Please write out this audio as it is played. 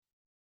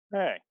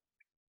Hey,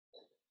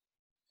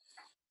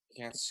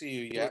 Can't see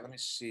you yet. Let me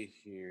see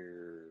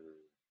here.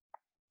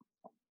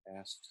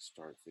 Ask to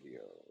start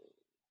video.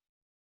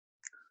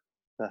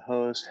 the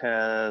host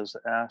has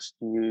asked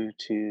you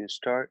to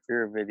start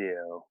your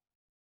video.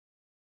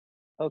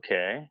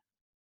 Okay,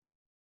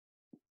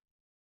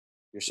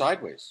 You're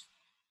sideways.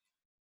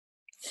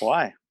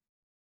 why?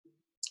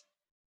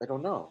 I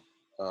don't know.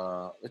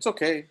 It's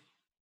okay.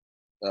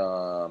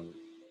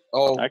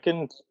 Oh, I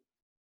can.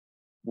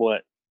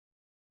 What?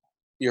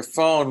 your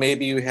phone.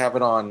 Maybe you have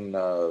it on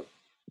the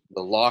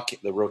lock,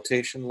 the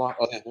rotation lock.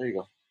 Oh, yeah, there you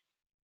go.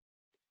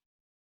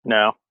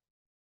 No.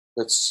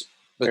 Let's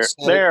There, set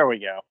it. there we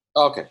go.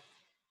 Okay.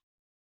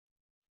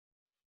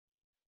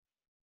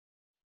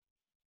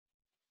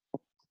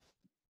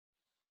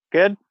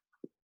 Good?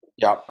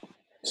 Yeah.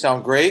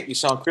 Sound great. You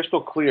sound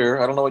crystal clear.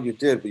 I don't know what you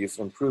did, but you've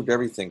improved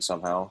everything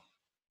somehow.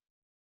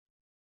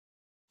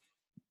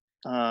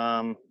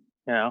 I'm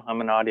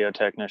an audio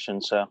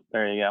technician, so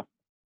there you go.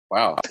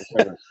 Wow. I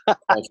should have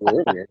called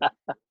you earlier.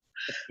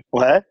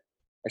 What?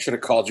 I should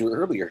have called you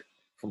earlier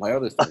for my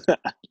other things.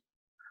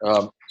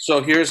 So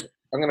I'm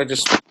going to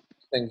just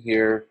thing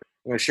here.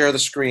 I'm going to share the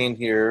screen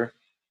here.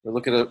 We'll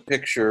look at a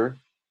picture,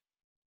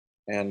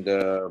 and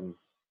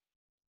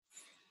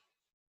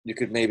you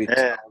could maybe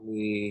Yeah, tell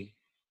me,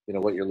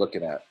 what you're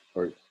looking at,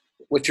 or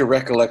what your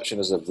recollection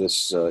is of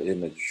this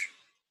image.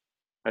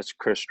 that's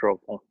Chris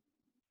Stropel.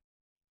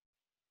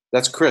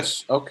 That's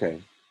Chris.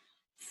 Okay.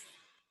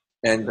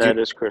 And That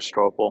is Chris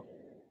Stropel.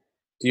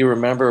 do you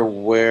remember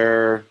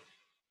where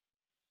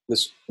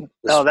this?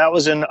 Oh, that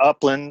was in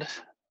Upland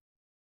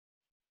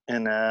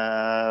in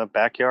a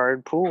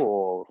backyard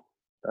pool.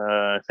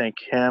 I think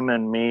him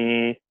and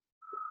me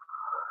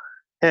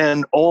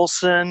and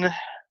Olson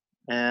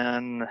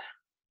and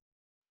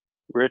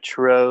Rich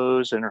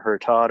Rose and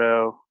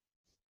Hurtado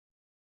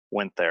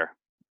went there.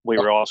 We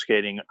were all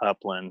skating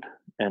Upland,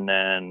 and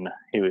then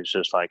he was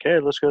just like, "Hey,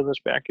 let's go to this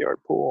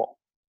backyard pool."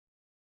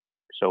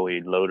 So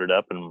we loaded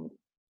up and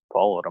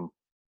followed him.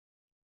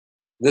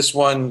 This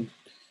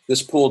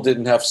pool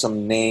didn't have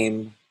some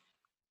name.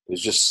 It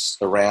was just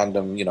a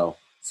random,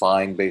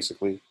 find,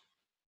 basically.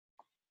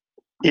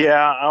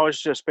 Yeah, I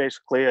was just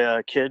basically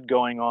a kid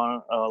going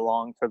on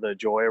along for the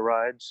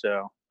joyride.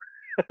 So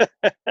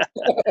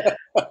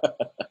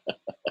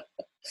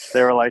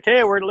they were like,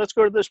 "Hey, let's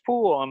go to this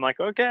pool." I'm like,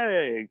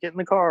 "Okay, get in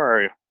the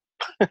car."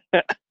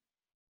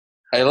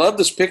 I love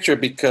this picture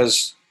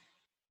because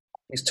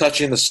he's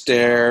touching the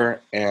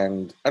stair,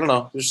 and I don't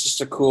know. There's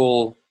just a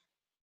cool,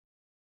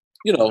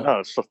 Oh,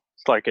 it's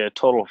like a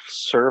total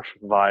surf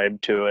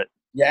vibe to it.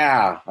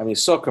 yeah. I mean,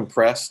 so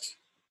compressed.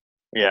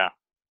 Yeah.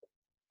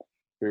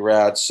 Pretty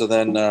rad. So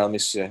then, let me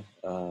see.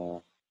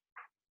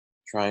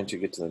 Trying to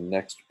get to the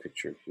next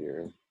picture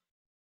here.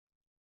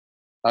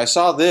 I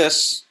saw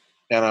this,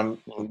 and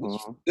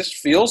this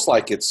feels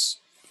like it's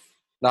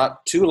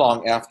not too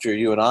long after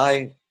you and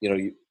I,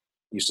 you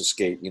used to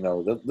skate.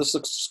 This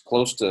looks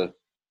close to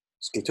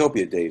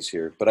Skatopia days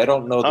here, but I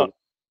don't know the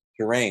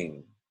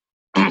terrain.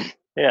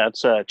 Yeah,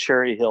 it's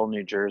Cherry Hill,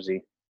 New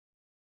Jersey.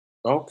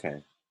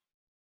 Okay.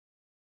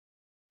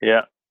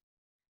 Yeah.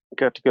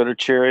 Got to go to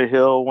Cherry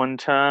Hill one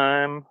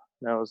time.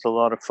 That was a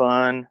lot of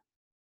fun.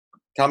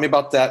 Tell me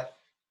about that.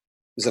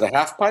 Is it a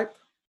half pipe?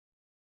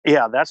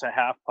 Yeah, that's a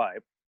half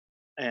pipe,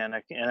 and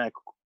like a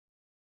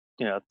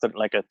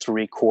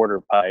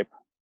 3/4 pipe.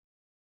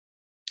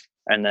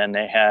 And then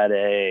they had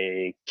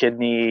a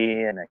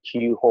kidney and a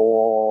cue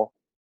hole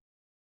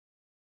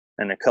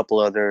and a couple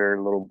other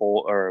little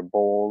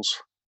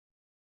bowls.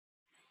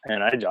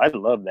 And I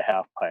love the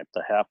half pipe.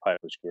 The half pipe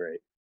was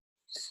great.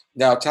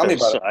 Now tell me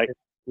about it.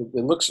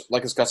 It looks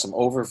like it's got some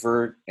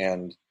oververt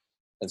and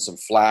some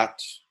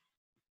flat.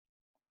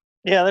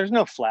 Yeah, there's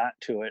no flat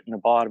to it in the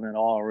bottom at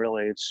all,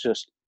 really. It's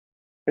just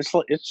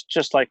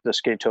like the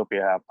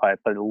Skatopia half pipe,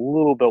 but a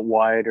little bit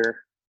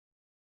wider.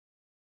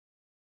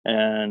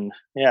 And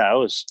yeah, it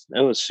was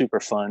super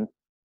fun.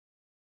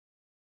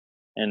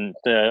 And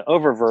the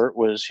oververt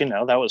was,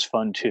 that was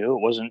fun too.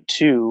 It wasn't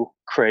too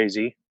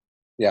crazy.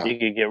 Yeah. You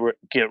could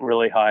get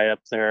really high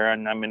up there,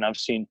 and I mean, I've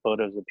seen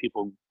photos of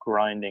people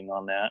grinding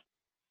on that.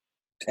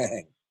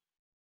 Dang.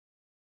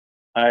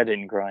 I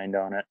didn't grind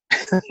on it.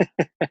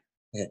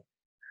 Yeah.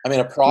 I mean,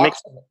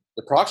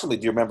 approximately,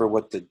 do you remember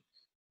what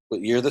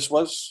year this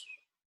was?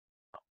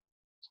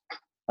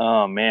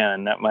 Oh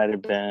man, that might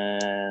have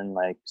been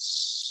like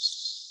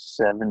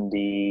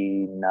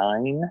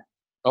 79.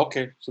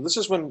 Okay, so this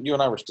is when you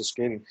and I were still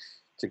skating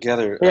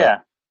together.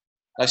 Yeah.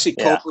 I see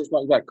Copers.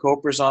 You got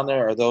Copers on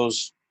there. Are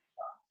those?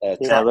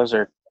 Yeah, those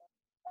are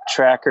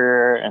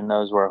Tracker, and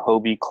those were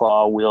Hobie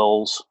Claw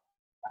wheels,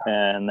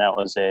 and that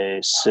was a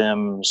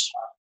Sims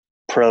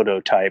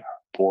prototype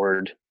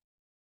board.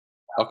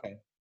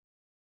 Okay.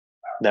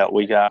 That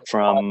we got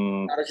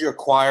from. How did you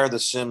acquire the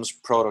Sims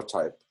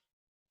prototype?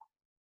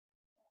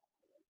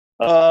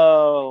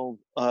 Oh,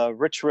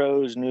 Rich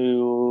Rose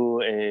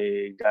knew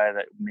a guy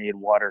that made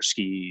water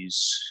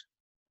skis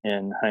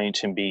in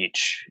Huntington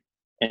Beach,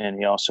 and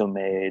he also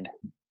made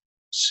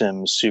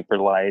Sims Super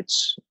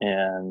Lights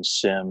and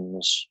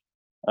Sims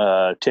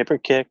tipper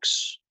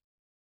kicks,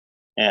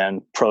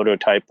 and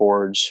prototype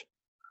boards.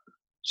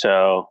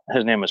 So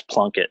his name was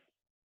Plunkett.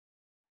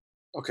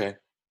 Okay.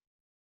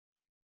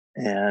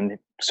 And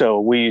so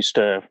we used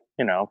to,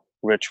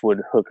 Rich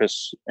would hook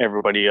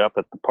everybody up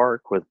at the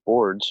park with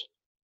boards.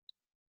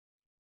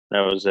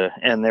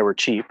 And they were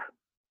cheap.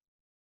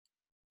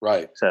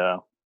 Right.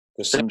 So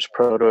Sim's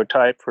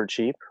prototype for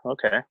cheap.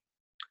 Okay.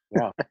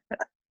 Yeah.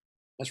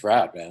 That's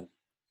rad, man.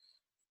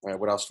 All right.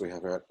 What else do we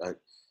have here?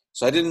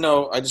 So I didn't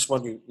know. I just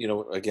want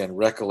again,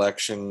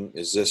 recollection.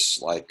 Is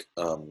this like,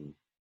 I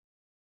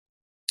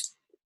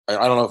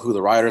don't know who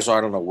the riders are.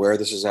 I don't know where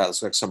this is at.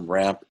 It's like some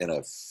ramp in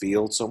a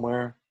field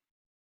somewhere.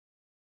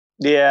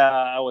 Yeah,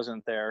 I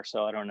wasn't there,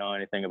 so I don't know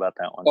anything about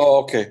that one.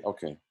 Oh, okay.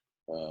 Okay.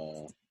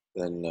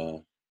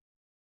 Then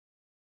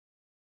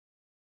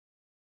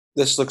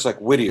this looks like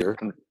Whittier.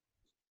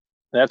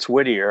 That's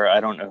Whittier.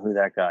 I don't know who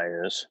that guy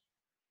is.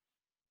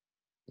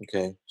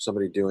 Okay.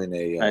 Somebody doing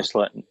a nice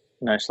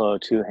little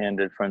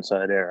two-handed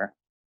frontside air.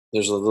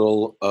 There's a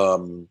little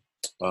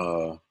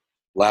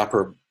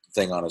lapper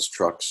thing on his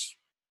trucks.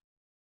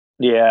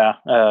 Yeah,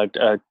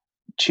 a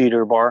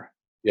cheater bar.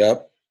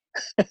 Yep.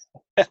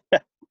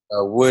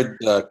 A wood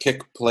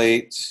kick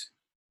plate.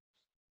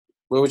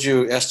 What would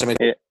you estimate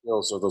the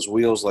wheels? Are those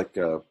wheels like?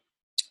 They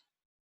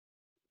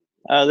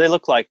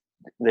look like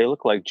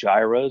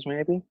gyros,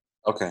 maybe.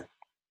 Okay.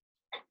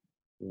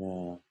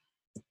 Yeah.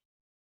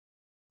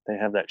 They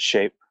have that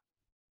shape.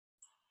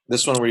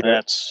 This one,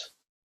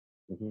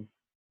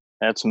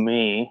 that's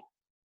me,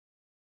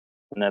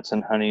 and that's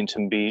in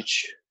Huntington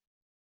Beach,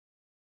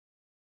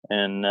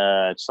 and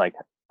it's like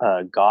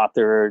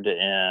Gothard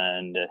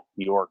and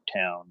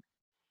Yorktown,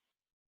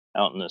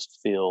 out in this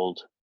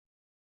field.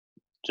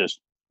 Just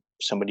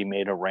somebody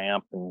made a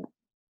ramp, and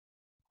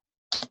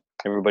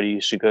everybody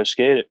used to go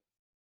skate it.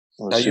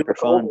 It was super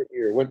fun. Over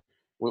here. What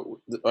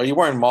are you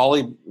wearing?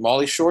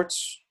 Molly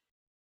shorts?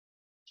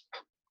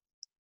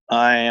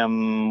 I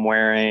am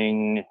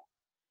wearing.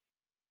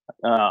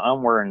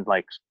 I'm wearing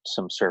like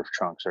some surf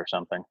trunks or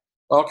something.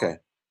 Okay.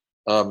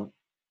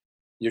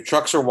 Your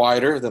trucks are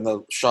wider than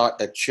the shot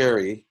at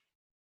Cherry,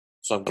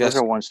 so I'm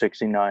guessing those are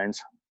 169s.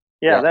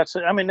 Yeah, that's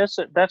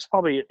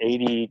probably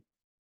 82.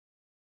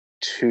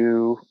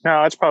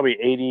 No, it's probably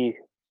 80,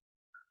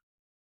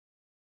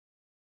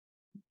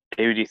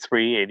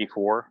 83,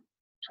 84,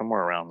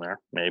 somewhere around there,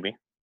 maybe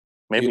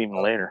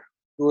even later.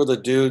 Who are the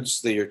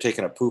dudes that you're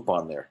taking a poop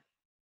on there?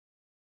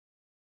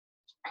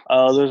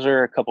 Those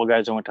are a couple of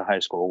guys I went to high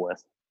school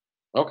with.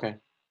 Okay.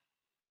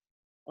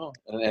 Oh,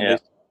 and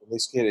they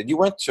skated. You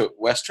went to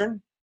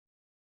Western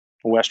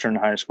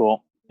High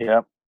School.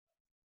 Yep.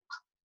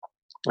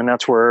 And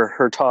that's where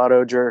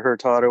Jerry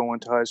Hurtado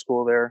went to high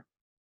school there.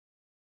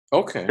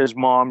 Okay. His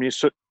mom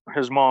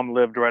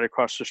lived right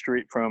across the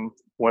street from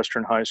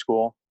Western High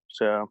School.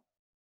 So.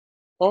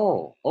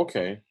 Oh,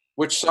 okay.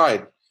 Which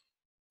side?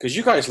 Because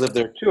you guys lived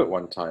there too at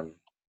one time.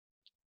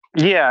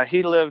 Yeah,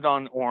 he lived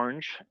on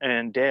Orange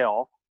and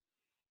Dale.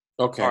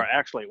 Okay. Or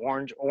actually,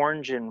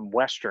 Orange and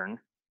Western.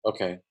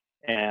 Okay.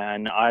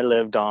 And I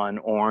lived on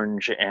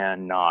Orange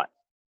and Knott.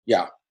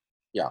 Yeah.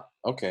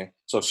 Okay.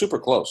 So super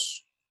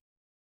close.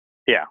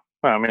 Yeah.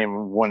 I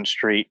mean, one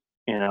street.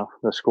 The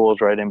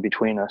school's right in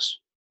between us.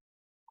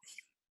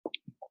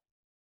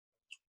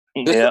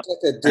 This looks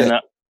like a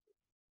ditch.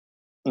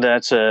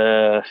 That's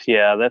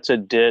a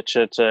ditch.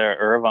 It's a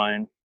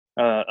Irvine.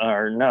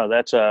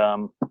 That's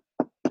oh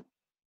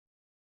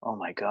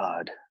my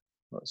God,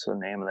 what's the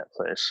name of that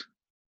place?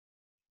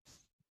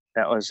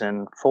 That was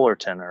in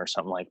Fullerton or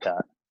something like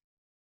that.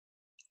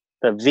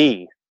 The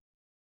V.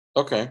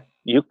 Okay.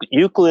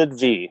 Euclid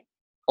V.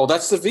 Oh,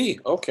 that's the V.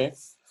 Okay.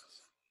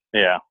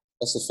 Yeah.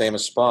 That's the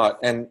famous spot.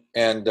 And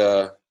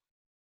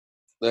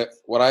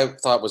what I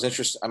thought was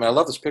interesting. I mean, I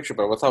love this picture,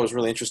 but what I thought was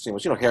really interesting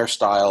was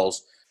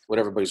hairstyles, what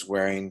everybody's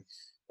wearing,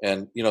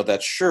 and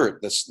that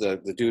shirt.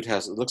 The dude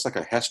has. It looks like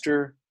a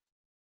Hester.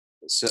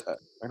 I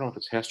don't know if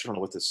it's Hester. I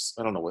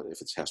don't know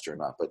if it's Hester or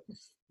not. But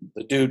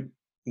the dude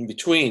in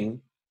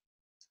between.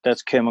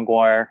 That's Kim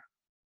McGuire.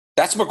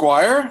 That's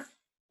McGuire?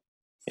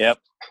 Yep.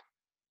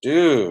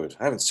 Dude,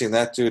 I haven't seen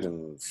that dude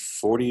in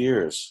 40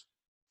 years.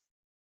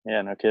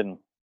 Yeah, no kidding.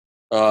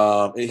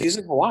 He's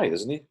in Hawaii,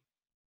 isn't he?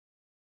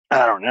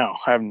 I don't know.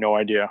 I have no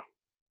idea.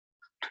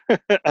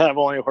 I've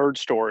only heard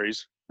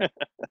stories.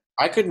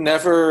 I could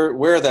never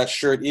wear that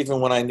shirt even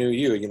when I knew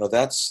you.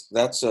 That's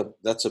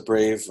a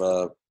brave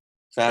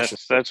fashion.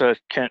 That's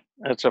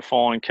a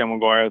fallen Kim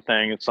McGuire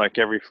thing. It's like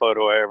every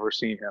photo I ever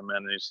see him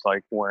in, he's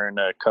like wearing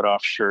a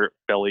cutoff shirt,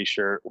 belly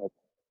shirt with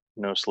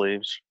no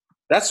sleeves.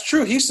 That's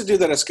true. He used to do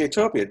that at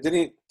Skatopia. Didn't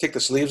he take the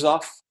sleeves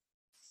off?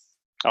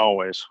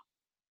 Always.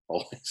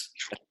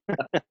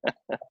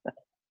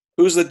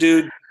 Who's the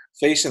dude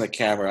facing the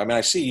camera? I mean,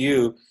 I see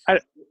you. I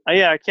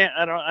can't.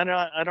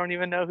 I don't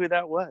even know who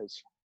that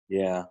was.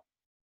 Yeah.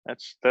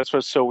 That's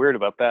what's so weird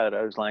about that.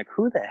 I was like,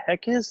 who the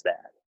heck is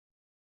that?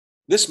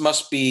 This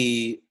must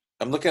be,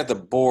 I'm looking at the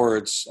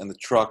boards and the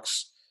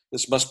trucks.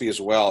 This must be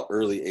as well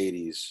early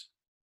 80s.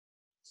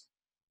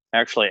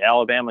 Actually,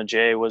 Alabama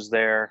J was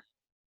there.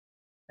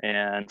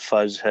 and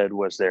Fuzzhead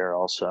was there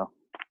also.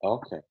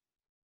 Okay.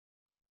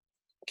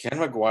 Ken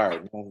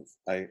McGuire.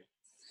 I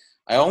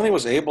only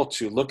was able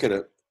to look at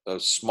a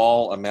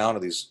small amount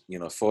of these,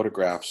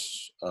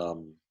 photographs. But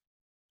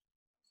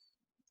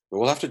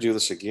we'll have to do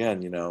this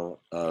again,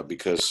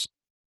 because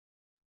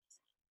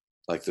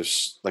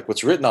there's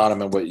what's written on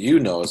them and what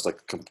is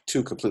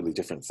two completely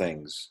different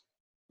things.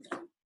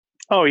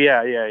 Oh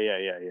yeah.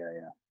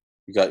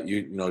 You got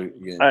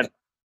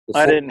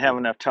I didn't have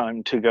enough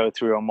time to go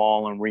through them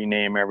all and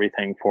rename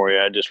everything for you.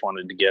 I just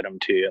wanted to get them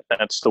to you.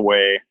 That's the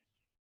way.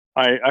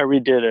 I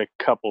redid a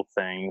couple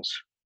things.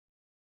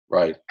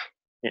 Right.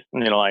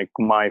 Like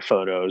my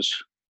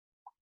photos.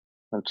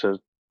 It says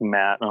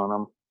Matt on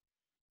them.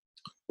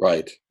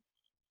 Right.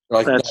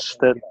 That's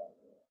that.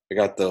 I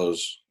got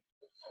those.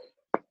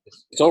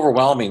 It's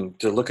overwhelming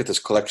to look at this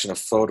collection of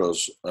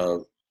photos. I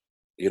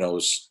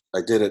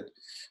did it.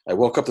 I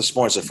woke up this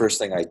morning. So the first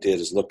thing I did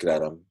is look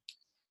at them,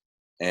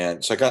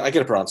 and so I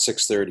get up around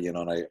 6:30,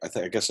 and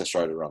I guess I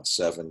started around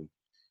 7,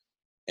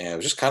 and it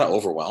was just kind of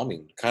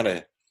overwhelming. Kind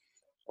of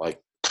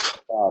like,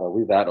 God, are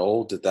we that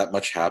old? Did that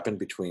much happen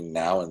between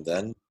now and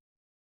then?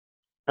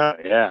 Oh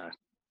yeah,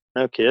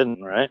 no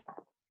kidding, right?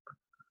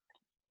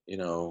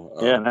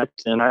 Yeah,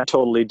 and I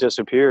totally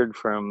disappeared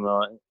from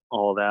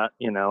all that.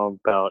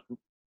 About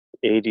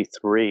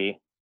 83.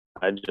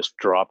 I just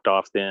dropped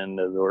off the end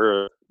of the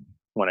earth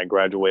when I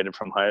graduated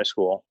from high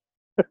school.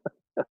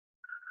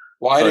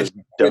 Why did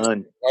you quit?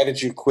 Done. Why did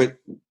you quit?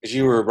 Because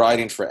you were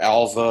riding for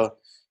Alva,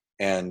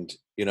 and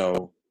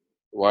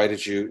why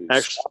did you?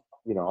 Actually,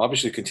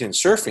 obviously you continued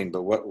surfing,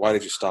 but why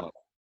did you stop?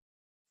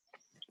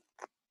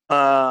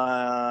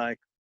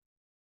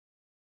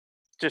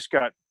 Just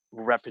got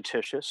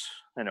repetitious,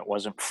 and it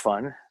wasn't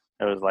fun.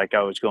 It was like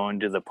I was going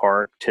to the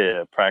park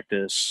to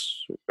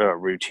practice a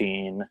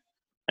routine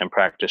and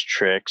practice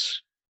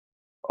tricks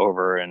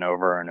over and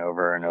over and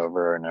over and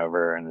over and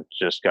over, and it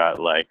just got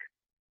like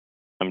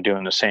I'm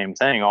doing the same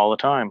thing all the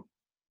time.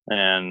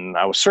 And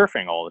I was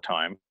surfing all the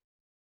time,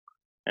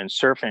 and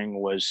surfing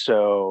was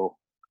so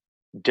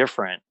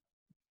different,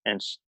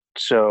 and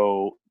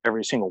so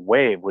every single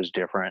wave was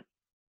different,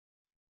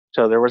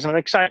 so there was an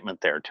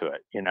excitement there to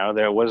it.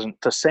 There wasn't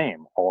the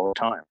same all the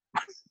time.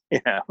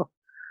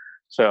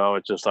 So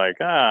it's just like,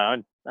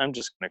 I'm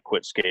just gonna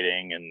quit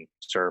skating and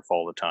surf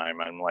all the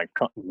time. I'm like,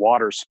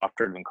 water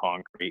softer than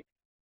concrete,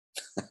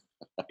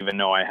 even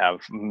though I have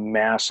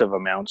massive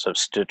amounts of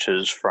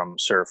stitches from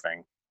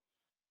surfing.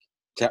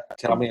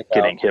 Tell me about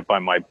getting hit by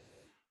my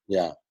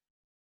yeah.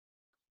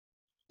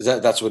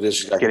 That's what it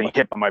is? Getting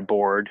hit by my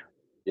board.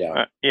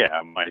 Yeah.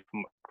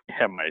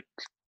 Have my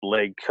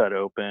leg cut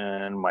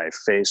open, my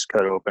face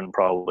cut open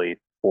probably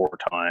 4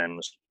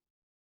 times.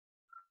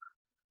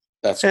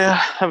 That's cool.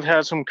 I've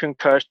had some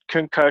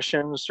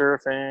concussions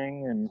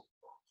surfing, and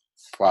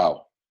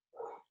wow,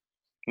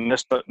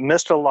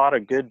 missed a lot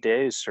of good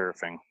days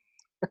surfing.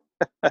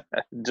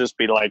 Just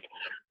be like,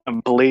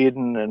 I'm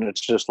bleeding, and it's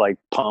just like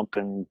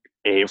pumping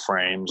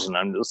A-frames, and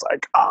I'm just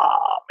like,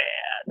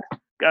 man,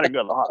 gotta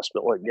go to the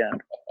hospital again.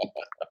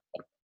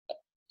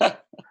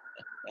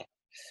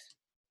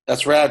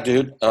 That's rad,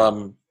 dude.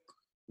 Let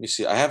me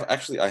see. I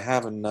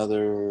have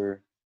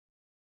another.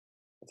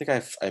 I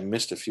think I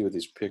missed a few of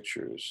these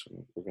pictures.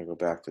 We're gonna go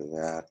back to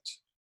that.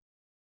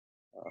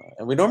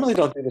 And we normally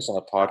don't do this on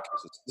a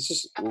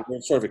podcast. We're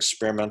in sort of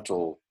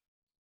experimental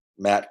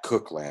Matt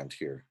Cook land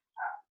here,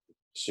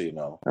 so you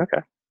know.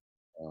 Okay.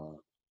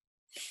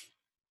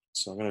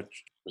 So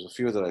there's a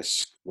few that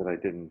I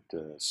didn't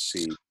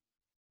see.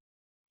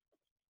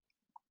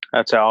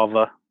 That's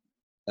Alva.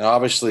 And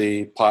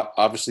obviously,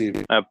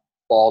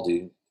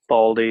 Baldy.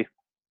 Baldy.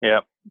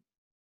 Yep.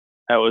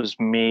 That was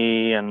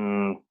me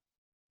and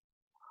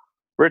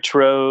Rich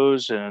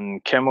Rose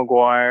and Ken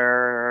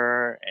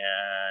McGuire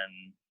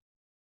and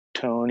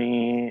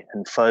Tony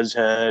and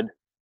Fuzzhead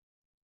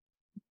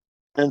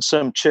and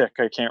some chick.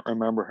 I can't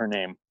remember her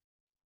name.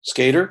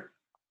 Skater?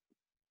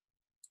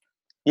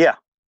 Yeah.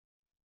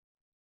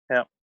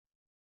 Yep.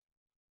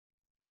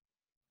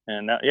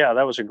 And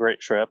that was a great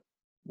trip.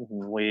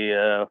 We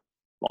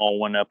all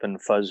went up in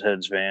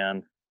Fuzzhead's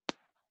van.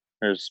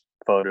 There's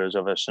photos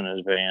of us in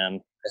his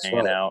van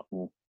hanging out.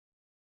 And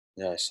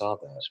yeah, I saw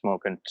that.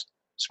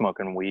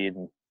 Smoking weed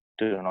and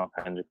doing all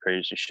kinds of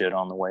crazy shit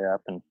on the way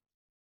up and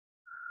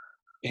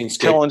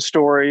telling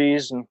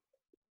stories, and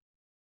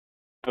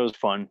it was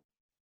fun.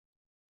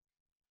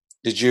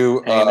 Did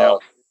you how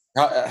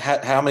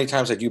many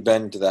times had you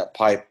been to that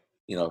pipe,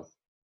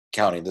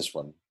 counting this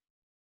one?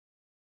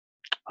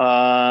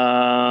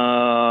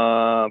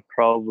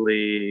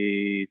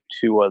 Probably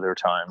 2 other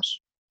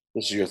times.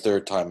 This is your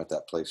 3rd time at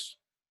that place.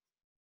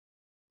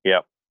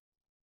 Yep.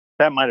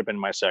 That might have been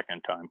my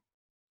 2nd time.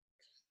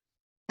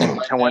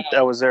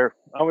 I was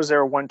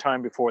there 1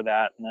 time before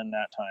that, and then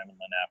that time, and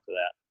then after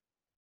that.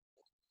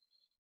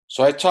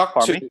 So I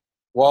talked to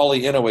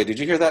Wally Inouye. Did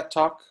you hear that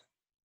talk?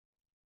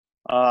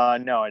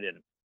 No, I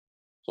didn't.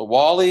 So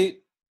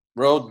Wally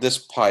rode this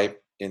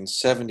pipe in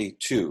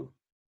 72.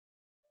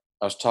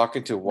 I was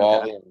talking to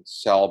Wally and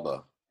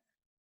Salba.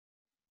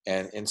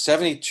 And in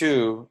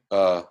 '72,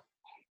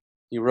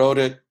 he wrote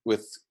it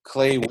with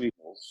clay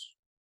wheels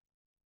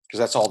because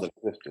that's all that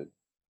existed.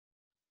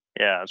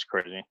 Yeah, that's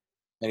crazy.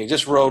 And he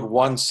just rode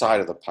one side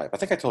of the pipe. I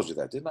think I told you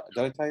that, didn't I?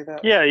 Did I tell you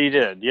that? Yeah, he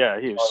did. Yeah,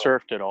 he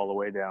surfed it all the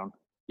way down.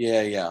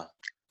 Yeah, yeah,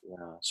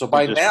 yeah. So It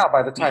by just now,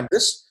 by the time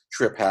this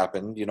trip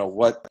happened,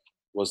 what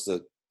was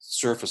the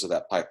surface of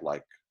that pipe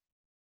like?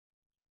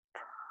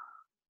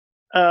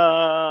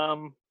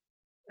 um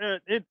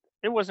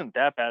it wasn't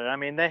that bad. I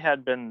mean, they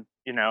had been,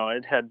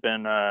 it had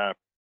been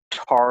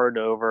tarred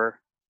over,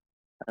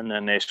 and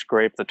then they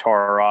scraped the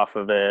tar off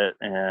of it,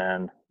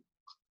 and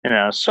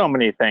so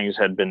many things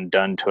had been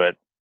done to it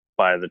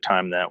by the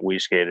time that we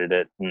skated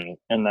it,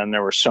 and then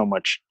there was so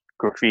much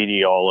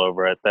graffiti all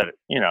over it that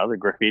the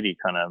graffiti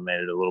kind of made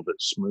it a little bit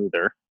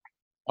smoother.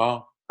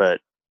 Oh, But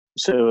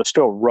so it was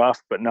still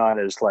rough, but not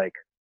as like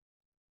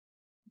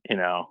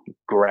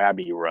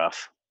grabby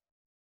rough.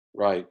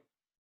 right.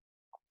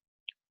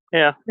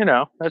 Yeah,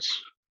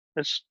 it's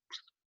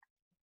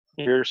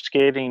you're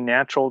skating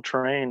natural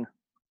terrain.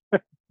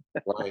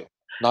 Right.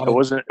 Not It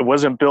in,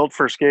 wasn't built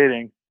for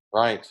skating,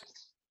 right.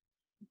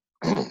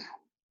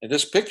 In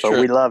this but picture,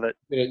 we love it.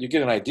 you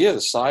get an idea of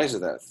the size of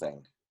that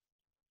thing.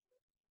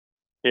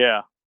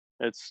 Yeah,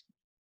 it's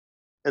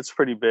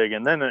pretty big.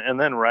 And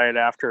then right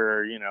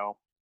after,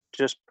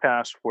 just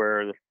past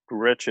where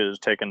Rich is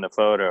taking the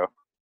photo,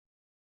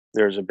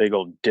 there's a big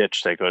old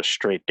ditch that goes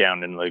straight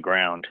down into the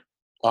ground.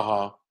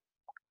 Uh-huh.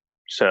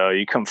 So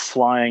you come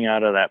flying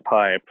out of that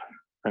pipe,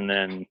 and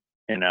then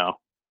you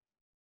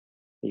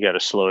got to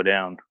slow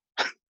down.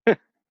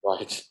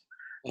 Right.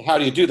 And how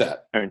do you do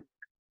that?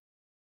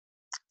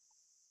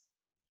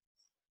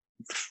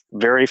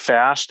 Very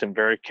fast and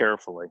very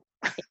carefully.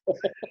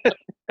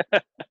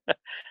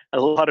 A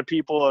lot of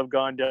people have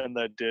gone down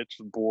that ditch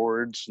with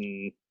boards,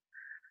 and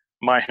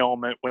my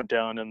helmet went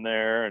down in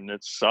there, and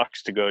it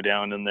sucks to go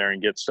down in there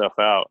and get stuff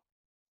out.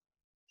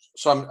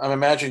 So I'm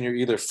imagining you're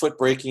either foot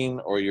braking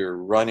or you're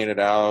running it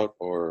out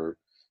or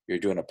you're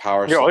doing a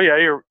power Oh slide.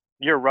 yeah,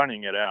 you're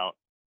running it out,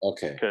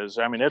 Okay. because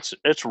I mean it's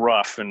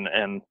rough,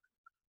 and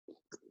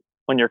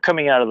when you're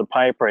coming out of the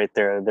pipe right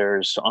there,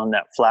 there's on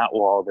that flat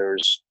wall,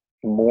 there's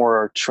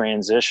more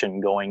transition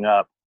going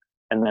up,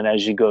 and then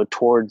as you go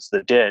towards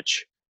the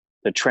ditch,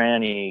 the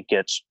tranny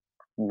gets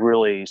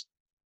really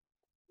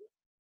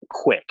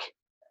quick,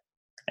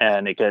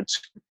 and it gets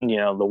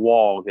the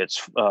wall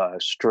gets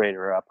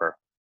straighter upper.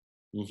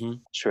 Mm-hmm.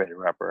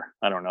 Straighter upper.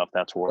 I don't know if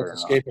that's a word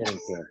That's a or skateboarding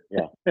thing.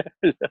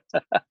 Yeah.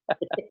 not.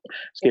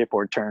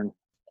 Skateboard turn.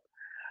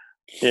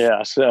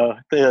 Yeah, so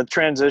the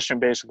transition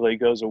basically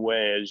goes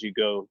away as you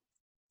go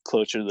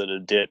closer to the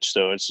ditch.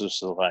 So it's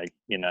just like,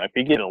 if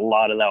you get a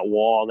lot of that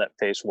wall, that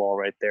face wall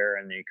right there,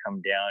 and then you come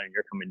down and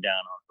you're coming down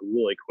on a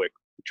really quick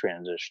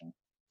transition.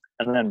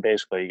 And then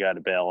basically you got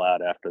to bail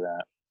out after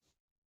that.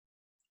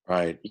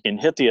 Right. You can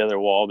hit the other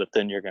wall, but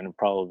then you're going to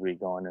probably be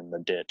going in the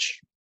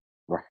ditch.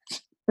 Right.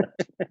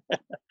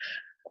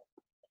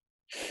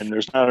 And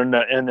there's not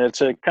enough, and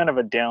it's a kind of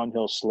a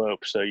downhill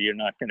slope, so you're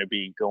not going to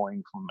be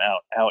going from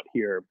out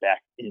here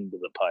back into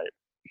the pipe.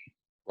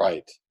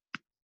 Right.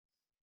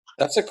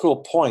 That's a cool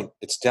point.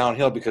 It's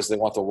downhill because they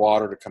want the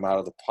water to come out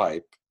of the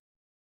pipe.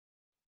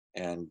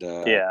 And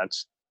Yeah,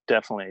 it's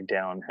definitely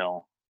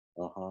downhill.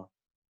 uh-huh.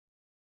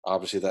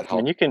 Obviously that I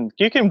mean, helps.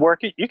 you can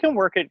work it. You can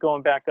work it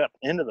going back up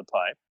into the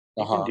pipe.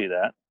 You can do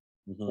that.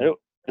 Mm-hmm.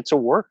 It's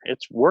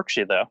works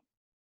you though.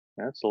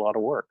 That's a lot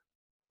of work.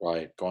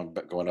 Right.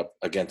 Going up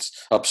against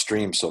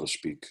upstream, so to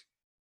speak.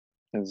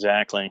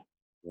 Exactly.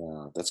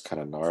 Yeah, that's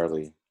kind of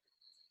gnarly.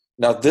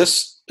 Now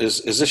this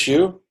is this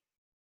you?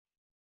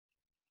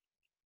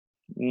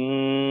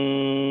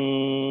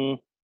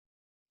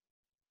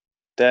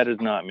 That is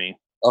not me.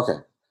 Okay.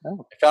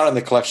 Oh. I found it in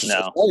the collection. No.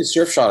 It's the only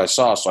surf shot I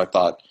saw, so I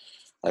thought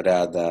I'd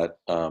add that.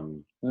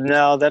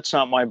 No, that's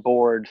not my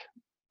board.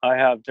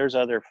 There's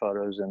other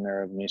photos in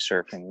there of me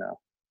surfing though.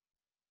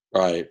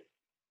 Right.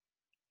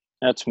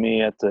 That's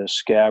me at the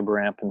Scab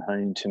Ramp in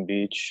Huntington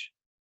Beach.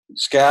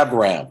 Scab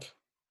ramp.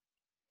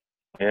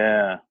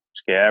 Yeah,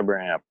 Scab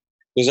Ramp.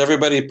 Does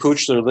everybody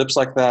pooch their lips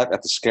like that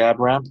at the scab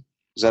ramp?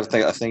 Is that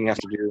a thing you have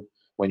to do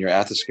when you're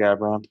at the scab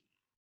ramp?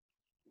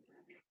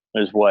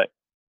 Is what?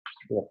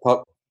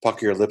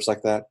 Pucker your lips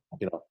like that?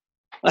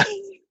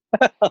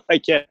 I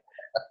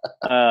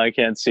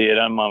can't see it.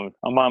 I'm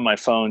on my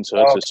phone,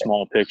 so it's a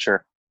small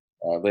picture.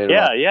 Later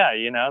on.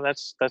 Yeah.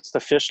 That's the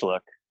fish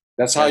look.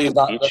 That's how you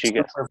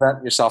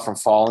prevent yourself from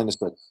falling, is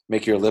to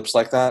make your lips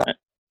like that.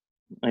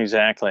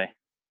 Exactly.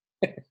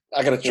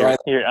 I gotta try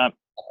that.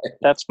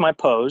 That's my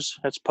pose.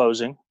 That's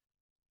posing.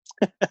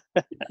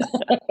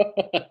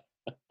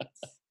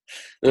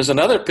 There's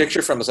another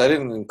picture from this. I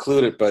didn't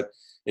include it, but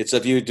it's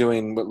of you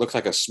doing what looks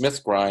like a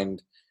Smith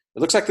grind. It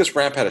looks like this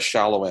ramp had a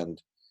shallow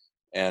end.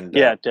 And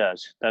yeah, it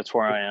does. That's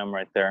where I am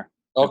right there.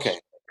 Okay.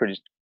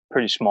 It's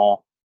pretty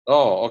small.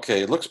 Oh,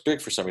 okay. It looks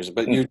big for some reason,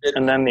 but you did.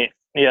 And then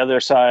the other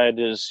side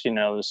is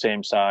the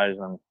same size,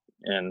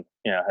 and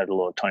had a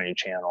little tiny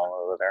channel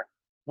over there.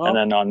 Oh. And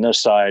then on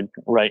this side,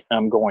 right,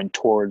 I'm going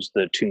towards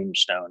the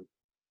tombstone.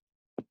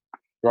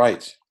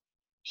 Right.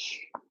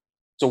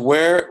 So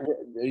where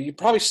you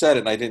probably said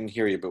it and I didn't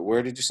hear you, but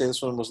where did you say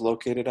this one was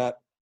located at?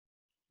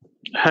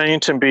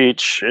 Huntington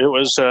Beach. It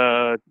was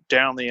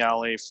down the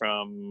alley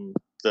from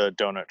the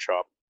donut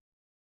shop,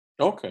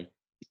 Okay.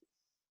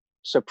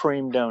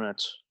 Supreme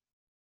Donuts.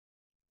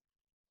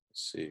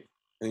 Let's see.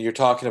 And you're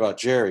talking about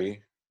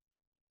Jerry.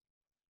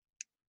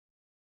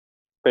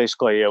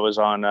 Basically, it was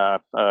on I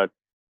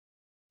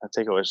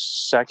think it was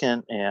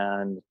Second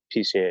and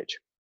PCH.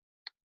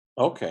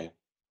 Okay.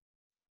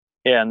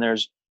 Yeah, and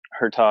there's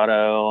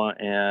Hurtado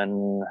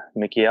and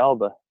Mickey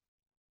Alba,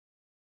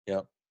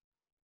 Yep.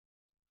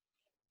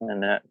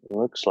 and that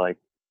looks like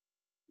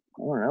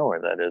I don't know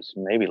where that is.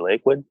 Maybe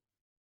Lakewood.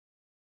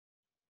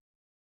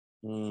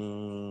 I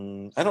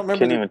don't remember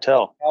Can't the even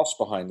tell. house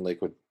behind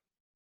Lakewood.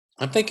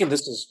 I'm thinking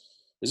is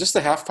this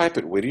the half pipe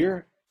at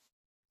Whittier?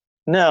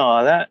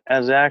 No, that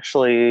is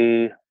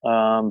actually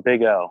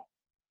Big O.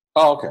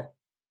 Oh, okay.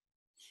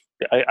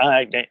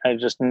 I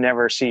just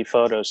never see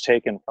photos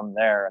taken from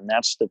there, and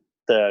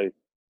the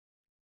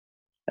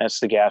that's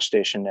the gas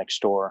station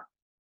next door,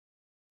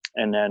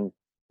 and then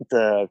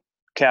the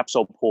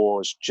capsule pool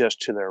is just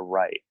to their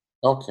right.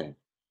 Okay.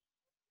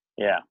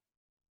 Yeah,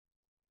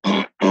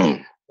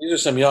 These are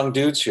some young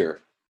dudes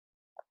here.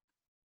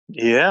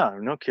 yeah,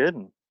 no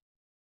kidding.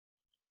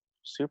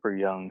 Super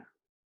young.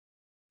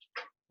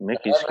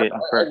 Mickey's getting I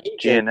for knew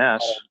Jerry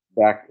GNS.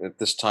 back at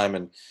this time,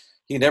 and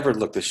he never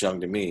looked this young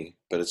to me.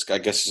 But I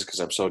guess it's because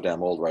I'm so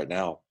damn old right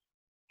now.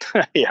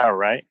 Yeah,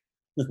 right.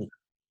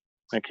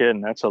 No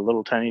kidding. That's a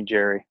little tiny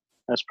Jerry.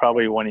 That's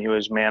probably when he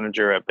was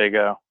manager at Big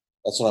O.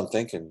 That's what I'm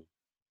thinking.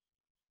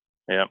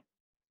 Yep.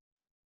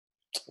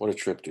 What a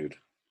trip, dude.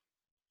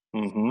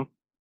 Mm-hmm.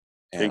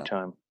 Yeah. Big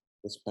time.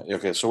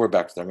 Okay, so we're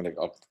back to.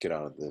 I'll get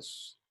out of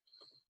this.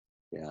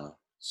 Yeah.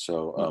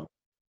 So,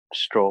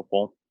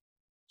 Stropel.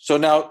 so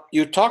now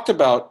you talked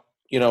about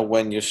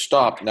when you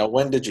stopped. Now,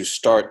 when did you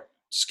start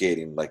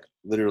skating? Like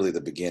literally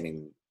the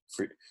beginning.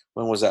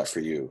 When was that for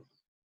you?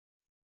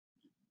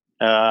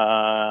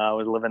 I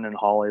was living in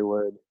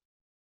Hollywood,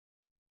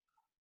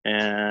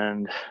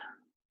 and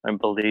I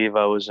believe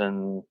I was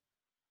in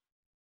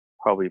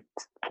probably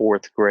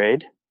fourth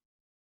grade.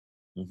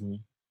 Mm-hmm.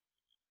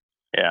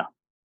 Yeah,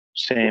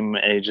 same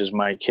age as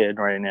my kid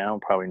right now,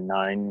 probably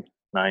 9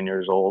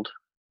 years old,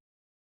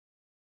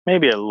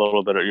 maybe a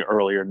little bit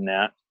earlier than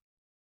that.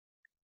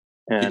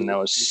 And that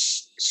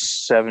was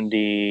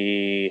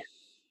 74,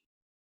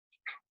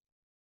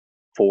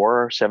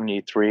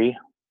 73,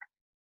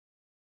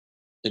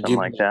 Did something you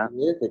like that.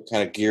 what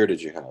kind of gear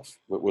did you have?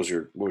 What was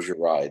your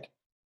ride?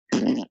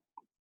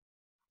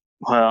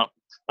 Well,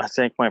 I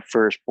think my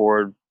first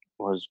board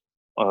was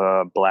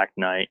Black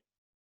Knight,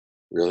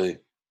 Really?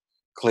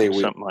 Clay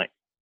wheel. something like.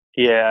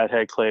 Yeah, it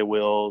had clay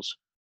wheels,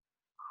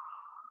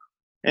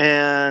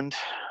 and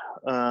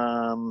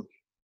um,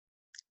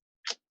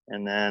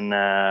 then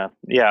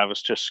yeah, I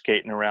was just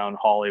skating around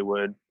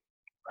Hollywood.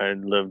 I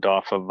lived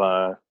off of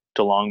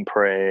DeLong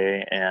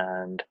Prairie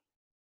and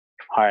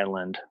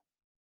Highland,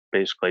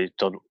 basically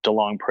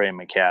DeLong Prairie and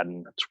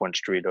McCadden. That's one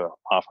street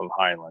off of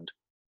Highland,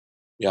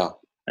 Yeah.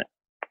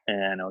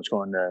 and I was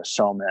going to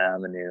Selma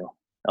Avenue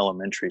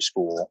Elementary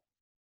School,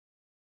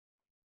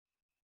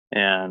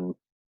 and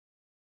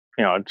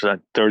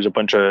there was a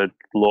bunch of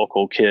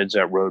local kids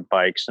that rode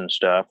bikes and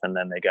stuff, and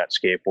then they got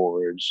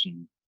skateboards,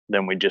 and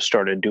then we just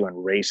started doing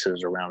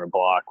races around the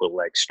block. We'd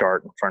like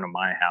start in front of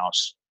my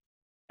house,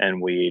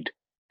 and we'd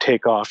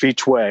take off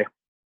each way,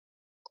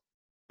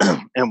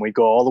 and we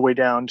go all the way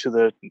down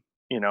to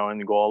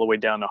and go all the way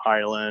down to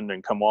Highland,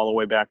 and come all the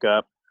way back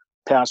up,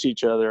 pass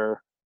each other,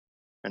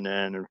 and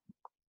then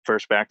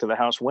first back to the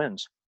house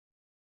wins.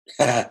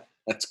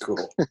 That's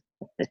cool.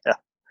 Yeah.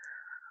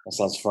 That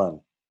sounds fun.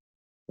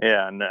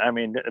 Yeah, and I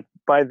mean,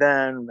 by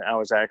then I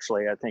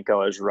think I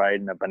was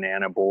riding a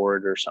banana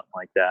board or something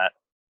like that.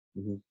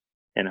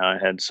 Mm-hmm. I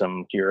had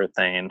some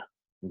urethane.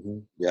 Mm-hmm.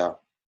 Yeah.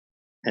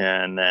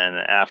 And then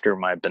after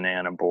my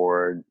banana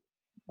board,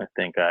 I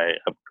think I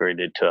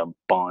upgraded to a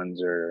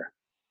Bonzer,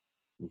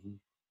 Mm-hmm.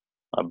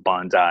 a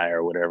Bonsai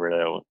or whatever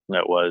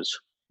that was.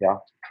 Yeah.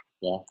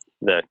 Yeah.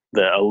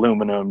 The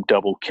aluminum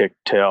double kick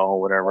tail,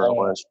 whatever it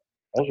was.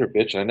 Those are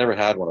bitch. I never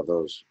had one of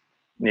those.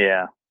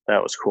 Yeah,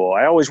 that was cool.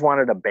 I always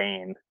wanted a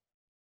Bane,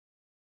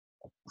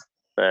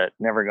 but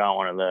never got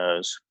one of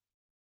those.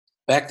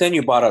 Back then,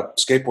 you bought a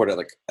skateboard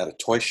at a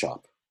toy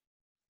shop.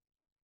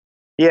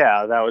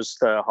 Yeah, that was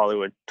the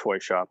Hollywood toy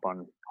shop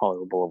on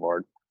Hollywood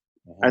Boulevard.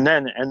 Uh-huh. And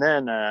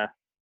then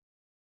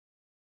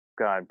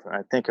God, I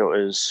think it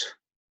was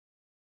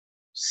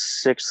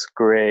sixth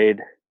grade.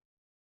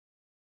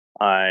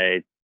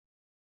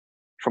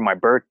 For my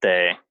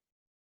birthday,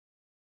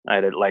 I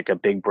had like a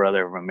Big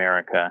Brother of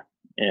America,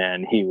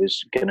 and he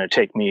was gonna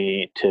take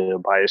me to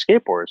buy a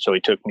skateboard. So he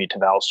took me to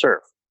Val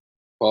Surf.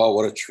 Oh,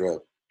 what a trip!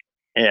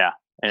 Yeah,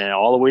 and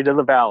all the way to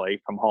the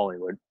valley from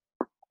Hollywood.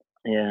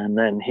 And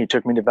then he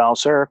took me to Val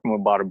Surf, and we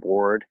bought a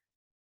board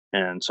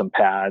and some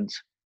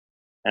pads.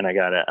 And I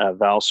got a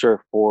Val Surf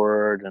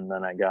board, and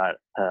then I got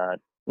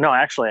no,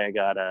 actually I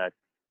got it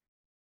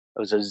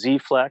was a Z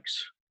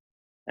Flex,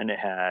 and it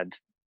had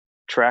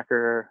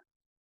tracker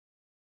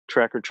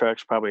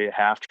trucks, probably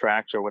half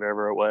tracks or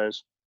whatever it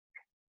was,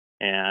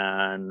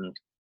 and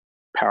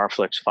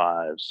Powerflex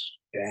 5s.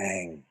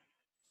 Dang.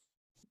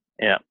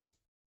 Yeah.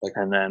 Like,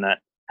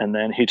 And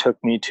then he took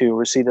me to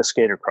Reseda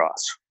Skater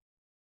Cross.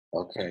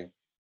 okay.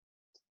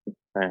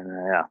 And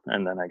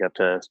and then I got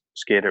to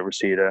skate at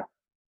Reseda.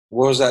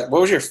 What was that?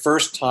 What was your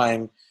first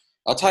time?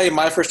 I'll tell you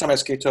my first time at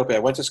Skatopia. I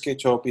went to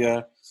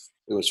Skatopia.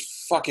 It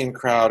was fucking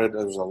crowded.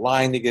 There was a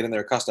line to get in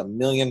there. It cost $1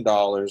 million.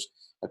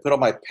 I put all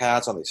my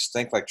pads on. They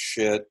stink like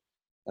shit.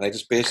 And I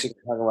just basically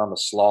hung around the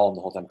slalom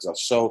the whole time because I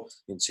was so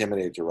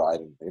intimidated to ride.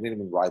 And they didn't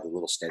even ride the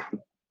little snake.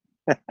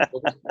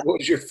 What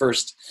was your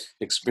first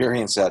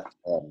experience at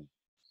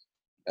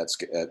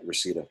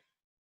Reseda?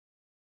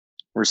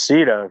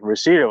 Reseda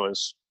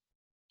was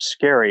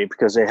scary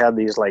because they had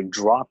these like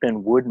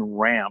drop-in wooden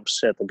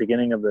ramps at the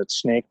beginning of the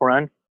snake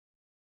run,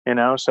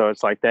 so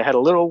it's like they had a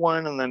little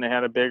one and then they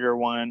had a bigger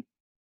one,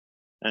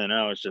 and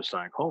I was just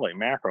like, holy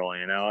mackerel.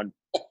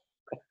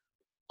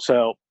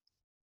 So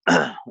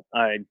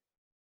I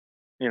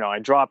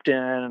dropped in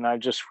and I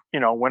just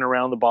went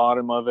around the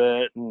bottom of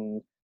it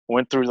and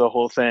went through the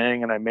whole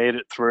thing, and I made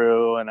it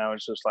through, and I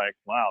was just like,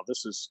 wow,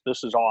 this is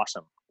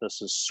awesome.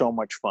 This is so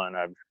much fun.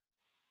 I've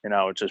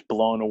just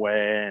blown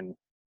away and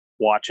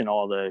watching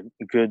all the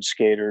good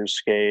skaters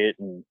skate,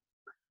 and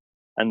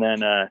then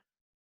that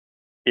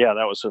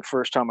was the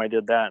first time I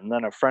did that. And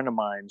then a friend of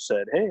mine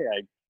said, hey,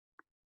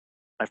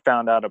 I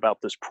found out about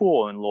this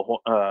pool in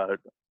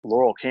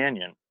Laurel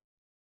Canyon,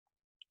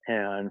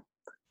 and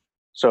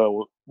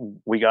so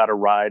we got a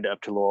ride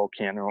up to Laurel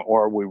Canyon,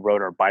 or we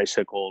rode our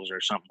bicycles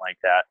or something like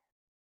that.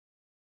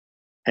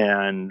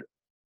 And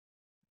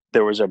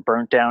there was a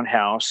burnt down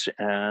house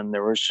and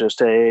there was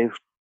just a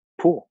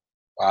pool.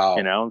 Wow.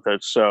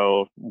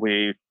 So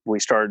we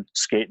started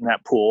skating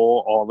that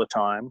pool all the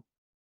time,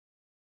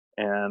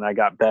 and I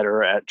got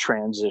better at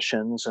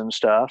transitions and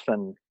stuff.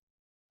 And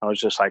I was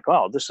just like,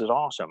 oh, this is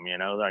awesome.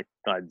 Like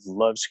I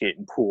love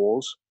skating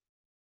pools.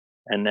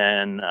 And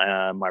then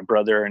my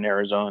brother in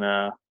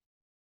Arizona,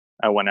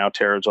 I went out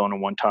to Arizona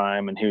one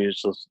time, and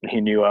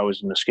he knew I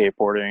was into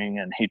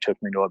skateboarding, and he took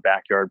me to a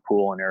backyard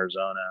pool in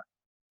Arizona,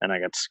 and I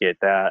got to skate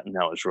that, and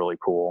that was really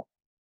cool.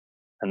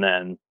 And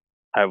then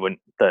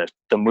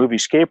the movie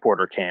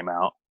Skateboarder came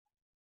out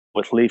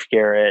with Leif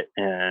Garrett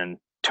and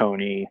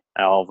Tony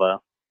Alva,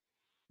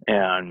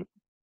 and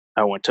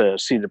I went to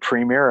see the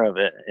premiere of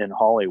it in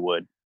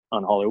Hollywood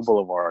on Hollywood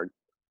Boulevard.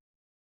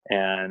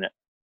 And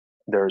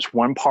there's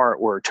one part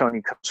where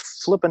Tony comes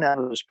flipping out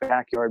of this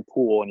backyard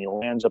pool and he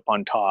lands up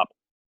on top.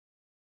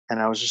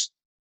 And I was just,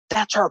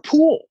 that's our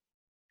pool.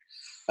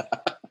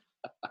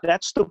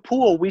 That's the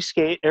pool we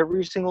skate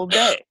every single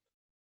day.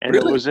 And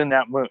Really? it was in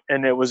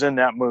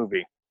that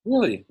movie.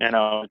 Really? And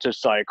I was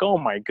just like, oh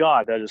my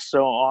God, that is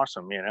so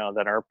awesome,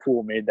 that our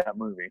pool made that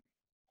movie.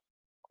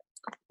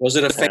 Was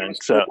it a famous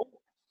pool?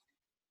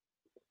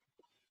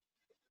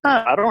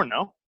 I don't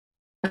know.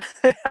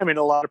 I mean,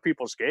 a lot of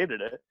people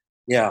skated it.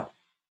 Yeah.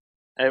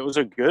 It was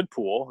a good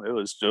pool. It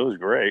was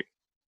great.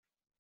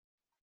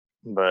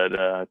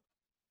 But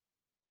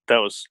that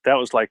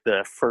was like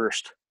the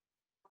first,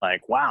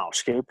 like, wow,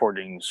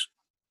 skateboarding's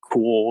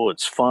cool.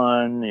 It's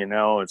fun.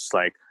 It's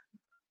like,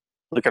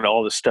 look at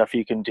all the stuff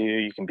you can do.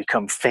 You can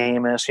become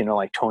famous,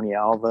 like Tony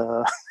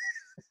Alva.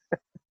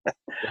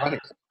 Right.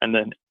 And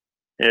then,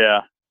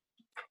 yeah.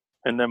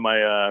 And then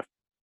my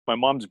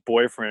mom's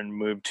boyfriend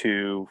moved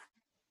to,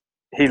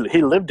 he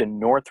lived in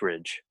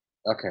Northridge.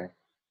 Okay.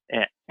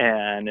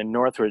 And in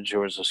Northridge, there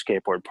was a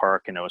skateboard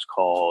park, and it was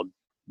called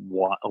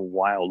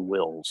Wild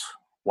Wills.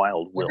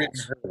 Wild Wills. Never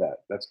even heard of that.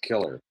 That's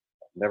killer.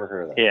 Never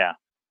heard of that. Yeah.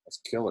 That's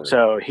killer.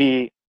 So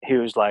he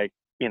was like,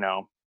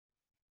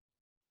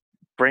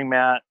 bring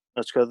Matt,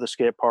 let's go to the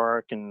skate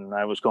park. And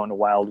I was going to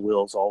Wild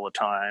Wills all the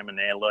time, and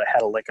they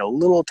had like a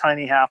little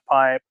tiny half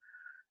pipe.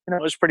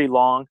 It was pretty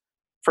long.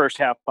 First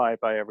half pipe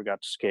I ever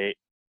got to skate.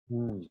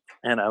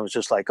 And I was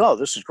just like, oh,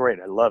 this is great.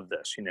 I love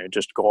this.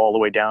 Just go all the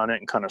way down it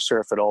and kind of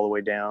surf it all the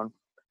way down,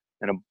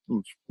 and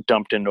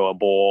dumped into a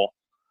bowl.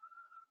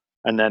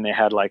 And then they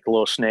had like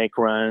little snake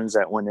runs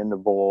that went into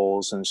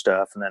bowls and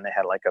stuff. And then they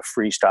had like a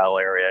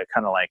freestyle area,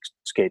 kind of like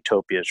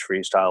Skatopia's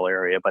freestyle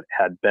area, but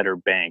had better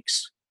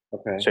banks.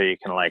 Okay. So you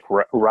can like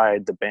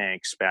ride the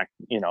banks back,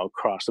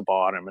 across the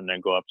bottom, and then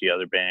go up the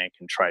other bank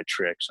and try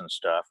tricks and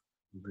stuff.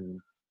 Mm-hmm.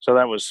 So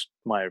that was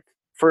my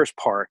first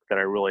park that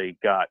I really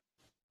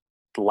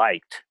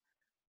liked.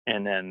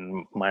 And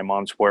then my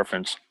mom's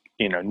boyfriend,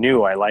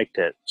 knew I liked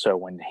it. So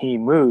when he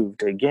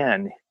moved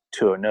again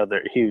to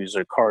he was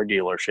a car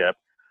dealership,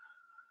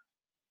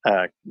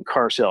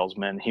 car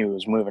salesman, he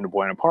was moving to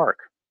Buena Park.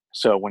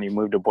 So when he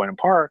moved to Buena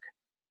Park,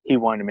 he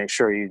wanted to make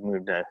sure he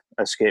moved to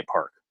a skate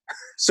park.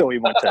 So he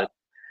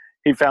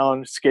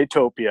found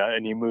Skatopia,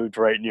 and he moved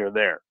right near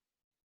there.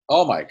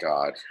 Oh my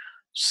God.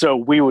 So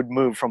we would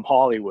move from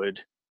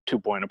Hollywood to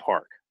Buena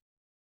Park.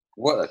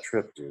 What a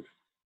trip, dude.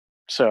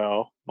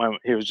 So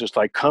he was just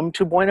like, come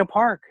to Buena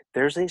Park.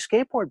 There's a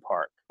skateboard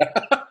park.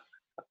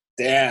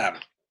 Damn.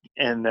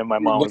 And then my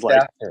mom was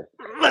like,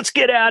 let's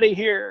get out of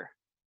here.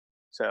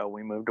 So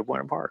we moved to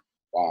Buena Park.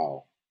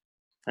 Wow.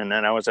 And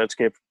then I was at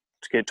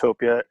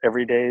Skatopia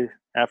every day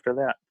after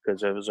that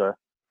because it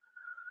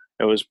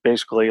was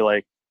basically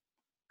like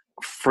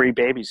free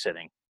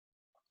babysitting.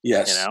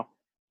 Yes. You know,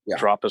 Yeah.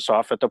 Drop us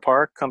off at the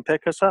park, come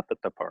pick us up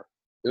at the park.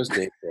 It was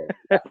daycare.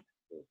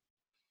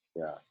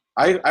 Yeah.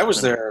 I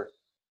was there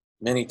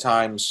many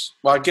times.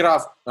 Well, I'd get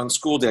off on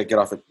school day. I'd get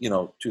off at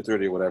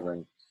 2:30 or whatever,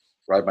 and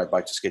ride my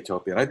bike to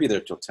Skatopia. And I'd be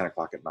there till 10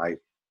 o'clock at night.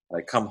 And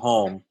I'd come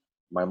home.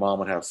 My mom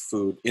would have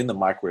food in the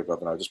microwave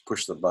oven. I would just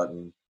push the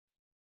button,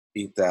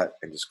 eat that,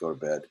 and just go to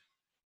bed.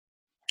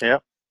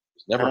 Yep.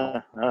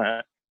 Never.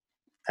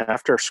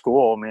 After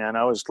school, man,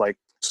 I was like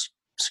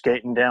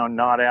skating down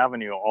Knott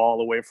Avenue all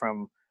the way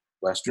from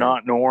Western.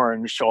 Knott and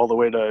Orange all the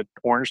way to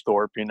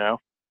Orangethorpe, Yeah.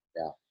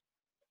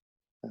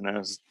 And I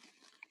was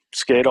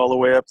skate all the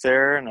way up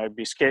there, and I'd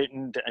be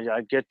skating.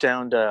 I'd get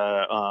down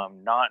to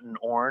Knott and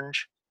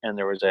Orange, and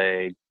there was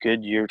a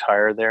Goodyear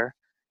tire there.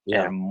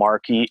 Yeah. And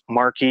Mark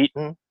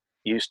Eaton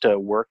used to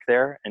work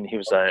there, and he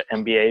was an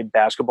NBA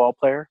basketball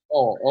player.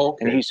 Oh,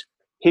 okay. And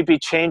he'd be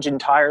changing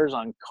tires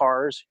on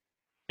cars,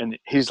 and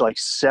he's like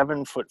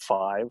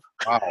 7'5".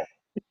 Wow.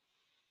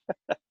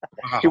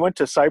 He went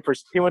to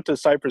Cypress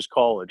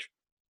College.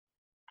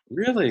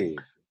 Really?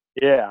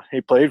 Yeah,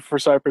 he played for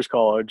Cypress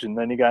College, and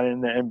then he got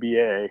in the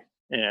NBA,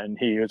 and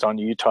he was on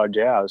the Utah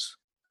Jazz.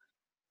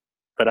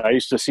 But I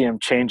used to see him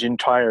changing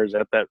tires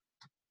at that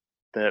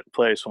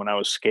place when I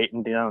was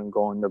skating down and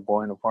going to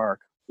Buena Park.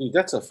 Dude,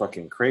 that's a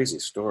fucking crazy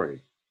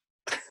story.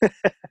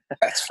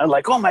 I'm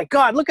like, oh my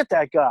God, look at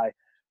that guy!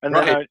 And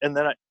Right. then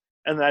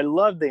I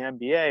loved the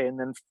NBA, and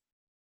then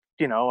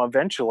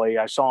eventually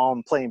I saw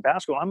him playing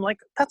basketball. I'm like,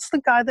 that's the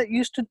guy that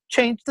used to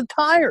change the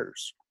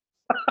tires.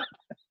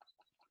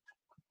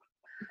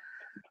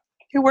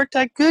 He worked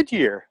at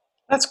Goodyear.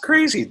 That's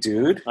crazy,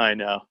 dude. I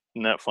know.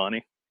 Isn't that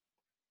funny?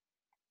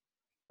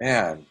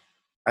 Man,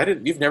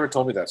 you've never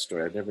told me that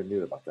story. I never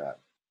knew about that.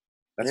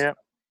 Yeah.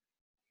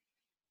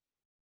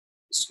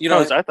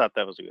 I thought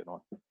that was a good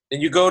one.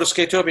 And you go to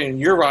Skatopia and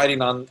you're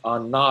riding on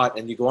Knott,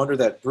 and you go under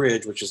that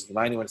bridge, which is the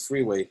 91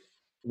 freeway,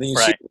 and then you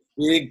see a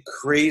big,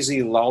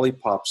 crazy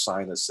lollipop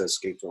sign that says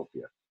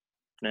Skatopia.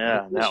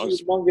 Yeah, and that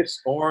was humongous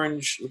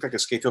orange. Looked like a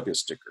Skatopia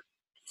sticker.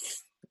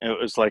 It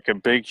was like a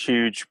big,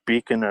 huge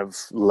beacon of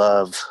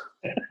love.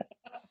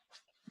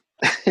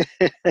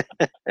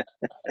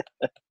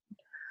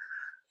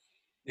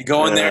 You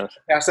go in there,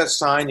 past that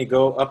sign, you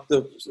go up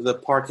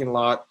the parking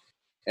lot,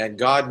 and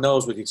God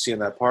knows what you'd see in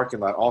that parking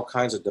lot, all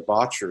kinds of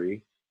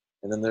debauchery.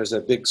 And then there's a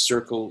big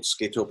circle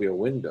Skatopia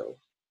window.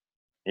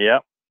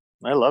 Yep.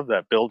 I love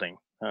that building.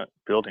 That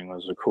building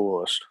was the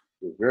coolest.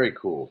 It was very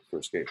cool for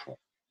a skate park.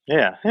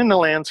 Yeah, and the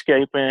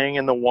landscaping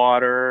and the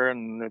water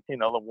and the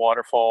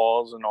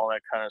waterfalls and all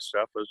that kind of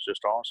stuff was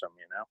just awesome,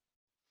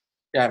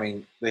 Yeah, I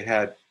mean, they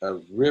had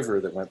a river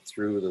that went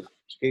through the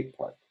skate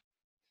park.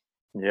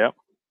 Yep.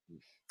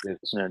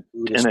 And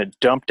it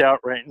dumped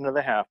out right into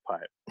the half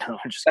pipe. No,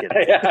 I'm just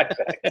kidding. Yeah,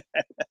 exactly.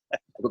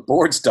 The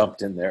boards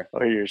dumped in there.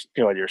 Or your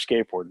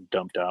skateboard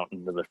dumped out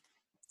into the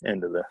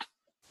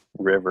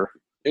river.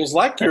 It was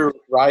like you're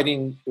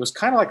riding. It was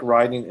kind of like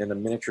riding in a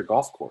miniature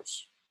golf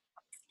course.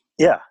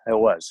 Yeah, it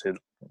was. It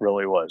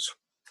really was.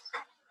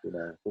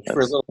 Which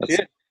for a little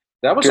kid,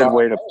 that was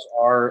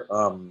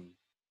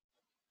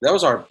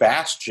our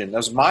bastion. That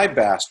was my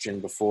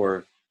bastion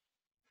before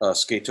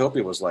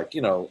Skatopia was like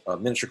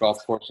miniature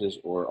golf courses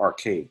or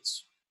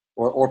arcades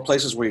or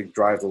places where you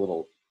drive the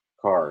little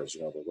cars.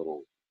 The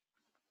little.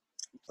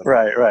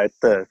 Right.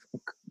 The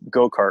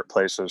go-kart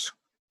places.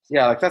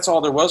 Yeah, like that's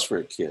all there was for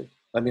a kid.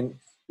 I mean,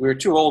 we were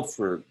too old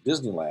for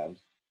Disneyland,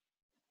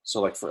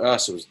 so like for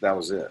us, that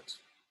was it.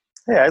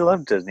 Yeah, I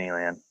love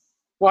Disneyland.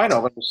 Well, I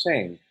know, but I'm just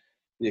saying,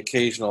 the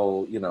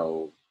occasional,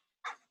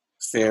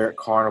 fair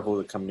carnival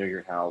that come near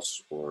your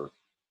house, or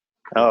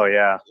oh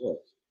yeah,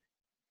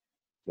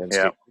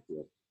 yeah,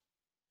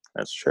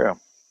 that's true.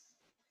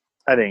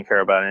 I didn't care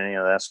about any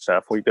of that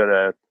stuff. We go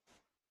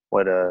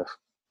to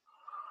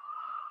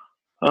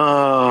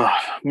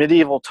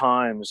medieval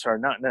times, or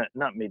not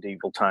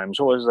medieval times.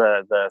 What was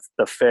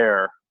the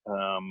fair?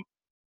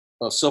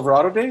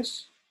 Silverado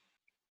days?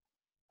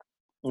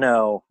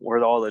 No,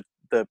 where all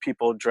the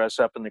people dress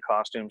up in the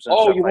costumes. And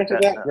stuff you like went to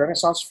that no.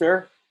 Renaissance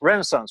Fair?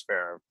 Renaissance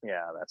Fair,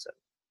 yeah, that's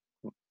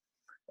it.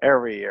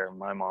 Every year,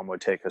 my mom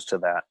would take us to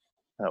that.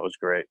 That was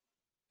great.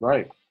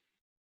 Right.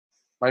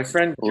 My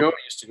friend Joe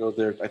used to go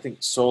there, I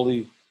think,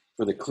 solely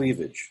for the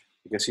cleavage.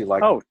 I guess he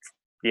liked. Oh,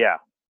 yeah,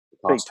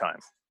 big time.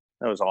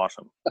 That was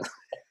awesome.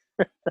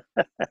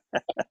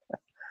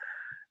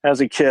 As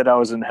a kid, I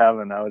was in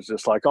heaven. I was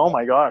just like, oh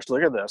my gosh,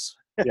 look at this.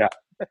 Yeah.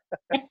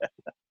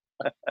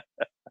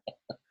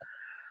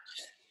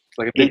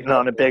 Like eating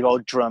on a big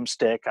old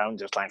drumstick. I'm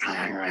just like.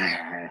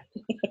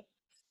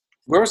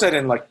 Where was that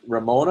in? Like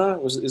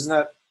Ramona? Isn't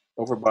that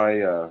over by?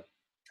 It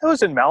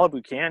was in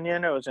Malibu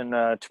Canyon. It was in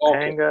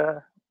Topanga. Okay.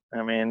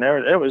 I mean,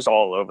 it was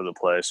all over the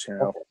place.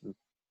 Okay.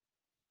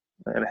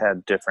 It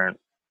had different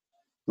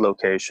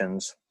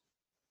locations.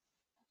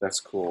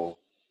 That's cool.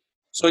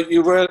 So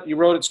you rode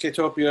at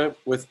Skatopia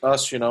with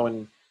us,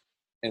 and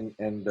and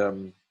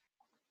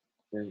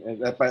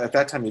at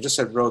that time you just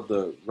had rode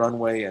the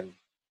runway and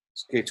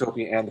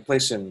Skatopia and the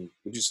place in.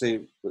 Did you say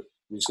it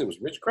was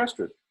Ridgecrest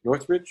or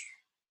Northridge?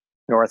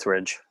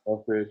 Northridge.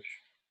 Northridge.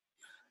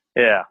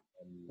 Yeah.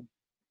 Um,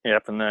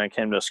 Yep. And then I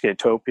came to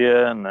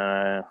Skatopia and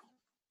I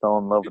fell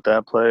in love with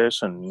that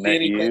place and see met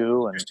anything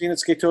you. And interesting at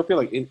Skatopia,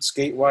 like in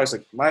skate wise?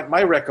 Like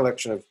my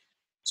recollection of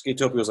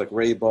Skatopia was like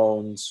Ray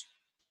Bones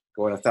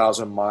going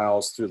 1,000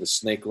 miles through the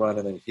snake run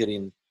and then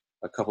hitting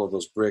a couple of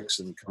those bricks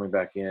and coming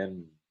back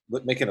in,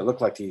 making it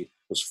look like he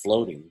was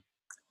floating.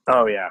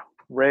 oh yeah,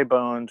 Ray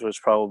Bones was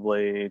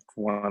probably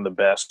one of the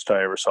best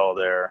I ever saw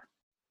there.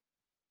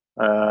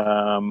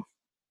 Um,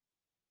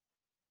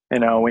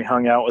 we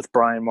hung out with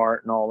Brian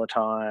Martin all the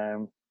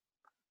time.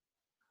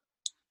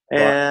 But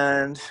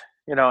And,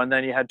 and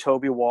then you had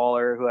Toby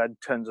Waller, who had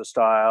tons of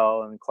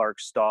style, and Clark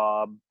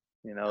Staub.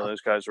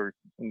 Those guys were,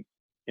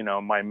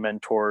 my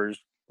mentors,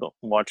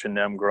 watching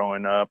them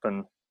growing up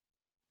and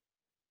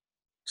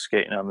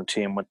skating on the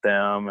team with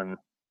them. And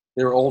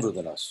they were older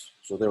than us,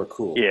 so they were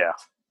cool. yeah,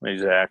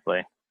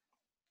 exactly.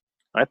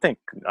 I think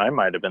I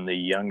might have been the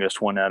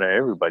youngest one out of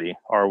everybody,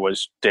 or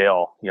was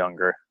Dale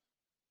younger?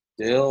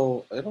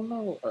 Dale, I don't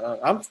know.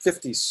 I'm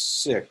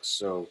 56,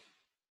 so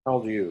how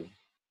old are you?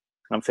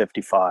 I'm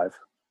 55.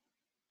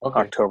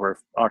 Okay.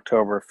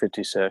 October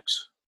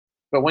 56.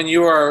 But when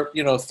you are,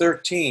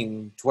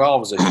 13,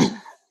 12 is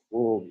a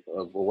world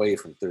away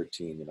from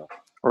 13,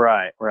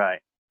 Right.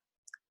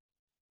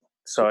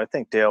 So I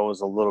think Dale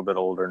was a little bit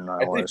older than I I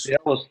think was. Dale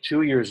was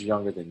 2 years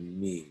younger than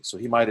me, so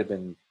he might have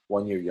been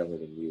 1 year younger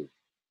than you.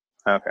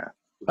 Okay.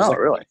 Oh,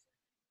 really?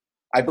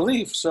 I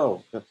believe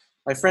so.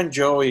 My friend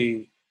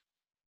Joey,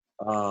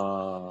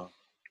 well,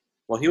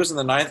 he was in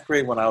the 9th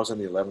grade when I was in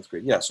the 11th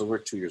grade. Yeah, so we're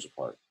 2 years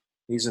apart.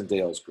 He's in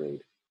Dale's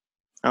grade.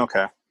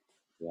 Okay.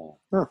 Yeah.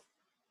 Huh.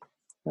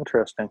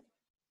 Interesting.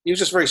 He was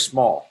just very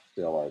small,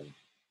 Dale Arden.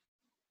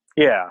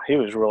 Yeah, he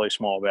was really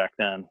small back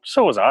then.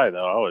 So was I,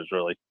 though. I was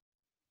really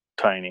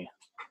tiny.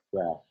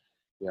 Yeah.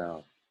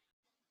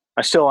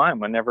 I still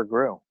am. I never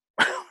grew.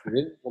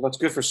 Well, that's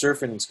good for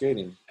surfing and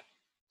skating.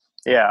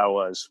 Yeah, I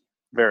was.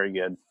 Very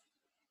good.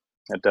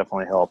 It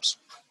definitely helps.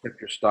 Pick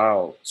your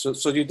style.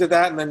 So you did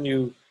that, and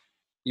then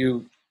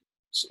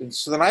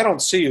so then I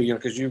don't see you,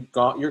 because you're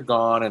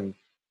gone, and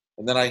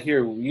then I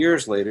hear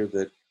years later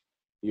that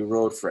you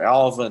rode for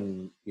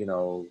Alvin.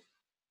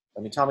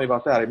 Tell me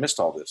about that. I missed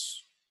all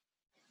this.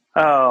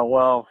 Oh,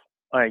 well,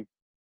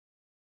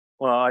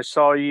 I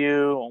saw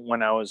you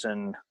when I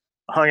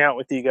hung out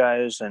with you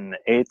guys in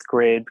 8th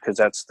grade, because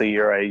that's the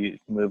year I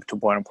moved to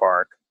Buena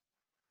Park.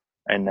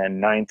 And then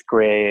 9th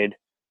grade,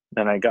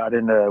 then I got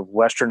into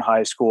Western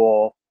High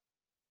School,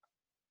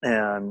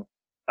 and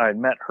I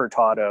met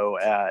Hurtado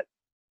at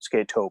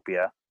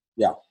Skatopia.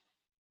 Yeah.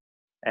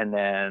 And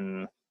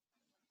then,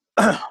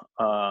 I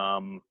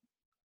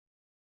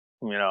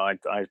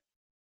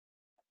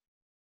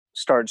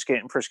started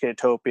skating for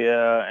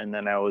Skatopia, and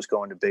then I was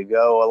going to Big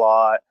O a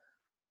lot.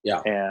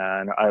 Yeah.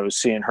 And I was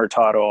seeing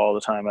Hurtado all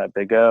the time at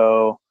Big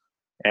O,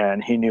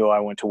 and he knew I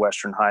went to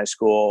Western High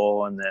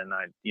School. And then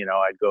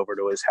I'd go over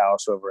to his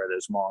house over at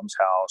his mom's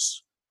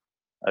house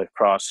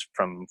across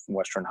from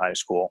Western High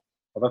School.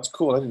 Well, that's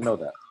cool. I didn't know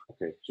that.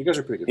 Okay. So you guys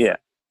are pretty good Yeah.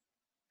 friends.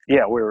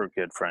 Yeah, we were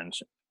good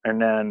friends.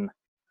 And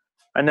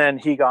then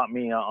he got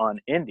me on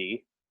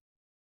Indy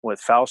with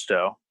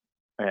Fausto,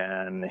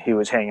 and he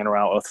was hanging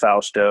around with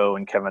Fausto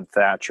and Kevin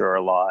Thatcher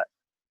a lot.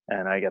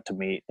 And I got to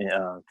meet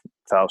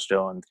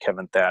Fausto and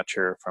Kevin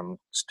Thatcher from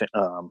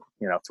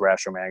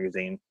Thrasher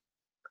magazine.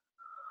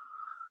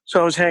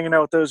 So I was hanging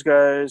out with those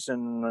guys,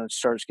 and I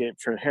started skating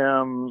for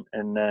him.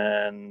 And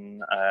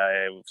then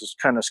I was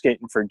kind of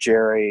skating for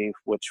Jerry,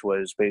 which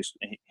was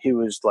basically, he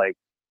was like,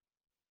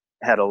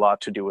 had a lot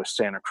to do with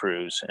Santa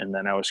Cruz. And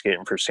then I was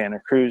skating for Santa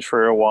Cruz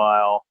for a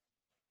while,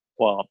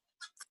 well,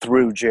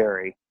 through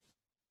Jerry.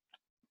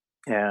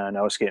 And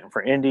I was skating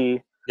for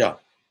Indy. Yeah.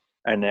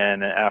 And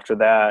then after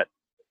that,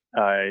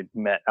 I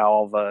met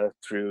Alva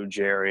through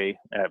Jerry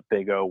at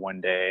Big O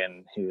one day,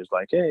 and he was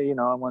like, "Hey,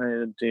 I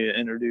wanted to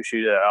introduce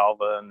you to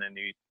Alva." And then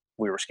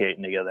we were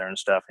skating together and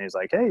stuff. And he's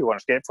like, "Hey, you want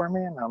to skate for me?"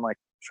 And I'm like,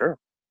 "Sure."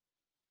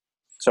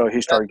 So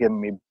he started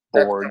giving me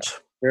boards.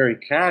 Very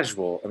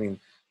casual.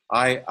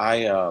 I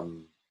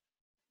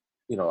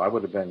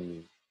would have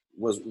been.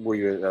 Were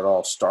you at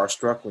all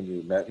starstruck when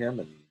you met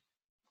him?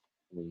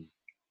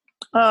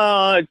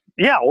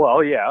 Yeah.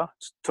 Well, yeah.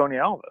 It's Tony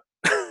Alva.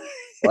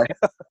 Right?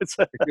 If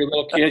you're a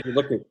little kid, you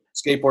look at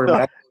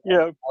skateboarding.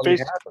 Yeah.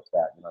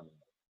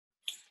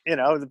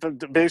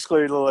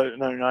 Basically,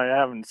 I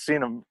haven't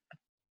seen him.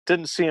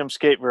 Didn't see him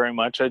skate very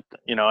much. I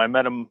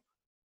met him.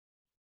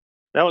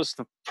 That was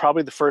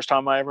probably the first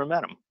time I ever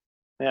met him.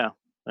 Yeah.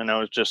 And I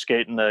was just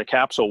skating the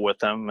capsule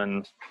with him,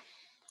 and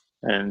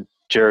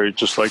Jerry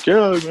just like,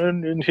 "Yeah,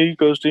 man," and he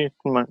goes to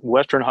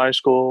Western High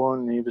School,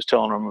 and he was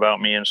telling him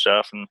about me and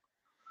stuff, and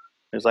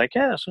he's like,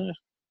 "Yeah, so you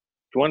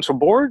want some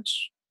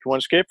boards? You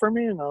want to skate for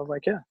me?" And I was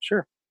like, "Yeah,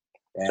 sure."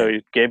 Yeah. So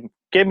he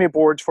gave me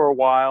boards for a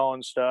while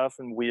and stuff,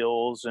 and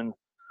wheels, and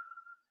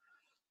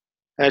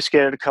I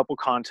skated a couple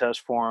contests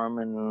for him,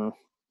 and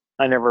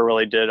I never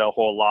really did a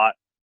whole lot.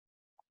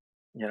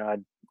 I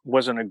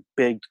wasn't a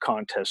big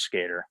contest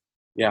skater.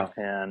 Yeah.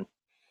 And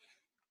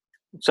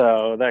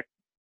so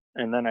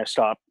and then I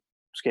stopped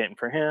skating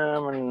for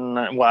him.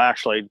 And well,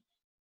 actually,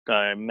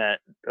 I met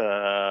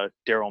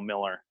Daryl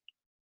Miller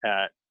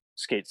at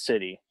Skate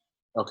City.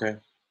 Okay.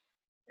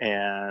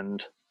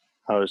 And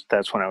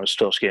that's when I was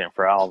still skating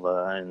for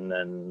Alva. And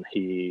then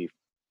he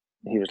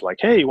was like,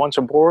 "Hey, you want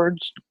some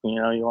boards?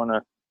 You want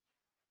to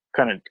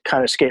kind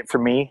of skate for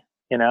me?"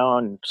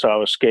 And so I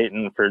was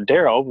skating for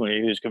Daryl when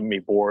he was giving me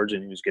boards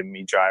and he was giving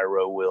me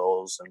gyro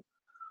wheels. And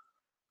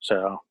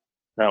so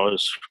that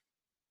was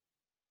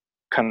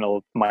kind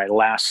of my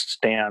last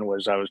stand.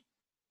 Was I was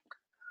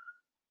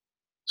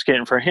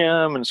skating for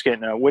him and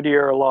skating at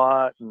Whittier a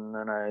lot. And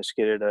then I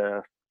skated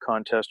a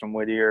contest in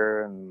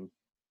Whittier in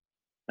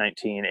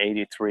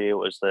 1983. It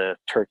was the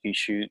turkey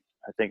shoot.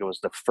 I think it was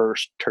the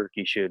first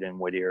turkey shoot in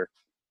Whittier.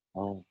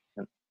 Oh.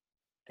 And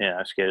yeah,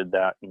 I skated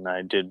that, and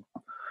I did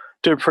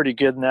pretty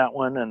good in that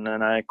one. And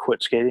then I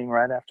quit skating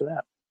right after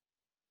that.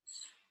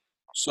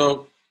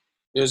 So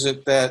is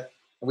it that,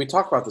 we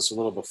talked about this a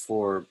little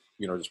before,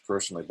 just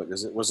personally, but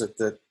was it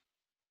that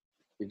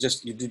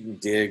you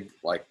didn't dig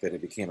like that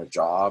it became a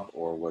job,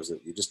 or was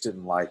it you just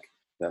didn't like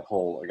that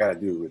whole I got to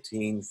do a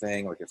routine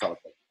thing, like it felt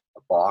like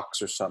a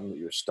box or something that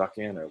you were stuck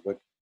in, or what?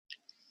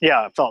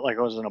 Yeah, it felt like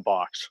I was in a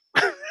box.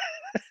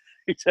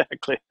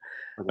 Exactly.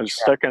 I was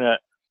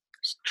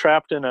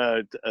trapped in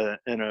a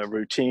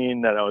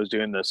routine that I was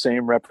doing the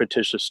same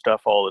repetitious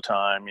stuff all the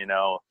time.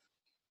 Yeah.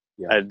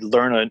 I'd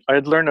learn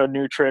a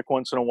new trick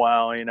once in a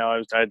while.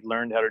 I'd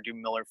learned how to do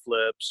Miller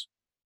flips,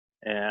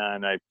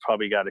 and I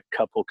probably got a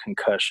couple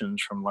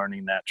concussions from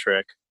learning that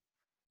trick.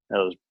 That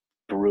was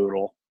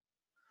brutal.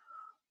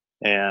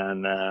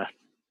 And I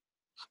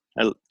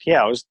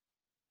was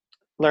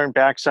learning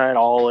backside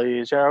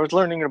ollies. I was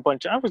learning I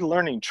was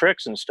learning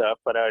tricks and stuff,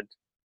 but I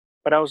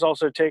was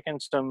also taking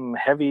some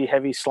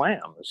heavy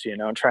slams,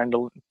 trying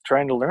to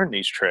learn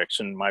these tricks,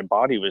 and my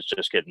body was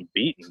just getting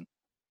beaten,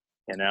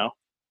 And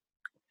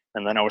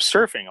then I was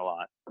surfing a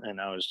lot,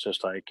 and I was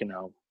just like,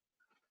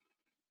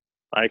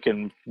 I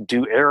can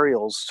do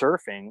aerials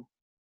surfing,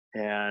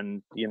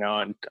 and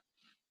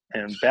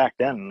and back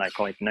then, like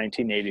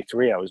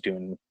 1983, I was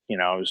doing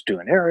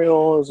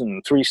aerials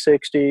and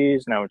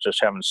 360s, and I was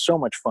just having so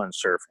much fun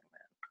surfing,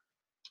 man.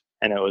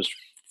 And it was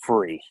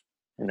free,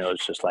 and it was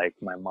just like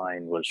my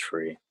mind was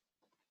free.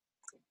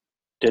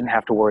 Didn't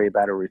have to worry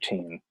about a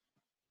routine.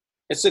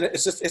 Isn't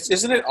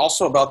it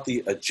also about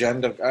the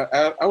agenda?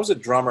 I was a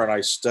drummer and I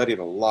studied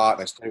a lot,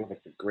 and I studied with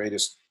like the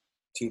greatest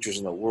teachers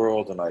in the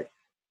world, and I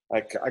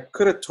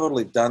could have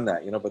totally done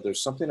that, but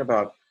there's something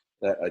about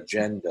that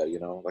agenda,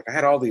 like I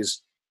had all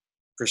these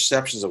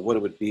perceptions of what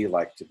it would be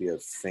like to be a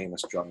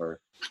famous drummer.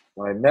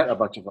 When I met a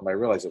bunch of them, I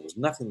realized it was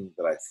nothing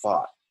that I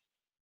thought,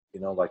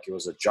 like it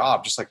was a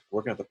job, just like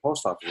working at the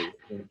post office,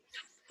 at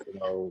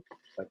the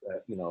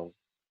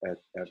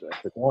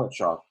donut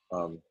shop.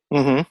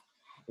 Mm-hmm.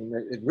 And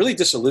it really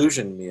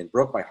disillusioned me and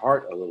broke my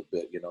heart a little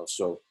bit,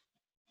 So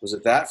was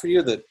it that for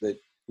you that like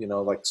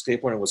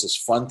skateboarding was this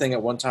fun thing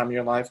at one time in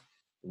your life?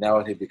 Now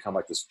it had become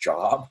like this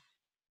job?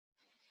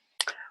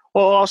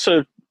 Well,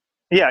 also,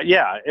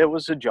 yeah, it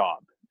was a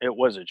job. It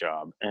was a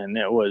job, and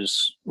it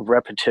was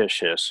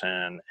repetitious,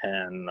 and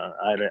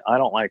I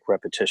don't like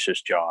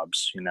repetitious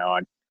jobs.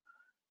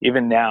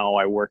 Even now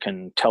I work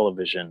in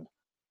television,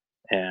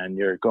 and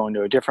you're going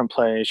to a different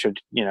place. You're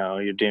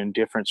doing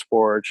different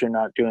sports. You're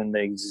not doing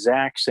the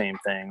exact same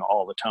thing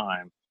all the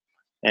time.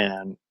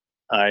 And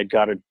I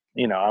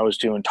was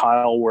doing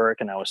tile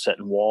work, and I was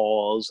setting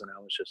walls, and I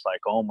was just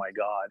like, oh my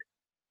God,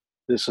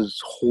 this is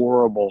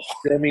horrible.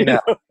 I mean, I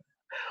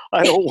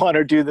don't want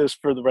to do this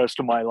for the rest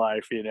of my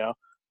life,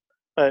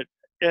 But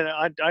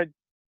I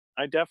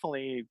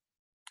definitely,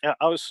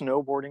 I was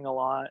snowboarding a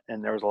lot,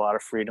 and there was a lot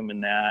of freedom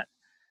in that.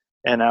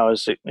 And I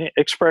was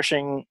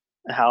expressing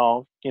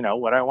how,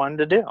 what I wanted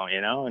to do,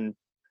 and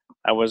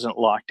I wasn't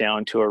locked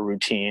down to a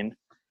routine.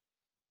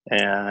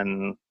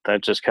 And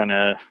that just kind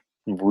of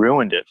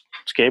ruined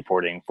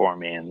skateboarding for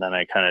me. And then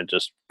I kind of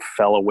just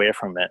fell away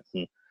from it.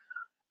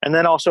 And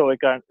then also it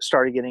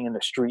started getting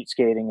into street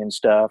skating and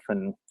stuff.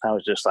 And I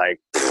was just like,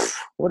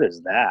 what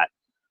is that?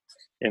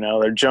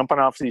 They're jumping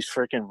off these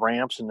freaking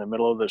ramps in the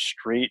middle of the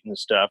street and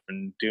stuff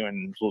and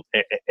doing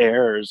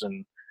airs.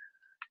 And,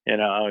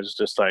 I was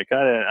just like,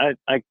 I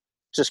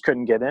just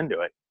couldn't get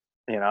into it.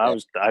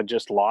 I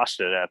just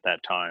lost it at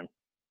that time.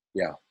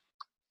 Yeah.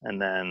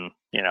 And then,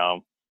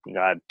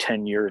 God,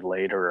 10 years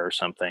later or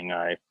something,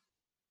 I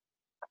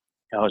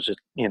was just,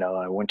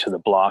 I went to the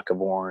block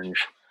of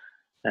Orange,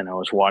 and I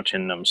was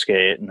watching them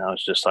skate, and I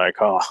was just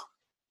like, oh,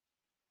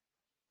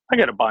 I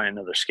got to buy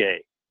another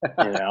skate,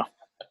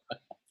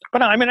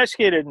 But I mean, I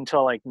skated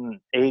until like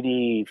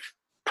 80,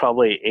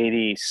 probably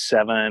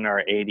 87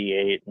 or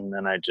 88. And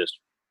then I just,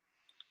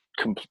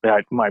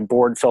 my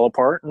board fell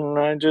apart, and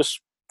I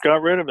just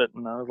got rid of it.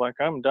 And I was like,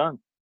 I'm done.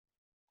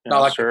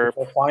 Not like surf.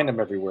 people find them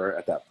everywhere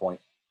at that point.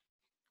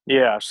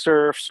 Yeah.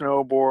 Surf,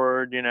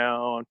 snowboard,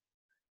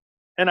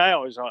 and I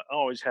always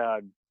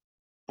had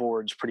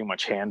boards pretty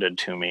much handed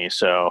to me,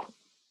 so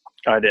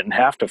I didn't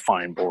have to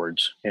find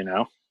boards, you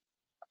know.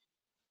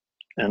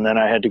 And then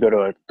I had to go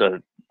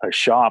to a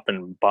shop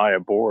and buy a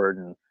board,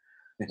 and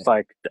it's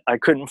like I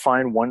couldn't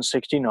find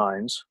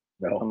 169s.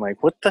 No. I'm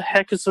like, what the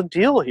heck is the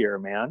deal here,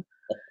 man?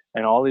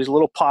 And all these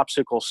little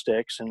popsicle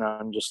sticks, and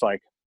I'm just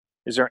like,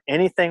 is there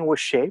anything with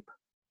shape?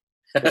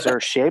 Is there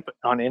a shape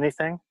on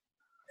anything?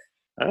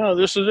 Oh,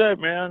 this is it,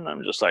 man.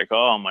 I'm just like,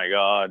 oh my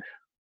God.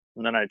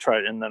 And then I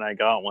tried, and then I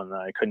got one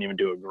that I couldn't even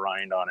do a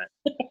grind on it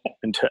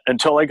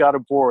until I got a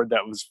board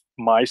that was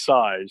my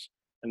size.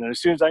 And then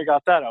as soon as I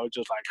got that, I was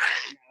just like,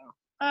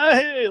 oh,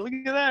 hey, look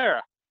at there.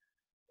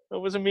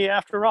 It wasn't me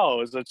after all.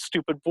 It was that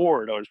stupid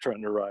board I was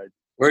trying to ride.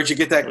 Where'd you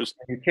get that? When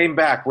you came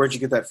back, where'd you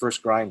get that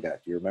first grind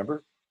at? Do you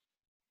remember?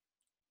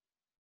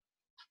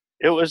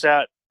 It was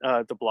at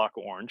the Block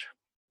Orange.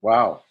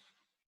 Wow.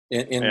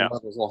 In one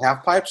of those little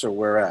half pipes, or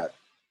where at?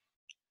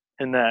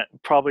 In that,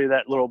 probably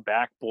that little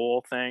back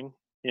bowl thing,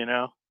 you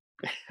know?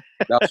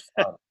 That's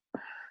fun.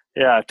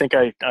 Yeah, I think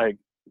I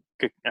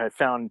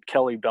found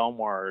Kelly Belmar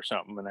or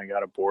something, and I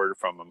got a board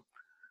from him.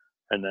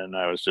 And then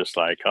I was just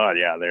like, oh,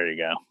 yeah, there you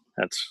go.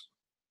 That's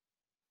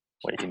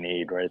what you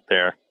need right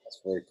there. That's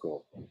very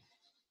cool.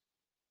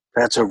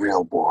 That's a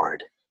real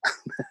board.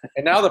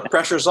 And now the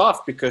pressure's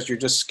off because you're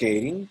just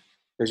skating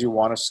because you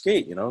want to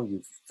skate, you know?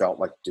 You felt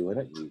like doing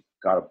it. You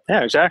got to.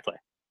 Yeah, exactly.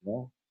 You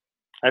know?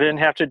 I didn't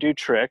have to do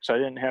tricks. I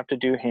didn't have to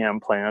do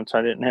hand plants.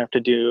 I didn't have to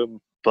do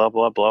blah,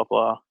 blah, blah,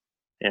 blah,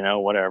 you know,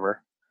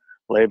 whatever.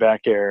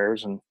 Layback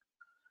airs and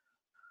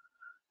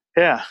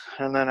yeah.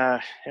 And then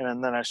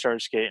I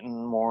started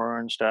skating more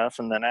and stuff.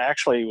 And then I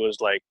actually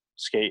was like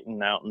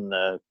skating out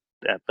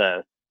at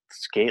the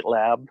skate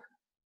lab.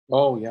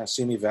 Oh yeah.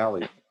 Simi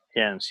Valley.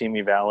 Yeah. In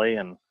Simi Valley.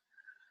 And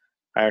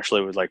I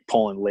actually was like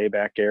pulling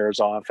layback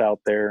airs off out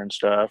there and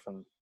stuff.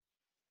 And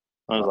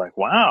I was like,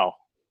 wow,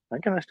 I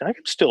can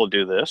still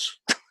do this.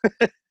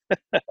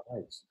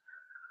 Nice.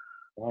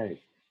 Right.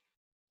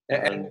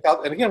 And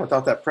again,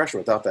 without that pressure,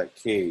 without that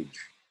cage.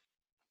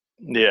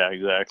 Yeah,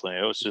 exactly.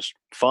 It was just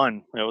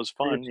fun. It was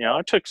fun. You know,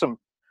 I take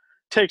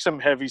some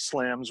heavy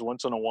slams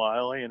once in a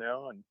while, you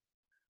know, and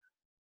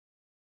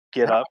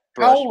get up,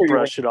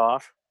 brush it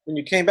off. When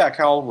you came back,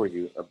 how old were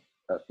you?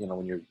 You know,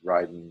 when you're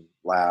riding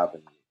lab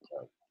and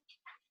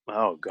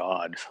oh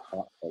God,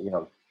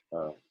 you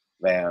know,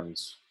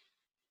 Vans,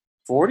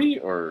 40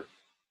 or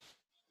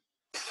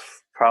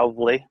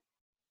probably.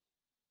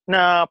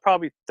 No,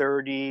 probably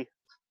 30,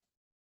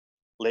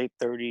 late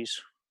 30s.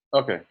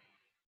 Okay.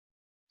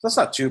 That's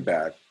not too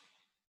bad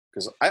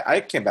because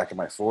I came back in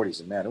my 40s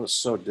and man, it was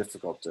so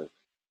difficult to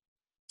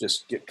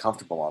just get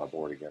comfortable on a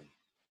board again.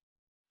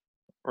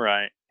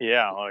 Right.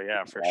 Yeah. Oh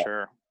yeah, for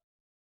sure.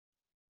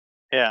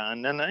 Yeah.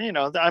 And then, you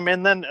know, I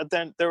mean, then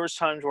there was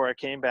times where I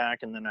came back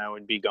and then I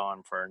would be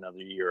gone for another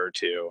year or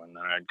two. And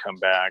then I'd come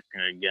back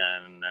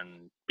again and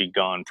then be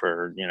gone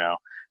for, you know,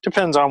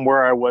 depends on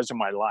where I was in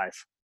my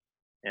life.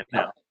 You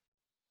know?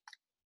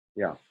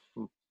 Yeah.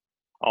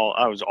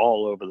 I was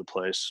all over the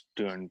place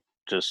doing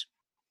just,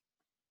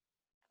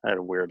 I had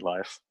a weird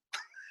life.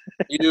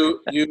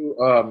 you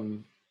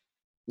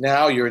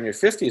now you're in your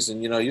 50s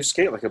and, you know, you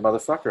skate like a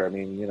motherfucker. I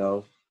mean, you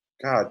know,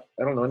 God,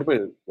 I don't know anybody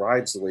that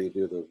rides the way you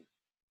do.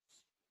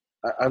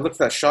 I looked at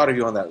that shot of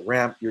you on that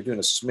ramp. You're doing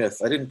a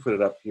Smith. I didn't put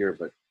it up here,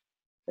 but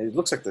it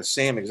looks like the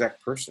same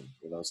exact person.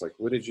 You know, it's like,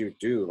 what did you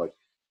do? Like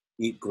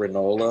eat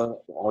granola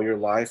all your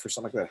life or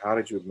something like that? How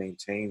did you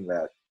maintain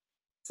that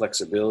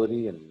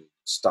flexibility and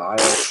style?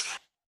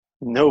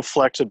 No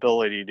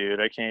flexibility, dude.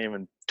 I can't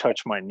even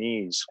touch my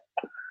knees,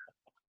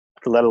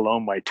 let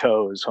alone my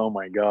toes. Oh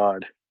my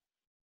God.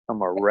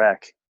 I'm a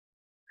wreck.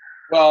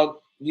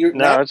 Well, you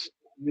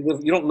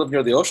don't live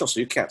near the ocean, so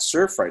you can't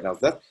surf right now.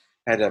 That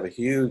had to have a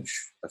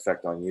huge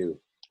effect on you.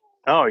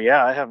 Oh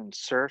yeah, I haven't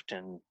surfed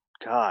in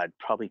God,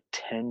 probably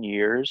 10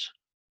 years.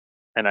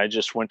 And I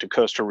just went to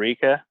Costa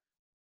Rica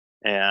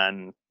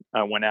and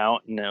I went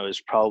out and it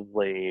was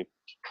probably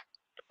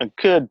a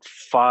good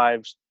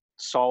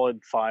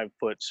solid 5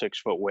 foot, 6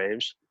 foot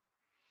waves.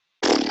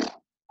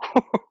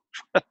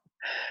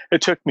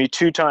 It took me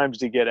 2 times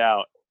to get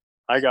out.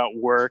 I got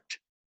worked.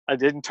 I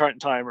didn't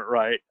time it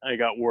right. I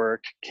got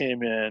worked,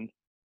 came in,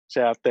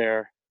 sat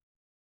there,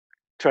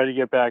 tried to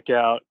get back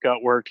out,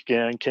 got worked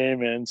again,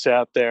 came in,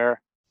 sat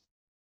there,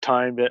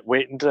 timed it,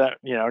 waiting to,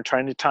 you know,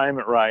 trying to time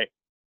it right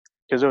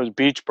because it was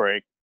beach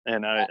break.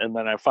 And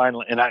then I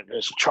finally, and I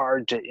just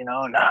charged it, you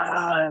know, and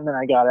then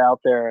I got out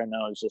there and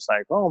I was just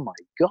like, oh my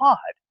God,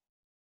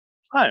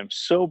 I am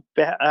so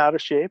out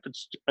of shape.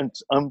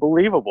 It's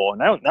unbelievable.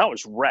 And that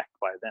was wrecked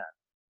by then,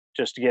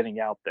 just getting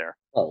out there.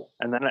 Oh.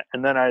 And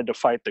then I had to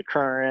fight the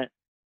current,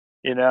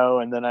 you know,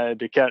 and then I had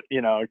to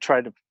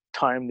try to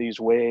time these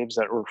waves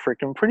that were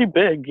freaking pretty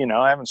big. You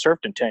know, I haven't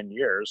surfed in 10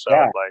 years. So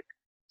I'd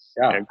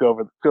you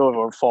know, go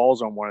over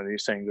falls on one of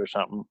these things or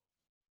something.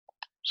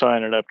 So I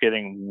ended up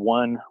getting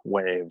 1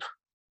 wave.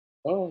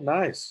 Oh,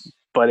 nice.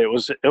 But it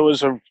was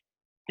a,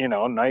 you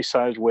know, nice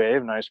sized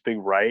wave, nice big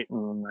right.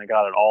 And I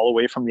got it all the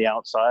way from the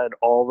outside,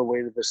 all the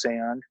way to the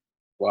sand.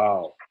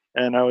 Wow.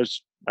 And I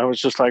was I was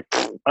just like,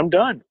 I'm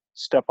done.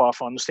 Step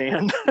off on the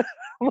stand. I'm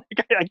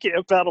like, I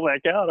can't paddle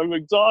back out. I'm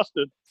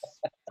exhausted.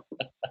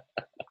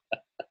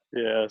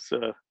 Yeah,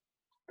 so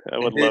I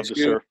would love to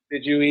surf.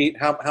 Did you eat?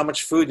 How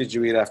much food did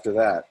you eat after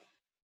that?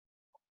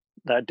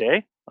 That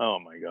day? Oh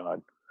my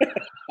God.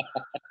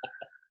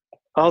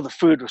 Oh, the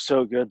food was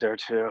so good there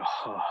too.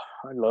 Oh,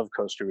 I love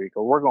Costa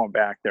Rica. We're going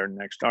back there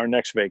next. Our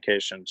next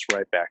vacation's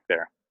right back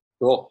there.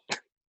 Cool.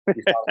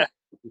 You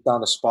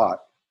found a spot.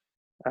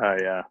 Oh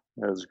yeah,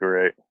 it was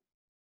great.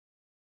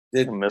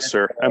 Did I miss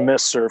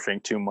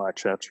surfing too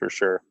much. That's for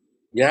sure.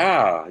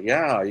 Yeah,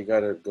 you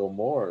got to go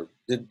more.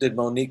 Did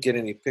Monique get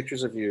any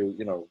pictures of you,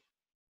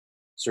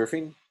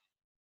 surfing?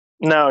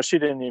 No, she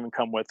didn't even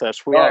come with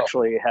us. We Oh,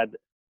 actually had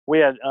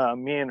me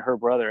and her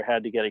brother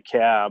had to get a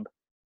cab,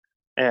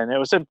 and it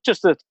was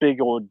just a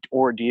big old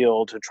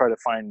ordeal to try to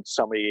find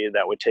somebody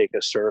that would take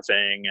us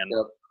surfing and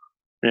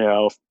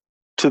yep.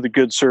 to the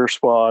good surf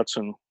spots.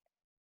 And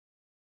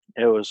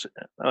it was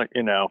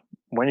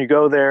when you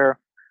go there,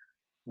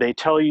 they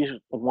tell you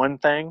one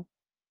thing,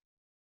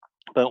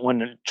 but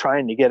when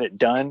trying to get it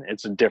done,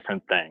 it's a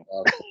different thing.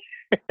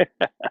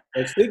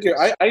 I figure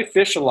I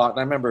fish a lot, and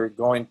I remember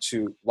going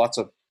to lots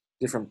of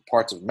different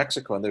parts of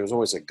Mexico, and there was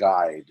always a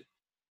guide.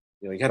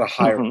 You had to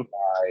hire a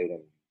guide.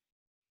 And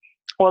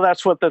well,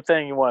 that's what the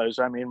thing was.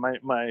 I mean,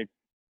 my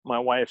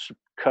wife's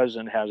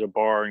cousin has a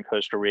bar in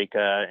Costa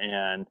Rica,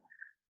 and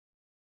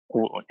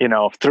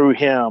through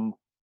him,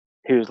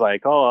 he was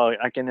like, "Oh,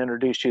 I can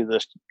introduce you to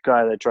this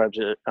guy that drives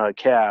a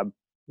cab,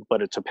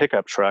 but it's a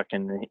pickup truck,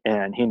 and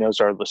he knows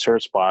the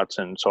surf spots."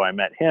 And so I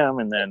met him,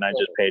 and then I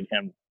just paid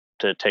him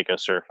to take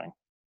us surfing.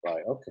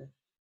 Right. Okay.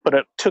 But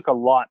it took a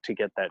lot to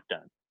get that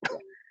done.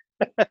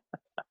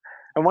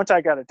 And once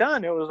I got it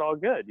done, it was all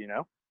good.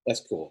 That's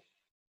cool.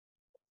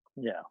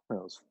 Yeah, it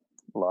was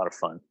a lot of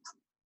fun.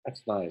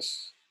 That's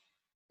nice.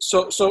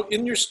 So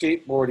in your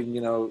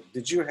skateboarding,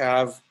 did you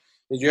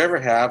ever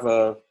have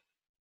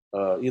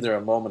either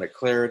a moment of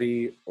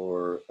clarity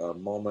or a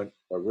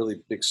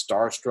really big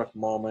starstruck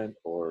moment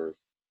or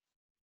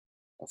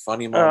a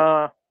funny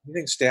moment?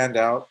 Anything stand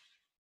out?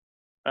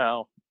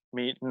 Well,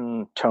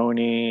 meeting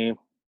Tony,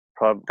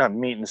 probably not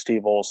meeting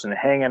Steve Olson,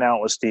 hanging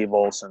out with Steve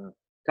Olson.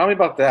 Tell me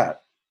about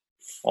that.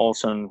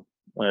 Olson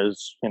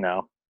was,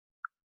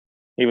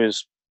 he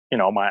was,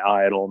 my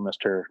idol,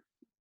 Mr.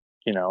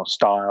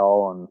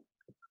 Style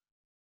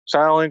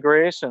and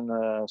grace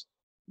and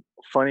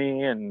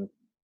funny and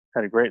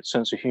had a great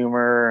sense of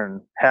humor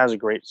and has a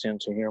great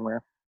sense of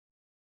humor.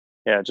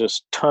 Yeah,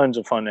 just tons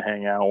of fun to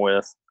hang out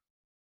with.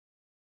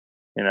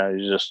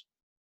 You just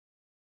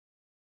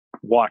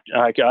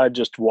I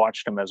just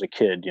watched him as a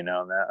kid, and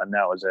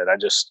that was it. I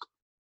just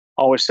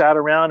always sat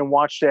around and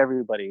watched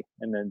everybody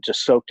and then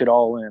just soaked it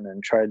all in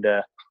and tried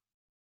to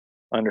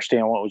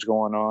understand what was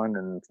going on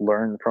and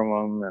learn from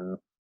them. And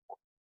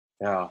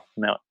yeah,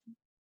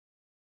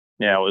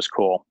 it was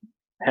cool.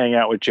 Hang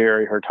out with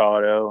Jerry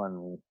Hurtado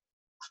and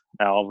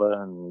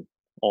Alva and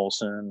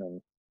Olson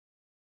and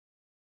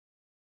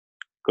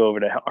go over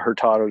to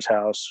Hurtado's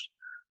house.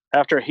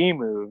 After he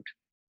moved,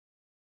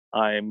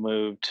 I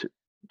moved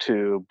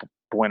to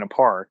Buena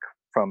Park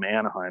from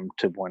Anaheim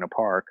to Buena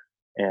Park,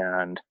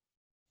 and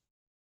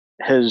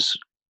his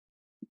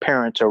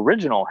parents'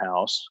 original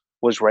house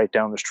was right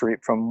down the street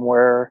from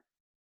where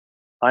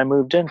I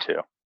moved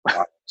into.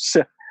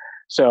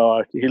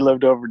 So he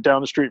lived over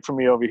down the street from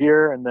me over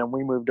here, and then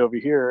we moved over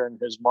here, and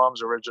his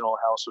mom's original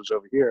house was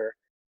over here,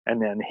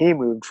 and then he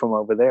moved from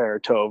over there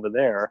to over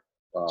there.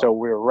 Wow. So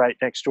we were right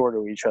next door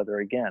to each other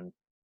again.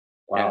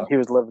 Wow. And he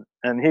was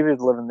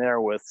living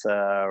there with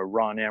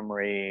Ron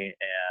Emery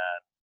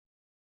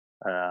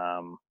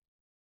and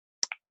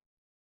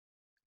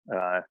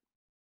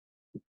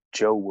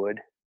Joe Wood.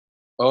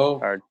 Oh,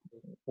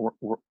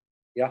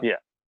 yeah.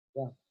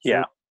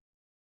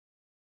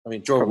 I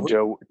mean, Joe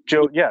Wood.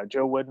 Joe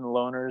Wood and the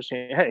Loners.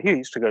 He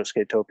used to go to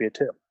Skatopia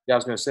too. Yeah, I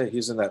was going to say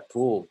he's in that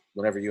pool.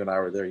 Whenever you and I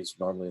were there, he's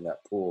normally in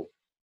that pool.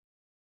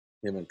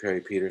 Him and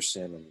Perry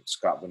Peterson and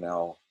Scott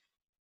Bunnell.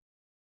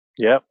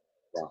 Yep.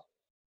 Yeah.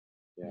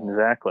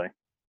 Exactly.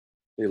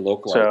 They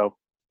localize. So,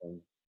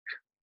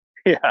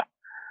 yeah.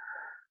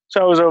 So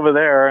I was over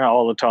there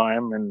all the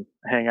time and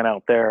hanging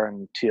out there,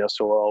 and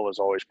TSOL was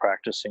always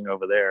practicing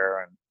over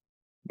there. And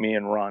me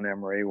and Ron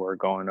Emery were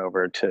going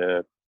over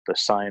to the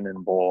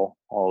Sign-In Bowl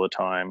all the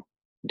time,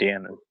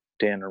 Dan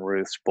and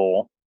Ruth's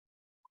Bowl.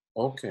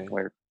 Okay.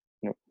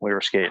 We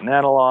were skating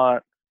that a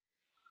lot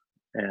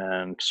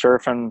and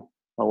surfing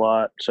a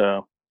lot.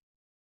 So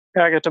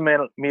yeah, I got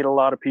to meet a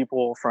lot of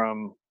people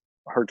from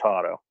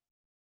Hurtado.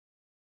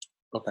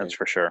 Okay. That's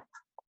for sure.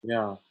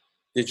 Yeah.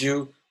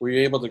 Were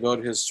you able to go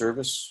to his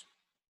service?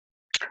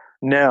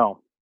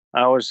 No,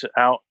 I was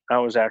out. I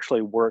was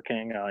actually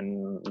working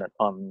on the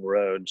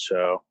road,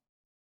 so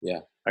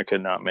yeah, I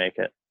could not make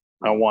it.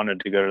 I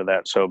wanted to go to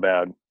that so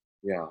bad.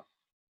 Yeah.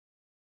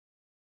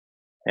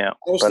 Yeah,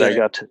 but I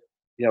got to.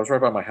 Yeah, it was right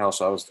by my house.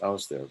 I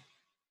was there.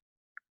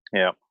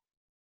 Yeah.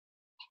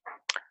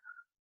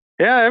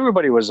 Yeah,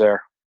 everybody was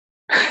there.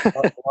 A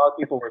lot of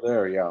people were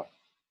there. Yeah.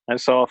 I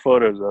saw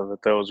photos of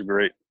it. That was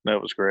great.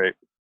 That was great.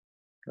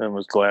 I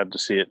was glad to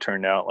see it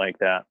turned out like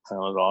that. That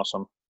was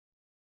awesome.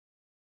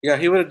 Yeah,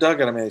 he would have dug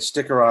it. I mean, they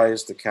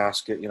stickerized the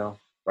casket,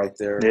 right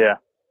there. Yeah,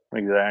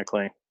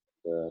 exactly.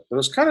 But it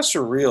was kind of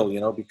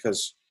surreal,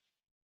 because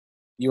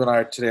you and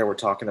I today were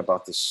talking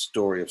about the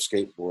story of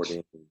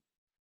skateboarding,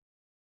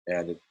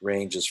 and it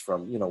ranges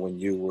from, when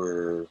you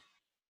were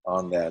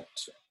on that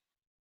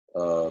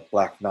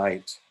Black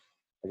Knight.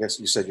 I guess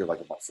you said you're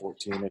like about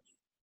 14,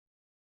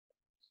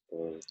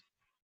 or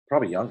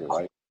probably younger,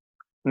 right?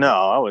 No,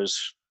 I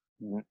was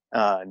 9.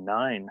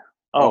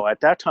 Oh, Oh, at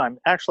that time,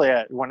 actually,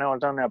 when I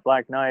was on that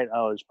Black Knight,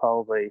 I was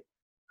probably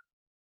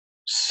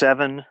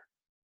 7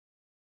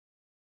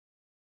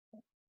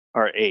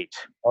 or 8.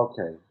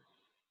 okay.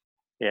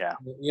 Yeah,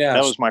 that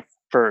Yes. was my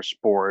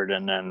first board,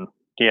 and then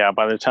yeah,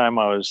 by the time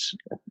I was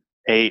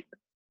 8,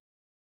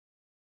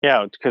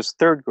 yeah, because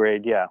third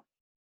grade, yeah,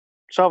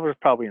 so I was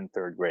probably in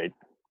third grade,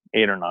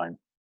 8 or 9.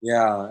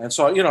 Yeah, and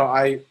so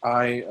I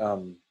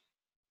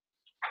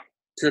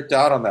tripped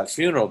out on that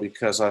funeral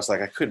because I was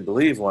like, I couldn't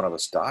believe one of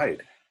us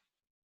died.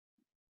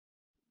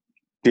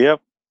 Yep.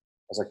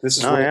 I was like, this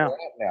is Oh where yeah. we're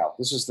at now.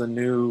 This is the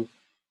new.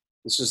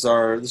 This is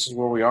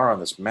where we are on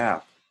this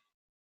map.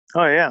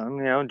 Oh yeah.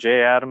 And,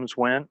 Jay Adams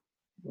went.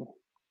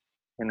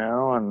 And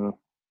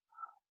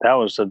I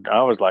was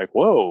like,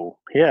 whoa,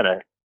 he had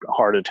a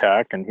heart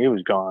attack and he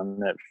was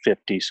gone at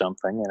 50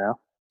 something.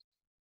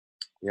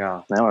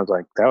 Yeah. And I was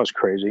like, that was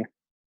crazy.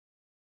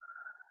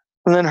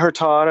 And then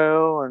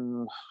Hurtado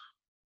and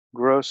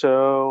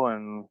Grosso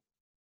and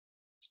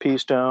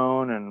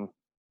P-Stone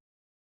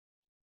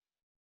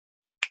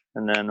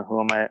and then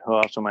who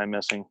else am I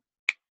missing?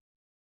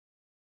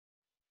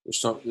 There's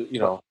some,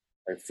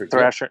 I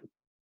forget.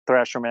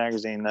 Thrasher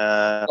magazine,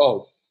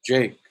 Oh,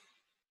 Jake.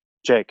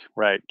 Jake,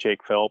 right,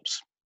 Jake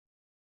Phelps.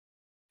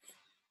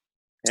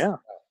 Yeah.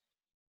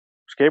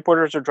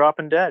 Skateboarders are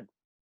dropping dead.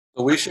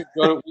 So we should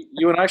go.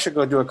 You and I should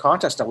go do a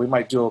contest now. We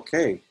might do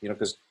okay,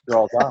 because they're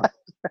all gone.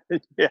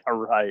 Yeah,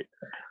 right.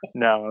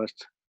 No,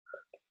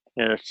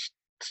 it's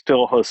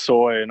still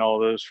Hosoi and all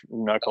those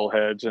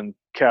knuckleheads and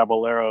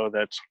Caballero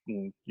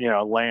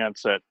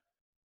Lance that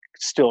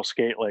still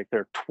skate like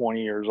they're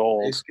 20 years They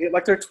old. skate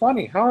like they're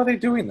 20. How are they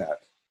doing that?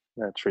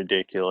 That's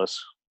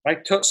ridiculous.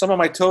 Some of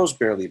my toes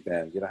barely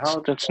bend.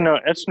 How? It's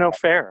no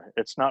fair.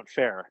 It's not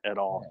fair at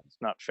all. It's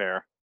not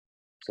fair.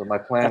 So my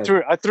plan is.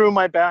 I threw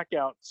my back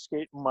out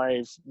skating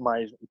my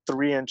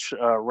 3-inch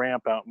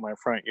ramp out in my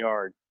front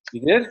yard.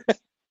 You did?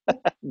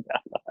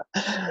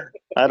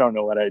 I don't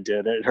know what I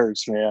did. It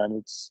hurts, man.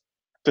 It's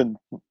been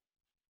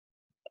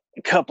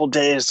a couple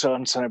days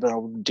since I've been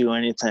able to do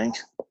anything.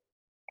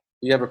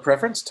 Do you have a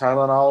preference,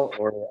 Tylenol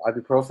or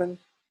ibuprofen?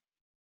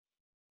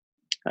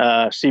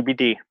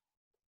 CBD.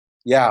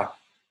 Yeah,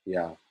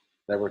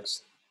 that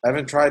works. I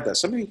haven't tried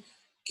that.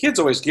 Kids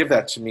always give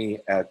that to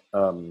me at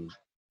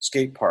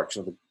skate parks.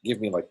 They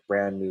give me like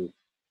brand new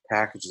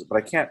packages, but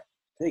I can't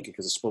take it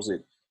because it's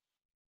supposedly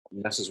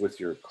messes with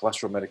your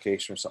cholesterol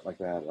medication or something like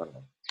that. I don't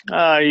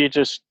know. You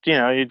just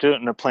you do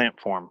it in a plant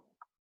form.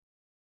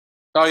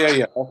 Oh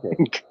yeah, okay.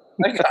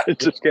 I got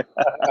it.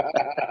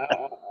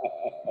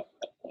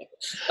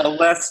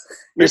 Unless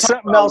there's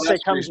something else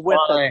that comes with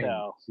it,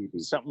 though.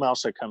 CBD. Something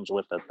else that comes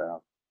with it,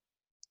 though.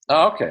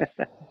 Oh, okay.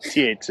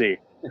 THC.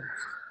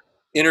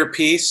 Inner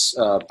peace,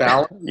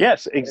 balance.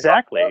 Yes,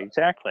 exactly.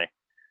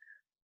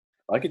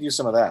 I could use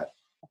some of that.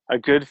 A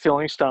good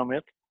filling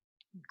stomach,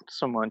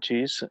 some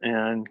munchies,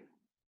 and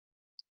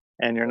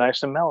you're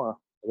nice and mellow.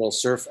 A little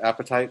surf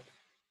appetite.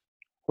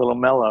 A little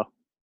mellow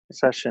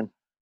session.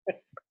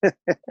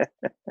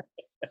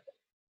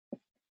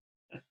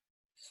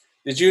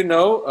 Did you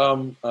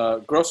know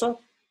Grosso?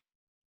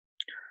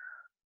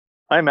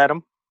 I met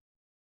him.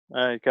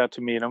 I got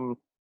to meet him.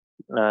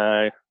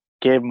 I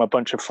gave him a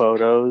bunch of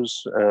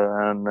photos,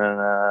 and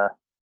then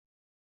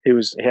he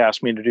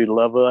asked me to do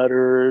love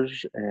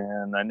letters,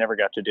 and I never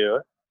got to do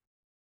it,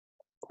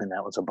 and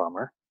that was a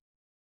bummer.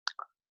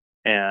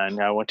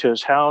 And I went to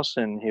his house,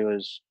 and he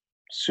was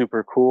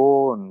super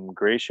cool and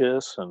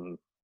gracious, and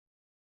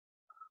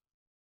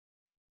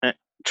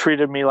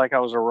treated me like I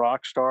was a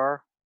rock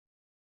star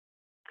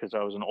because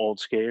I was an old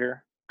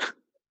skater,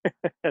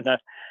 and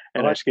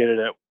I skated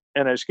at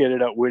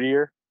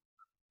Whittier.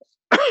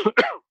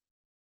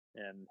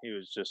 And he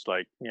was just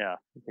like,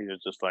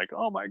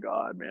 oh my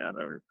God, man,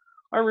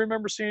 I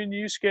remember seeing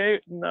you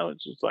skate, and I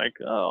was just like,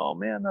 oh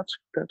man, that's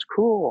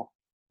cool.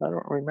 I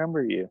don't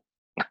remember you.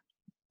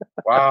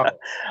 Wow.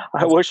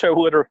 I wish I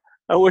would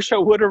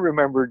have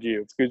remembered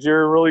you because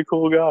you're a really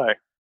cool guy.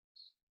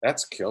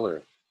 That's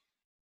killer.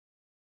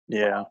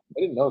 Yeah. I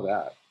didn't know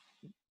that.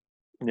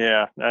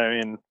 Yeah. I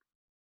mean,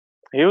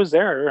 he was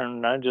there,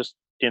 and I just,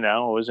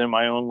 was in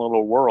my own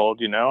little world,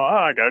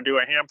 I got to do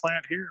a hand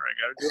plant here. I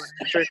got to do a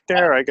hand trick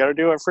there. I got to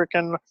do a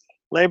freaking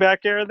layback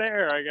air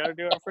there. I got to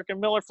do a freaking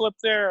Miller flip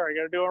there. I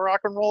got to do a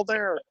rock and roll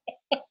there.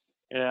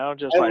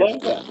 Just I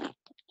love that.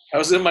 I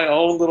was in my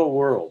own little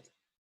world.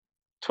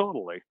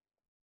 Totally.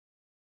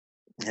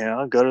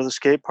 Go to the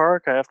skate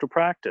park. I have to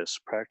practice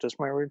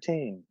my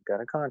routine. Got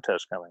a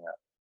contest coming up.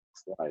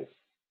 Right.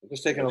 I'm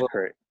just taking a That's little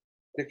great.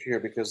 picture here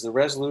because the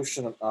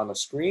resolution on a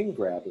screen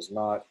grab is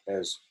not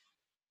as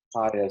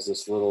high as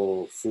this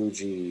little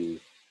Fuji,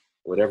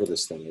 whatever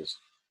this thing is.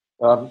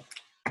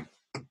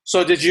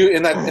 So did you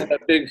in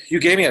that big? You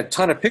gave me a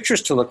ton of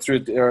pictures to look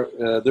through.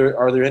 Are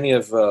there any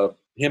of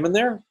him in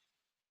there?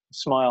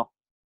 Smile.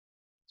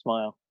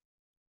 Smile.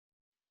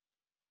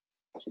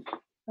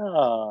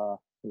 Oh,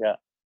 yeah.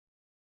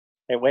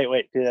 Hey,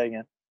 wait. Do that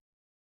again.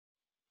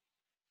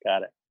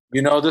 Got it.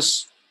 You know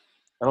this?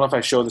 I don't know if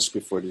I showed this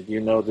before. Did you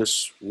know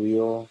this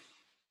wheel?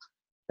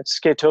 It's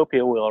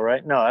Skatopia wheel,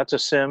 right? No, that's a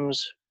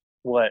Sims.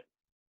 What?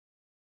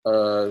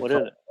 What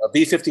is it? A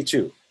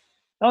B-52.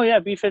 Oh yeah,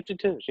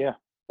 B-52s. Yeah,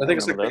 I I think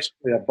it's remember like those.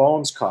 basically a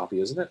Bones copy,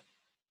 isn't it?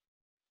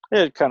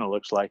 It kind of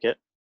looks like it.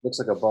 Looks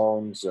like a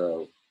Bones.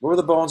 What were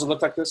the Bones that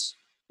looked like this?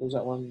 What was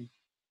that one?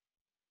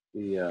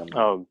 The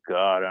Oh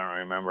God, I don't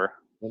remember.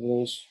 one of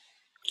those.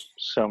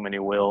 So many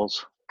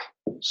wheels.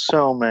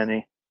 So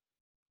many.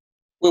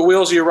 What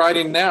wheels are you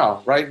riding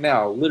now? Right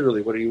now,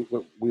 literally, what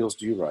wheels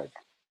do you ride?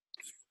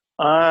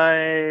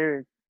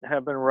 I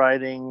have been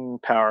riding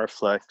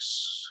Powerflex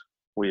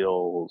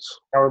wheels.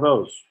 How are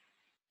those?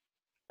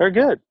 They're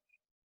good.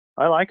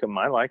 I like them.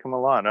 I like them a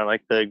lot. I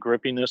like the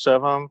grippiness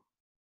of them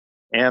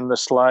and the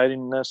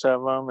slidingness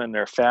of them, and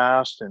they're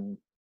fast and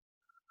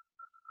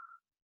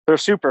they're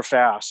super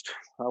fast.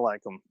 I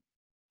like them.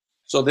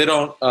 So they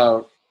don't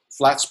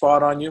flat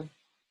spot on you?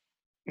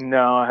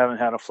 No, I haven't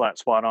had a flat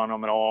spot on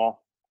them at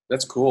all.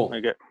 That's cool.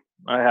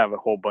 I have a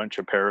whole bunch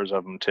of pairs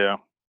of them too.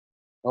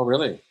 Oh,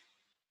 really?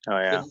 Oh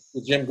yeah.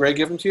 Did Jim Gray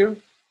give them to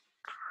you?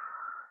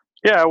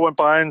 Yeah, I went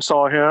by and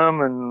saw him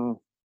and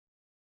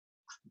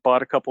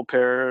bought a couple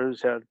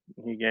pairs.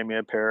 He gave me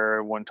a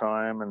pair one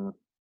time, and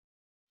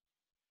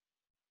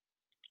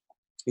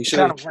He should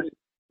have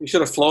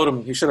flowed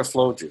him. He should have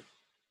flowed you.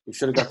 You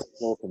should have got the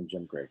flow from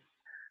Jim Gray.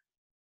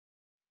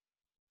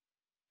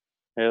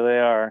 Here they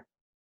are.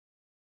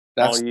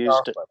 That's all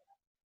used,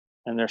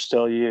 and they're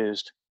still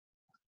used.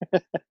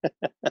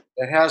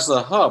 It has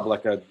the hub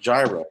like a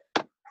gyro.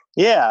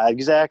 Yeah,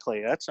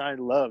 exactly. I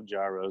love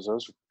gyros.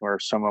 Those were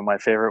some of my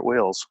favorite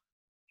wheels.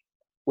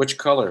 Which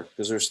color?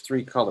 Because there's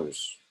 3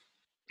 colors.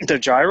 The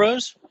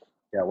gyros?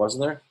 Yeah,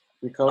 wasn't there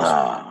 3 colors?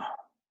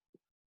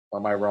 Or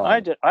am I wrong?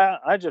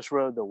 I just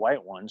rode the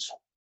white ones.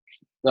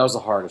 That was the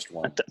hardest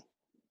one.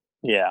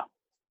 Yeah.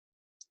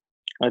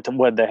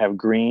 What they have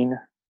green?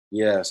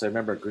 Yes, I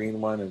remember a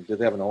green one. And did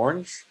they have an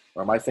orange?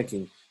 Or am I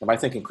thinking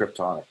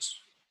Kryptonics?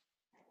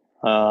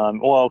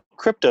 Well,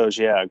 Cryptos,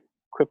 yeah.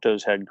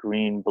 Cryptos had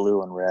green,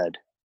 blue, and red.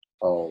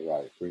 Oh,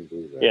 right. Green,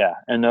 blue, red. Yeah,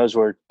 and those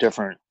were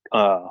different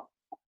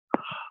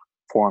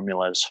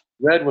formulas.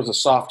 Red was the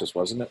softest,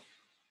 wasn't it?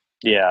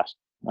 Yeah,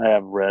 I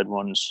have red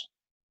ones.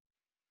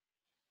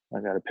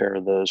 I got a pair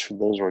of those.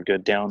 Those were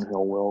good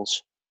downhill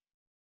wheels.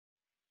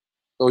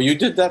 Oh, you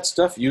did that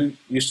stuff? You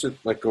used to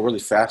like go really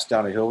fast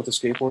down a hill with a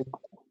skateboard?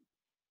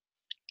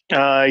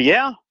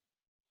 Yeah.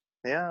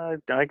 Yeah,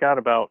 I got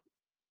about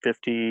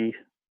 50,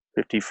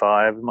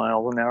 55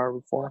 miles an hour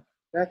before.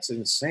 That's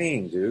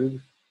insane,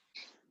 dude.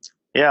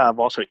 Yeah, I've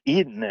also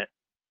eaten it.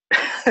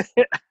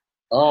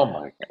 Oh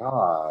my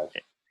God.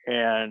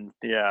 And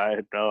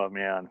yeah, oh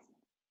man,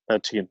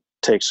 that's you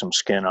take some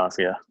skin off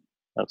you.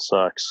 That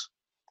sucks.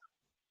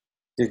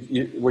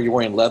 Were you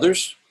wearing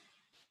leathers?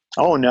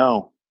 Oh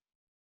no.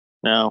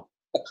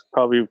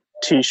 Probably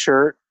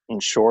t-shirt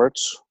and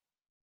shorts.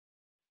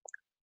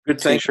 Good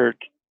thinking. T-shirt.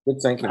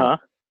 Good thinking. Huh?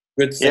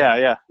 Good thinking.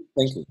 Yeah. Good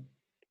thinking.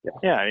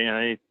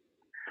 Yeah,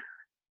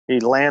 you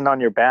land on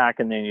your back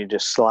and then you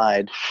just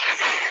slide.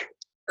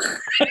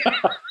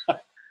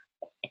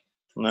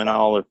 And then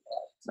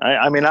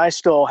I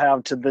still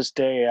have, to this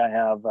day, I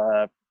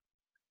have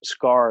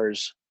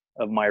scars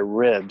of my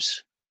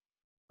ribs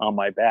on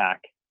my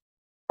back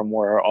from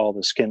where all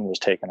the skin was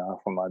taken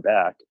off from my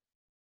back.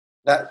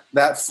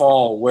 That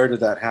fall, where did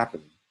that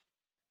happen?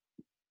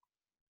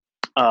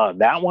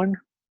 That one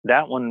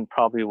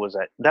probably was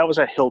at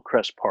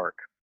Hillcrest Park.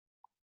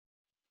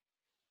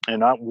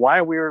 And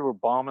why we were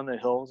bombing the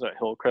hills at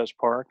Hillcrest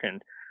Park,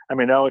 and I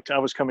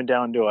was coming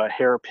down to a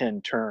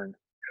hairpin turn,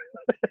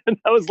 and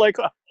I was like,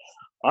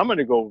 I'm going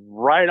to go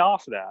right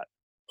off that,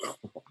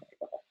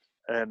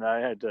 and I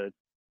had to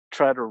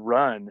try to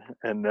run,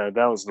 and that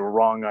was the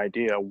wrong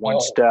idea. One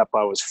step,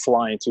 I was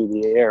flying through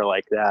the air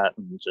like that,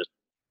 and just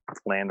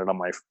landed on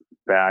my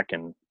back,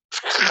 and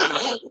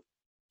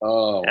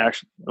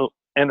actually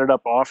ended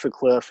up off the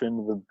cliff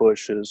into the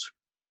bushes.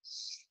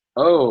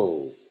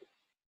 Oh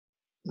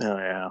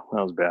yeah,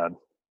 that was bad.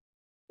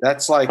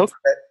 That's like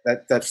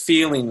that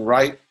feeling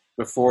right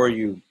before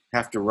you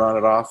have to run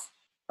it off.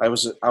 I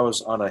was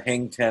on a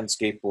hang 10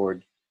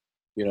 skateboard,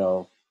 in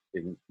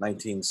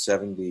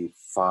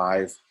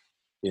 1975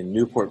 in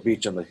Newport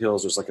Beach on the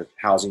hills. There's like a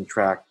housing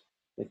tract.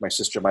 I think my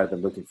sister might have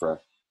been looking for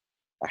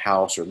a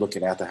house or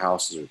looking at the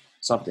houses or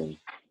something.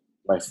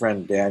 My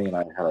friend Danny and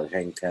I had a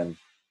hang 10,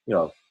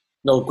 no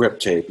grip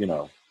tape,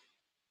 yes,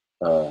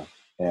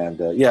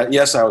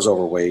 I was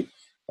overweight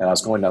and I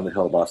was going down the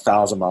hill about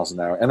 1,000 miles an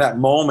hour. And that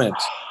moment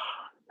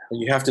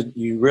And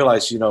you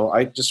realize,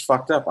 I just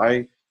fucked up.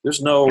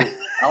 There's no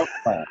out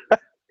plan.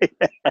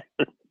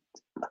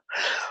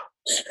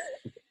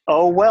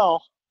 Oh,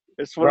 well,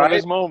 it's one of Right?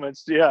 those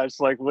moments. Yeah. It's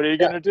like, what are you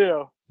going to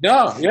do?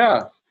 No,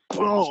 yeah.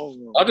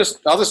 Boom. I'll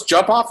just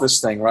jump off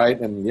this thing, right?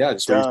 And yeah,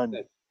 just Done.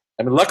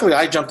 I mean, luckily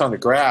I jumped on the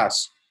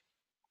grass,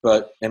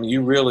 but I mean,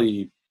 you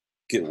really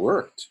get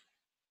worked.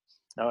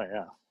 Oh,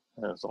 yeah.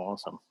 That was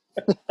awesome.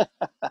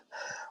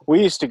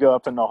 We used to go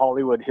up in the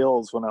Hollywood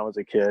Hills when I was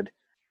a kid,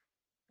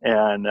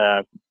 and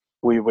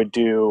we would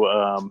do,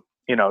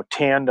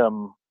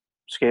 tandem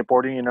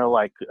skateboarding,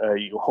 like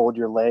you hold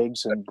your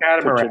legs and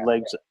put your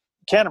legs,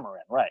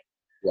 catamaran, right.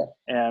 Yeah.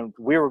 And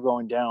we were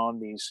going down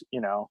these,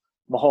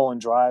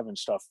 Mulholland Drive and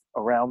stuff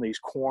around these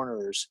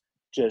corners,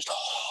 just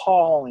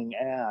hauling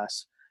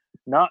ass,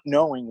 not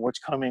knowing what's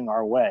coming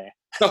our way.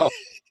 Oh.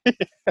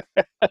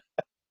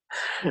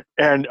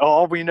 And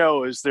all we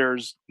know is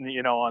there's,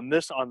 on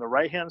the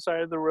right hand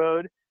side of the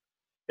road,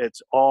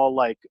 it's all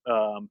like,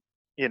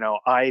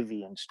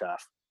 ivy and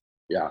stuff.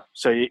 Yeah.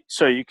 So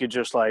you could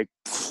just like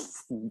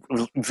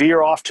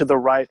veer off to the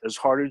right as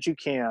hard as you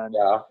can.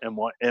 Yeah. And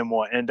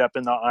we'll end up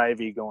in the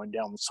ivy going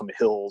down some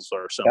hills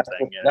or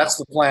something. That's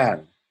the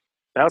plan.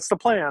 That's the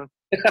plan.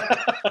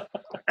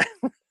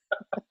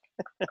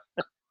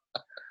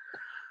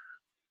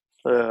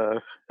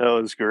 That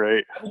was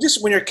great.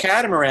 Just when you're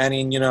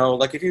catamaraning,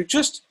 like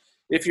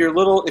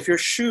if your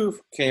shoe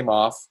came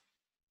off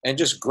and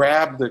just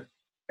grab the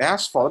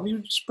asphalt, you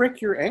just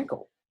break your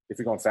ankle if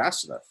you're going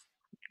fast enough.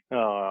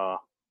 You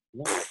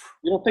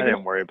don't think I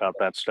didn't worry about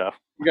that stuff.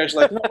 You guys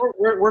are like, no,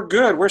 we're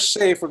good. We're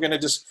safe. We're going to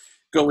just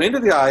go into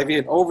the ivy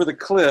and over the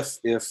cliff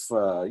if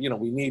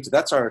we need to.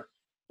 That's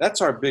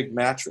our big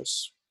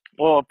mattress.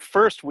 Well,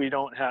 first we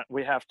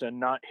have to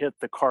not hit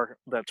the car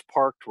that's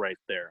parked right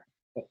there.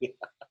 Yeah.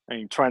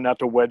 And try not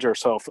to wedge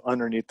ourselves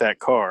underneath that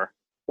car.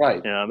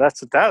 Right. Yeah,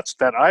 that's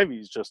that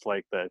ivy's just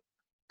like the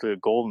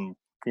golden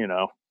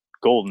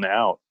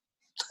out.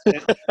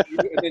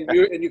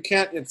 and you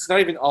can't. It's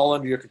not even all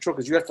under your control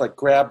because you have to like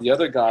grab the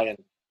other guy and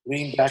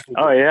lean back.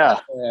 Oh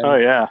yeah.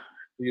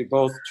 You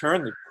both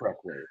turn the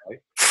correct way, right?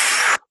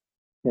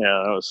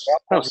 Yeah,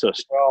 that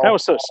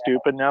was so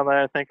stupid. Now that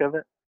I think of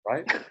it,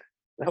 right?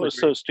 That was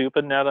so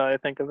stupid. Now that I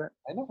think of it,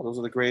 I know those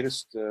are the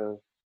greatest.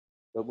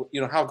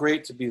 How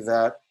great to be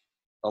that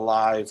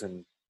alive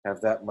and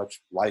have that much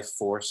life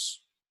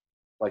force,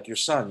 like your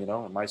son,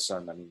 and my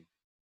son. I mean,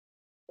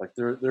 like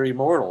they're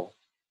immortal.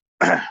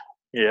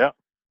 Yeah.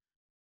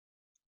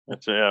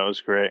 It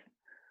was great.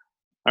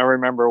 I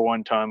remember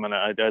one time when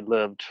I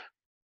lived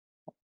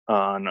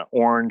on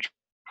Orange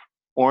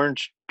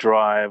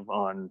Drive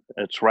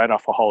it's right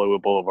off of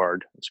Hollywood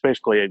Boulevard. It's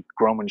basically a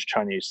Grauman's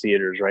Chinese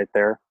Theaters right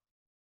there.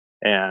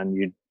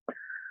 And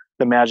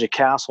the Magic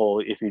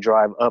Castle, if you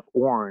drive up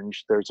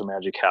Orange, there's a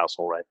Magic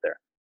Castle right there.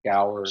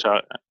 Gower. So,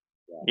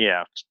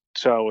 yeah.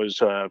 So I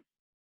was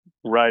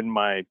riding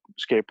my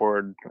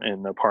skateboard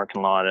in the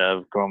parking lot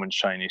of Grauman's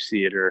Chinese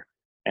Theater,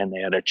 and they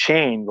had a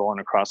chain going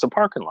across the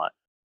parking lot.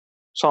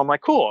 So I'm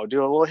like, cool, I'll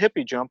do a little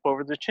hippie jump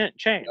over the chain.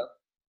 Yep.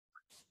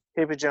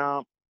 Hippie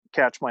jump,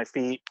 catch my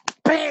feet,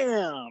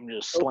 bam,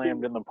 just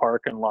slammed in the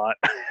parking lot.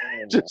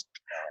 Just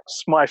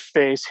my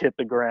face hit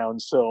the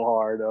ground so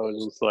hard. I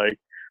was just like,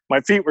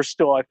 my feet were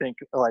still, I think,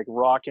 like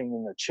rocking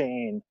in the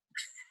chain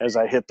as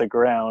I hit the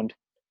ground.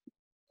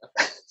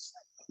 That's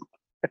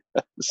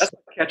like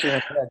catching a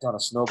head on a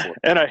snowboard.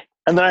 And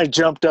then I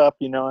jumped up,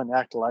 and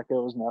acted like it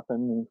was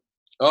nothing.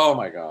 Oh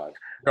my God!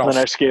 And then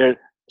I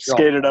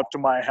skated up to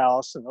my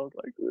house, and I was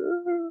like,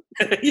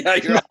 yeah,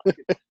 you're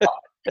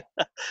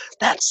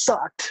that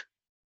sucked.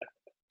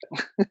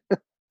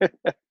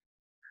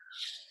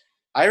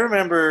 I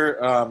remember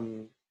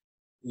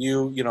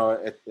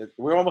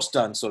we're almost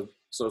done, so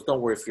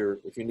don't worry if you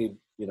need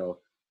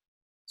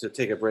to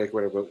take a break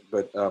or whatever.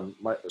 But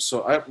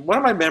one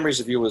of my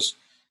memories of you was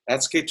at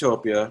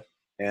Skatopia,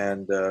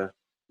 and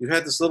you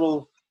had this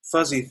little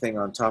fuzzy thing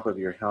on top of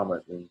your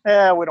helmet. And,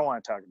 we don't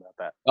want to talk about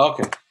that.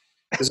 Okay.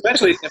 Because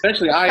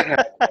eventually I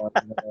had one.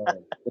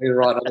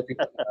 Later on, other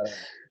people had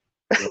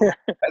it.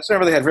 I just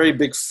remember they had very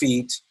big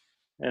feet.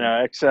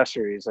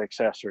 Accessories.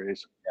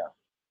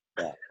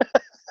 Yeah.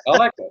 I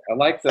like that. I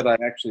like that I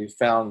actually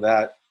found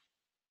that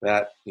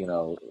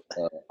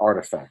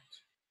artifact.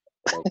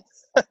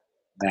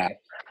 Matt.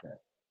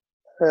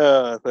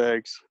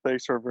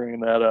 Thanks for bringing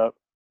that up.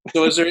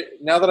 So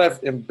now that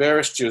I've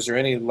embarrassed you, is there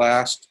any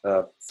last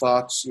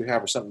thoughts you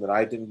have or something that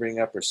I didn't bring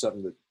up or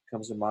something that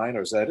comes to mind,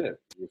 or is that it?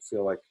 You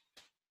feel like,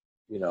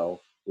 we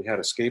had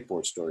a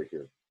skateboard story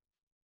here.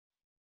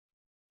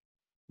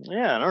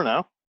 Yeah, I don't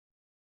know.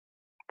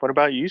 What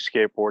about you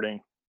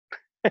skateboarding?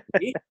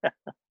 Yeah.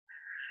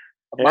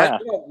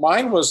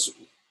 Mine was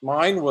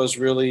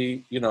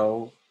really,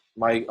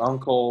 my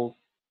uncle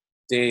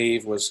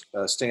Dave was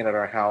staying at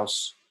our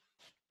house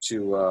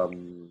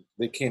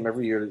they came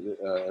every year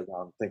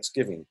around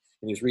Thanksgiving,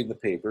 and he was reading the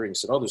paper, and he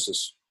said, "Oh, there's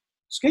this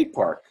skate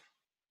park,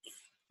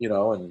 and you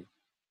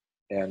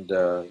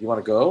want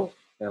to go?"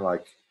 And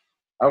like,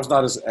 I was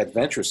not as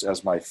adventurous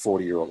as my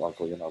 40-year-old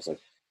uncle, I was like,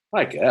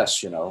 I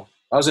guess,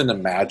 I was into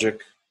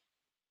magic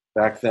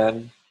back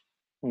then.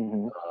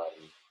 Hmm.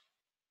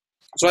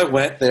 So I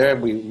went there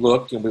and we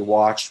looked and we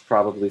watched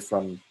probably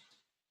from,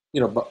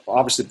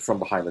 obviously from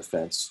behind the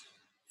fence.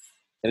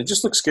 And it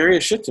just looked scary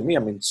as shit to me. I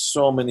mean,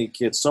 so many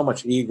kids, so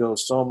much ego,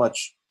 so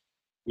much,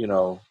 it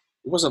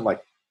wasn't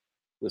like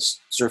this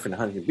surfing and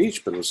Huntington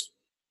Beach, but it was,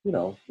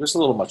 there's a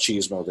little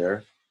machismo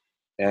there.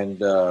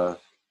 And,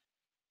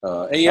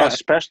 and yeah,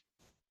 Especially,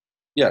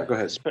 yeah, go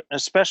ahead.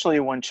 especially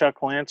when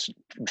Chuck Lance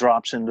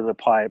drops into the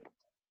pipe.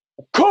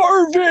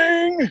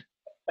 Carving!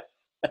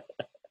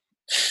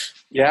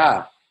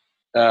 Yeah.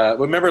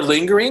 Remember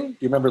Lingering? Do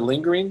you remember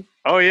Lingering?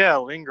 Oh, yeah,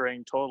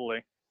 lingering,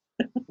 totally.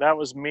 That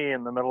was me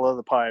in the middle of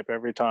the pipe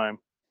every time.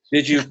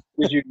 Did you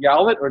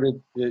yell it, or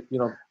did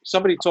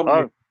somebody told me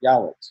to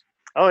yell it?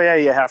 Oh, yeah,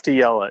 you have to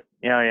yell it.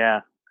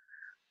 Yeah.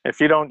 If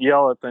you don't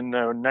yell it, then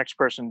the next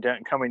person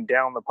coming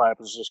down the pipe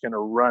is just going to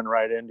run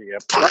right into you.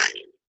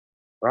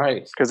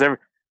 Right. Because it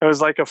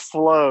was like a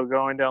flow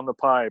going down the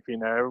pipe.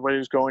 Everybody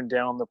was going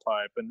down the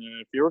pipe. And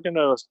if you were going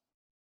to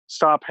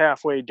stop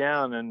halfway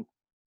down and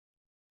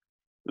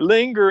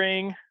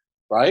lingering,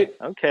 Right.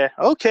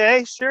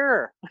 Okay,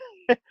 sure.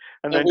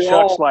 And then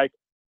Chuck's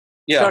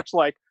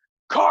like,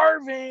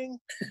 carving.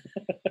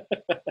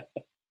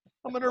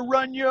 I'm going to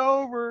run you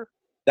over.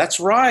 That's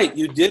right.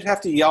 You did have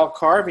to yell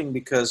carving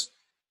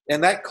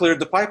and that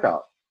cleared the pipe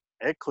out.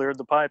 It cleared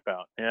the pipe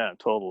out. Yeah,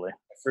 totally.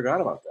 I forgot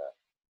about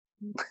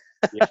that.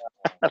 Yeah.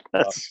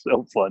 That's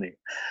so funny.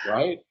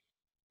 Right?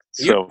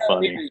 So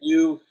funny.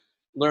 You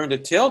learned a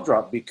tail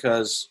drop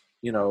because,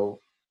 and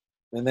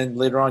then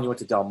later on you went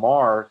to Del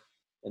Mar,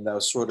 and that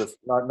was sort of,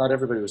 not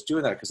everybody was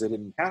doing that because they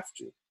didn't have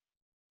to.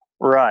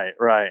 Right,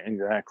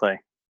 exactly.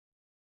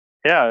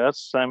 Yeah,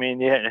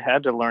 you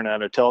had to learn how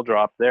to tail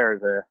drop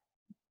there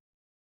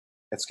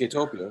At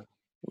Skatopia.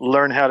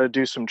 Learn how to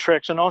do some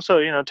tricks. And also,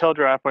 tail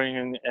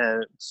dropping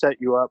set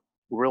you up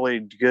really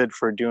good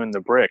for doing the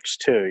bricks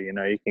too.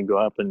 You can go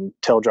up and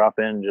tail drop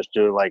in and just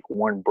do like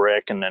one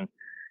brick, and then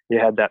you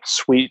had that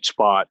sweet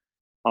spot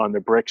on the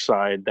brick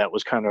side that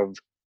was kind of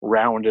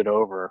rounded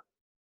over.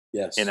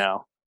 Yes. And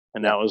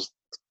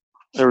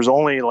there was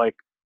only like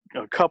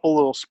a couple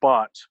little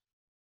spots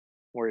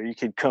where you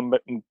could come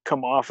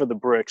off of the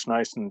bricks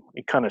nice and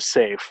kind of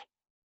safe.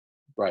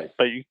 Right.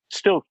 But you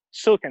still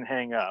can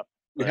hang up.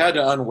 You had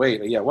to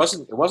unweight. Yeah, it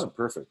wasn't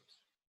perfect.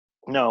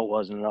 No, it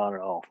wasn't, not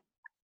at all.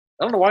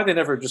 I don't know why they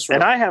never just.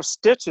 And I have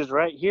stitches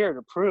right here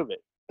to prove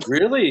it.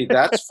 Really?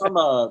 That's from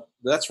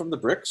the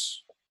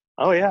bricks?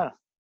 Oh yeah.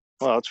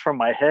 Well, it's from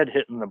my head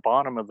hitting the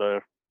bottom of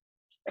the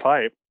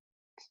pipe.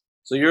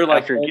 So you're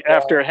like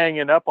after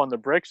hanging up on the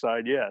brick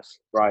side, yes.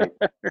 Right.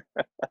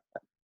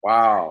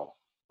 Wow.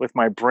 With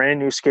my brand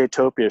new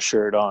Skatopia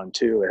shirt on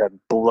too. It had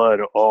blood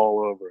all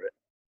over it.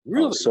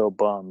 Really? I was so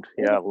bummed.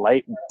 Yeah,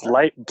 light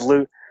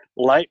blue,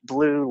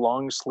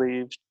 long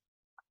sleeves.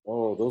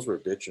 Oh, those were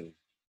bitching.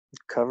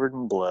 Covered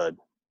in blood.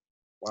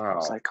 Wow. I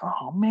was like,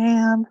 oh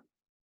man.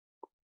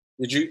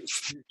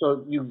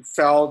 So you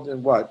fell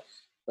and what?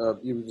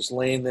 You were just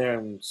laying there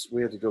and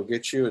we had to go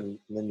get you, and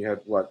then you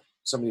had what?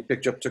 Somebody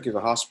picked you up, took you to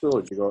the hospital,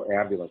 or did you go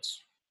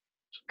ambulance?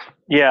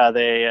 Yeah,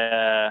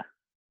 they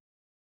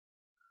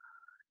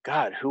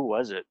God, who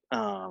was it?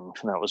 That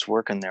was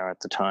working there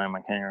at the time.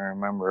 I can't even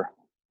remember.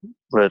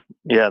 But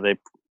yeah,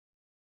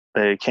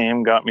 they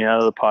came, got me out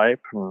of the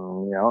pipe,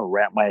 and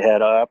wrapped my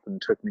head up and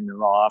took me to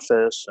the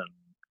office and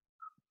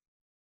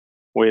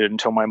waited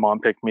until my mom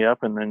picked me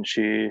up, and then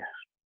she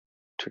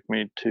took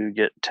me to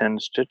get 10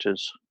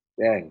 stitches.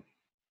 Dang.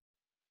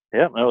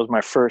 Yeah, that was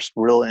my first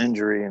real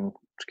injury in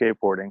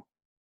skateboarding.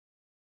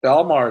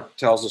 Belmar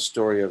tells a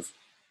story of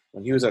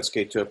when he was at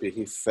Skatopia,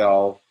 he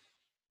fell,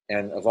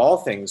 and of all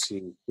things,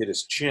 he hit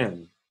his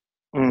chin.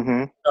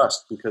 Mm-hmm.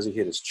 Just because he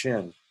hit his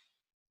chin.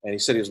 And he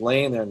said he was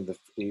laying there, and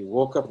he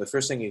woke up, and the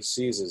first thing he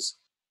sees is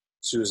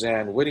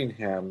Suzanne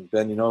Whittingham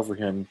bending over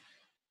him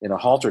in a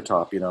halter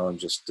top, and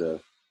just that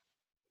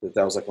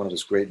was like one of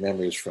his great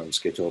memories from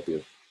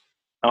Skatopia.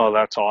 Oh,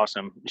 that's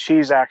awesome.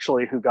 She's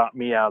actually who got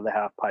me out of the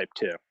half pipe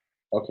too.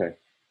 Okay.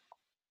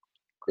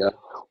 Yeah.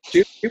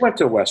 She went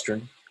to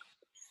Western.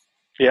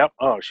 Yep.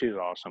 Oh, she's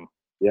awesome.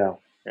 Yeah.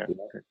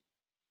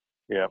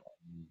 Yeah.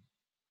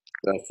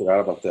 I forgot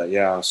about that.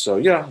 Yeah. So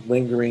yeah,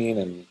 lingering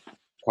and.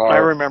 I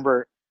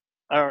remember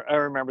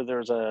there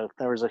was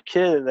a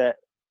kid that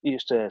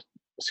used to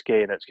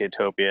skate at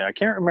Skatopia. I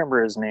can't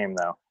remember his name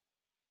though,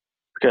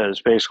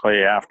 because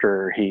basically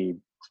after he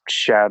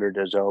shattered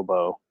his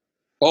elbow.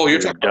 Oh, you're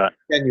talking about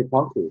Ken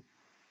Yupunku.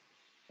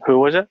 Who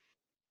was it?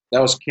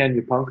 That was Ken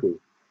Yupunku.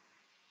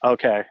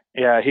 Okay.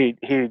 Yeah, he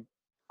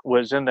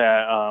was in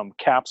that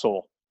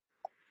capsule,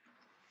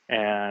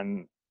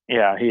 and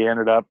yeah, he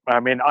ended up. I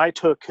mean, I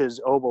took his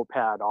elbow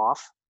pad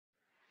off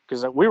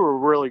because we were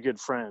really good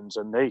friends,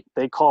 and they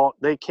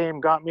came,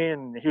 got me,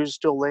 and he was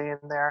still laying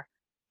there,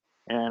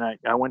 and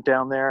I went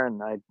down there,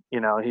 and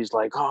he's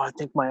like, oh, I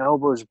think my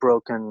elbow's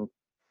broken,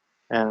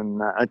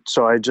 and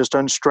so I just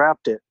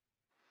unstrapped it,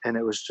 and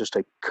it was just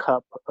a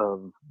cup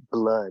of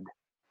blood,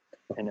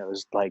 and it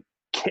was like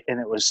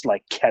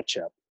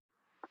ketchup.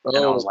 Oh.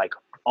 And I was like,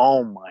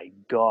 oh my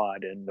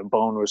God. And the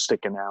bone was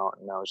sticking out.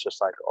 And I was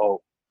just like,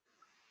 oh,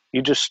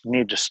 you just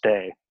need to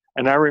stay.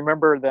 And I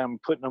remember them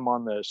putting him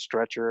on the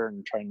stretcher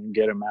and trying to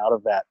get him out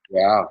of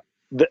Yeah.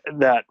 that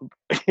that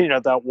Yeah,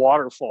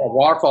 waterfall.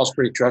 waterfall's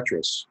pretty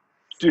treacherous.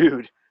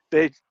 Dude,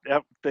 they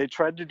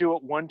tried to do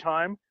it one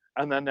time,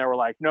 and then they were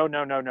like, no,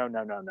 no, no, no,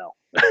 no, no, no.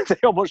 They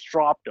almost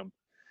dropped him.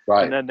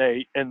 Right. And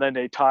then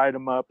they tied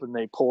him up and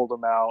they pulled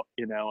him out,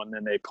 and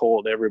then they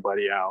pulled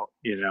everybody out.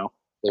 They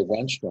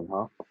wrenched him,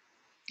 huh?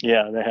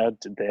 Yeah, they had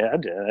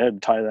to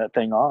tie that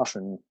thing off.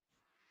 And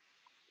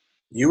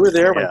You were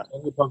there when yeah.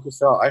 Kenny Punker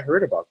fell. I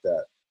heard about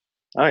that.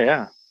 Oh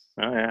yeah.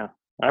 Oh yeah.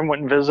 I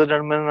went and visited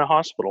him in the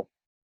hospital.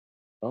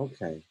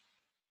 Okay.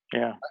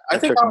 Yeah. I I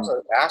think took I was him.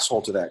 an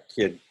asshole to that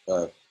kid.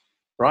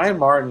 Brian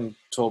Martin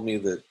told me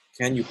that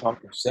Ken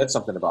Punker said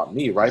something about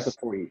me right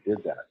before he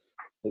did that.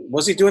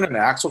 Was he doing an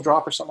axle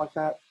drop or something like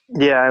that?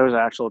 Yeah, I was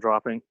actual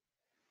dropping.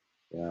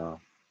 Yeah.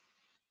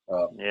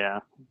 Yeah.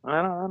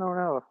 I don't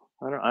know.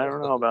 I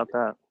don't know about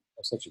that.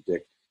 I'm such a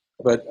dick.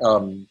 But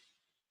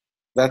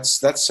that's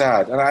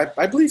sad, and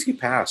I believe he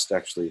passed.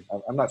 Actually,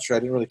 I'm not sure. I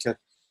didn't really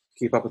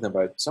keep up with him,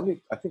 but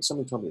I think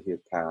somebody told me that he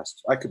had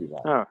passed. I could be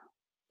wrong. Oh.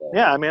 But,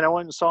 Yeah, I mean, I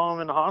went and saw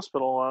him in the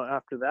hospital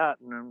after that,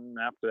 and then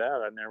after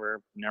that, I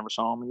never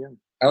saw him again.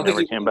 I don't think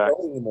Never he came really back.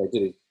 rode anymore,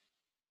 did he?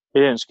 He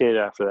didn't skate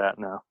after that.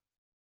 No.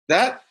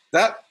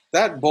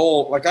 That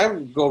bowl, like I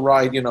would go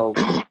ride,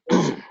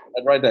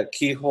 I'd ride that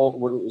keyhole.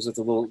 What was it?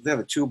 They had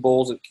the two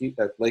bowls at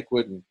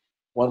Lakewood, and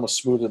one was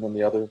smoother than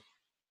the other.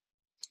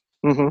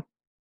 Mm-hmm.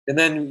 And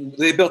then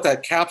they built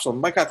that capsule.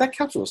 My God, that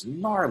capsule was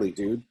gnarly,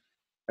 dude.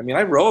 I mean,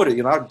 I rode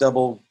it. I'd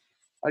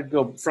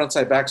go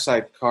frontside,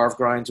 backside, carve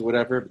grinds or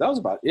whatever. But that was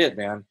about it,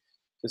 man.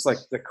 It's like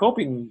the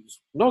coping,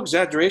 no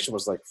exaggeration,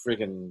 was like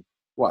friggin'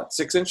 what,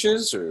 6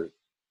 inches or?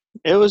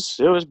 It was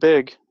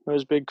big. It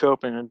was big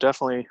coping, and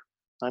definitely.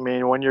 I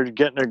mean, when you're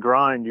getting a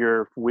grind,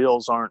 your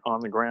wheels aren't on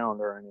the ground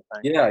or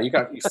anything. Yeah, you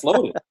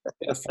floated.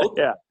 You had to float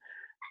them.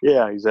 Yeah.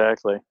 Yeah.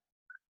 Exactly.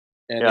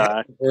 And it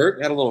Yeah.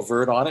 had a little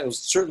vert on it. It was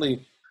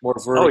certainly more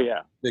Oh vertical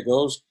yeah. than Big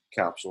O's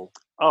capsule.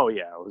 Oh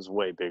yeah. It was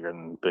way bigger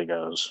than Big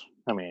O's.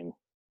 I mean,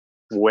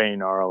 way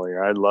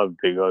gnarlier. I love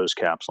Big O's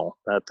capsule.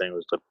 That thing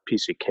was a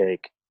piece of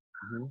cake.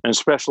 Mm-hmm. And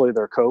especially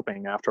their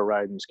coping after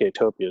riding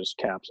Skatopia's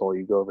capsule,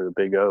 you go over to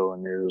Big O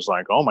and you're just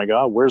like, oh my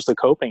God, where's the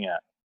coping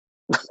at?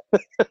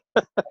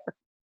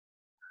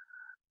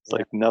 It's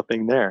like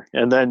nothing there.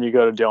 And then you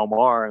go to Del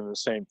Mar and the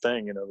same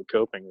thing, the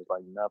coping was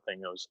like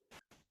nothing. It was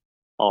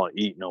all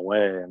eaten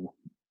away. And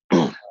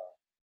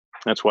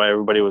that's why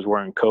everybody was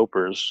wearing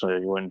copers so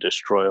you wouldn't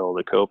destroy all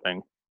the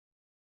coping.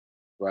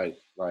 Right.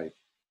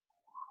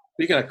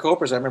 Speaking of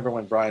copers, I remember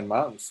when Brian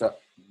Martin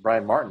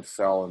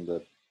fell in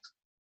the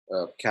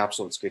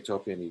capsule at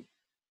Skatopia, and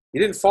he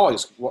didn't fall.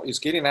 He's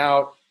getting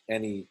out,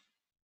 and he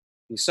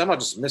somehow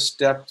just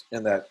misstepped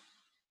in that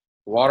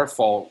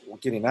waterfall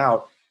getting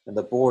out, and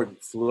the board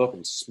flew up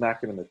and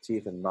smacked him in the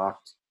teeth and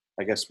knocked,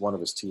 I guess, one of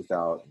his teeth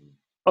out. And,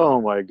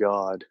 Oh my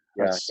God,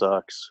 that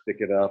sucks.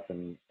 Pick it up,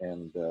 and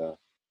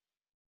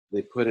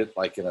they put it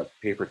like in a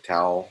paper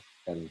towel,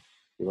 and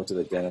he went to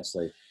the dentist.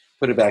 They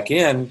put it back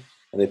in,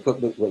 and they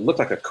put what looked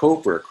like a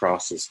coper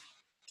across his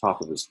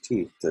top of his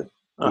teeth.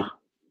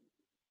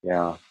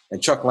 Yeah,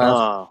 and Chuck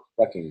Lance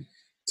fucking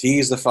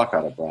teased the fuck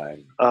out of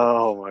Brian.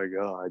 Oh my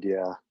God,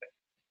 yeah,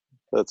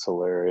 that's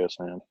hilarious,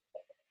 man.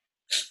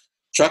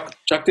 Chuck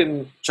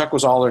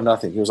was all or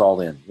nothing. He was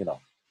all in,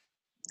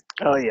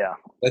 Oh yeah,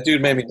 that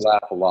dude made me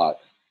laugh a lot.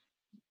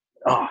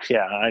 Oh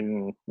yeah,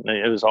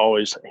 he was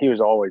always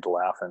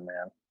laughing,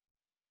 man.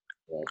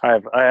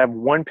 Right. I have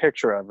one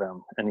picture of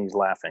him, and he's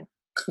laughing.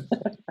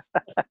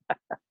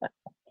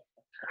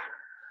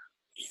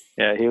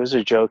 Yeah, he was a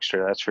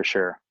jokester, that's for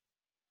sure.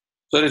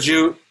 So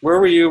where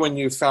were you when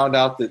you found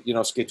out that,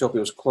 Skatopia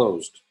was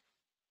closed?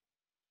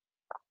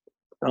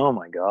 Oh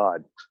my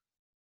God.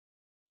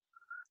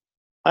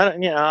 I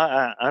don't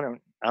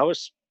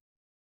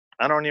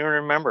even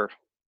remember.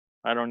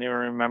 I don't even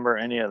remember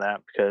any of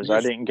that because I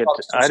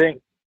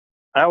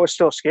was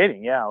still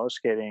skating. Yeah, I was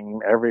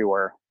skating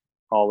everywhere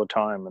all the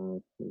time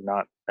and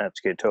not at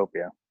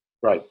Skatopia.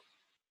 Right.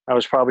 I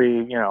was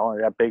probably,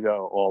 at Big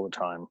O all the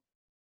time.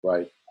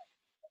 Right.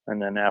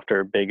 And then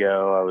after Big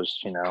O, I was,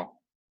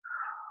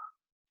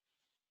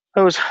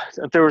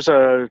 there was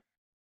a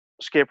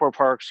skateboard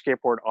park,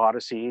 Skateboard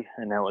Odyssey,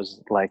 and that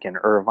was like in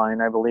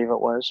Irvine, I believe it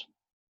was.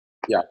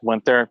 Yeah.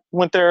 Went there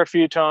a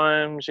few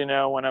times, when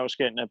I was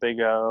skating at Big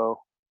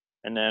O.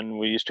 And then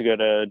we used to go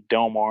to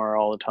Del Mar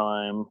all the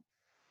time.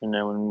 And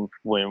then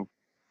when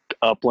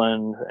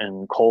Upland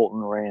and Colton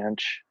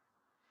Ranch.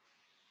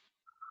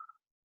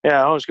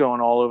 Yeah, I was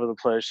going all over the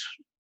place,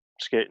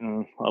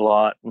 skating a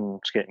lot and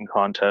skating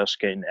contests,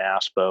 skating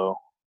ASPO.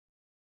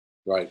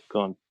 Right.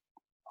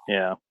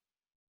 Yeah.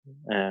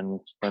 And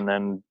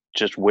then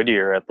just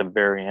Whittier at the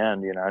very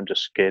end, I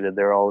just skated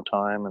there all the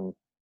time. And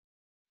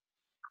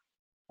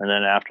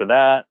then after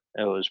that,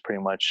 it was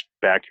pretty much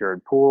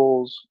backyard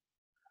pools.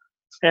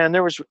 And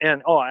I was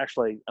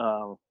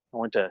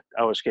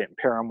skating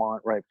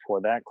Paramount right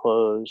before that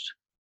closed.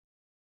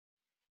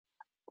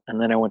 And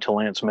then I went to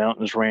Lance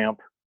Mountain's ramp,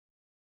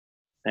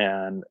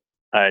 and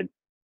I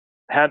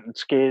hadn't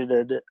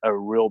skated a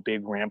real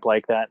big ramp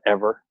like that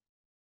ever,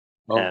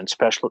 Oh, and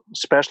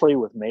especially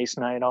with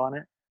masonite on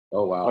it.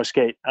 oh wow.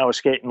 I was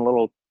skating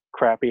little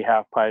crappy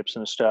half pipes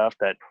and stuff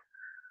that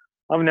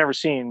I've never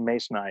seen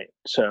masonite,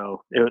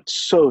 so it's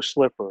so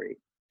slippery.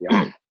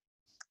 Yeah.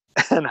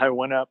 And I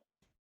went up,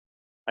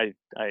 I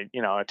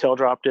tail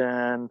dropped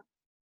in,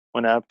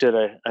 went up, did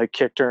a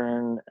kick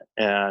turn,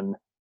 and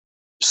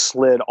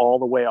slid all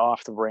the way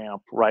off the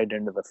ramp right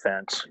into the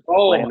fence.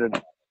 Oh,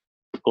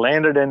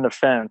 Landed in the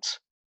fence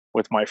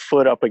with my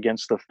foot up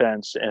against the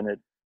fence, and it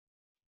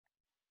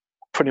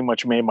pretty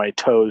much made my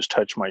toes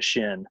touch my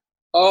shin.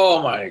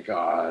 oh my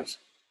God.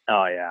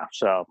 Oh yeah,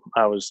 so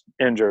I was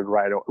injured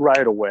right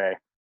away.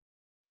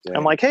 Dang.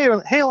 I'm like,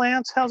 hey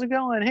Lance, how's it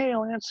going? Hey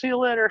Lance, see you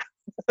later.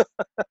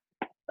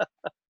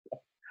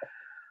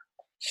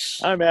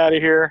 I'm out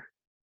of here.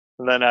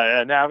 And then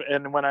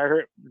and when I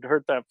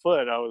hurt that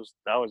foot, I was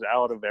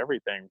out of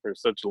everything for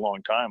such a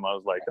long time. I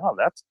was like, oh,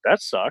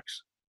 that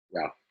sucks.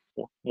 Yeah.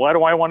 Why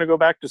do I want to go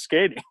back to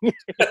skating? You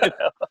know?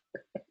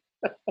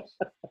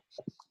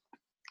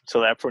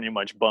 So that pretty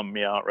much bummed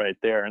me out right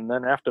there. And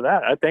then after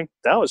that, I think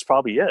that was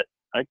probably it.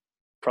 I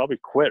probably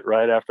quit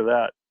right after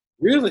that.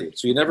 Really?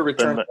 So you never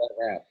returned to that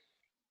ramp?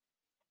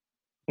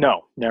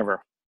 No,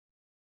 never.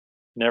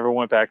 Never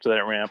went back to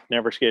that ramp.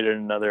 Never skated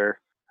another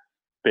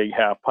big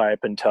half pipe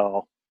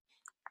until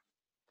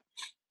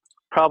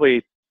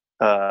probably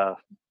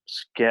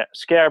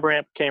scab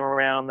ramp came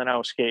around. Then I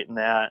was skating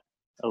that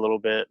a little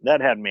bit. That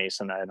had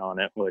masonite on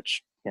it,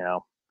 which, you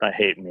know, I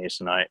hate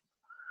masonite.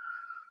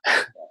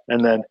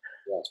 and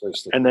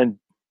then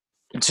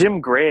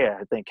Jim Gray,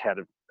 I think, had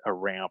a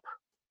ramp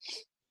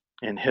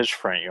in his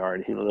front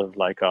yard. He lived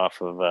like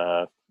off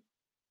of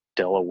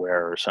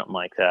Delaware or something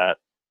like that.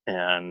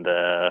 And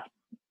God,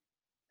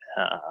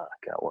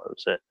 what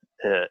was it?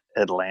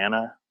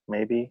 Atlanta,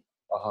 maybe.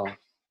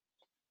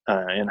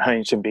 In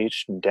Huntington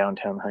Beach, in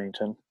downtown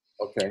Huntington.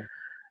 Okay.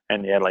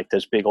 And he had like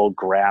this big old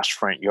grass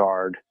front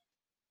yard,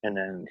 and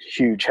then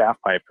huge half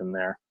pipe in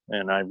there.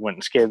 And I went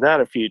and skated that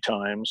a few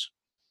times,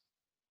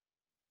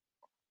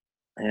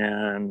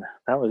 and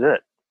that was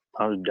it.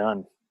 I was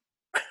done.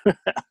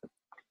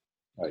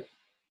 Right.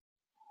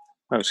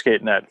 I was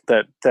skating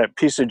that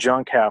piece of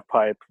junk half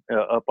pipe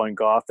up on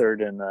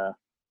Gothard and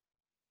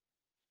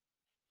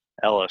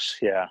Ellis,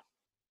 yeah,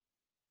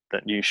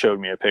 that you showed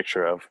me a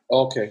picture of.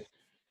 Okay.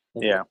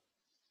 Yeah,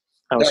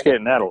 I was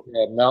skating that.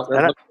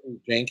 That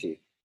looked janky.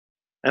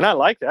 And I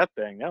like that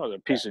thing. That was a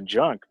piece of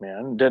junk,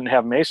 man. It didn't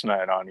have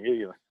masonite on it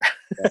either.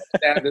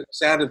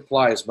 Sanded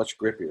ply is much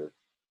grippier.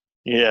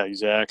 Yeah,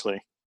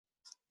 exactly.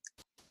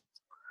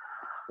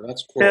 Well,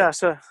 that's cool. Yeah,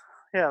 so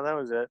yeah, that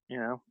was it. You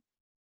know,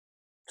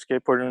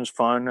 skateboarding is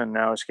fun, and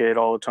now I skate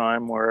all the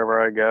time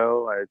wherever I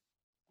go.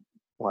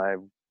 I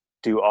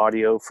do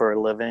audio for a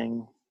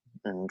living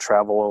and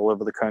travel all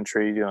over the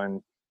country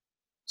doing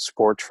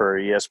sports for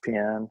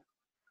ESPN.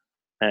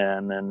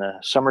 And in the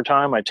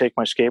summertime, I take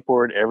my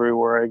skateboard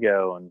everywhere I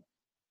go and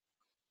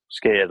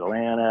skate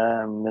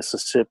Atlanta,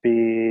 Mississippi,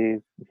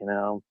 you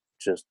know,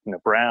 just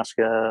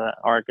Nebraska,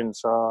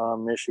 Arkansas,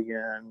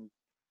 Michigan.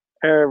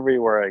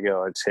 Everywhere I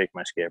go, I take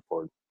my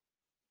skateboard.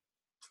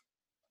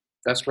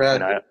 That's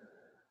rad.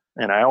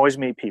 And I always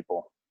meet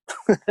people.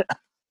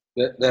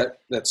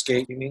 that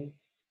skate, you mean?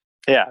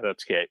 Yeah,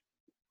 that skate.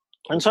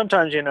 And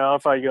sometimes, you know,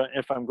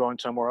 if I'm going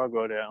somewhere, I'll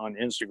go on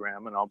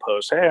Instagram and I'll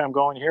post, "Hey, I'm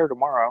going here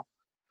tomorrow."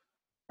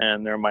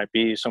 And there might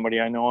be somebody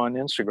I know on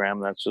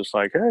Instagram that's just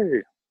like,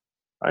 "Hey,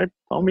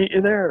 I'll meet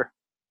you there."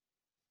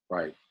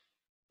 Right.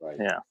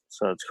 Yeah,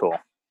 so it's cool.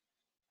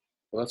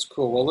 Well, that's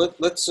cool. Well,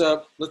 let's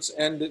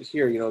end it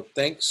here. You know,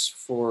 thanks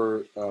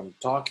for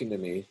talking to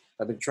me.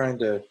 I've been trying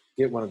to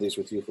get one of these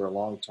with you for a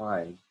long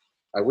time.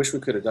 I wish we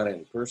could have done it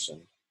in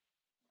person,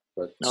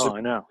 but I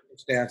know.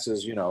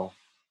 Circumstances, you know,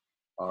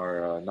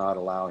 are not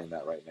allowing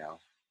that right now.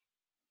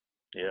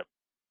 Yep,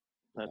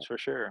 that's for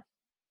sure.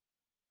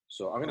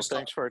 So I'm going to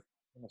stop.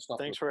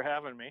 Thanks for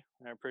having me.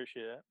 I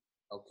appreciate it.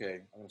 Okay,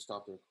 I'm going to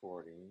stop the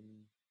recording.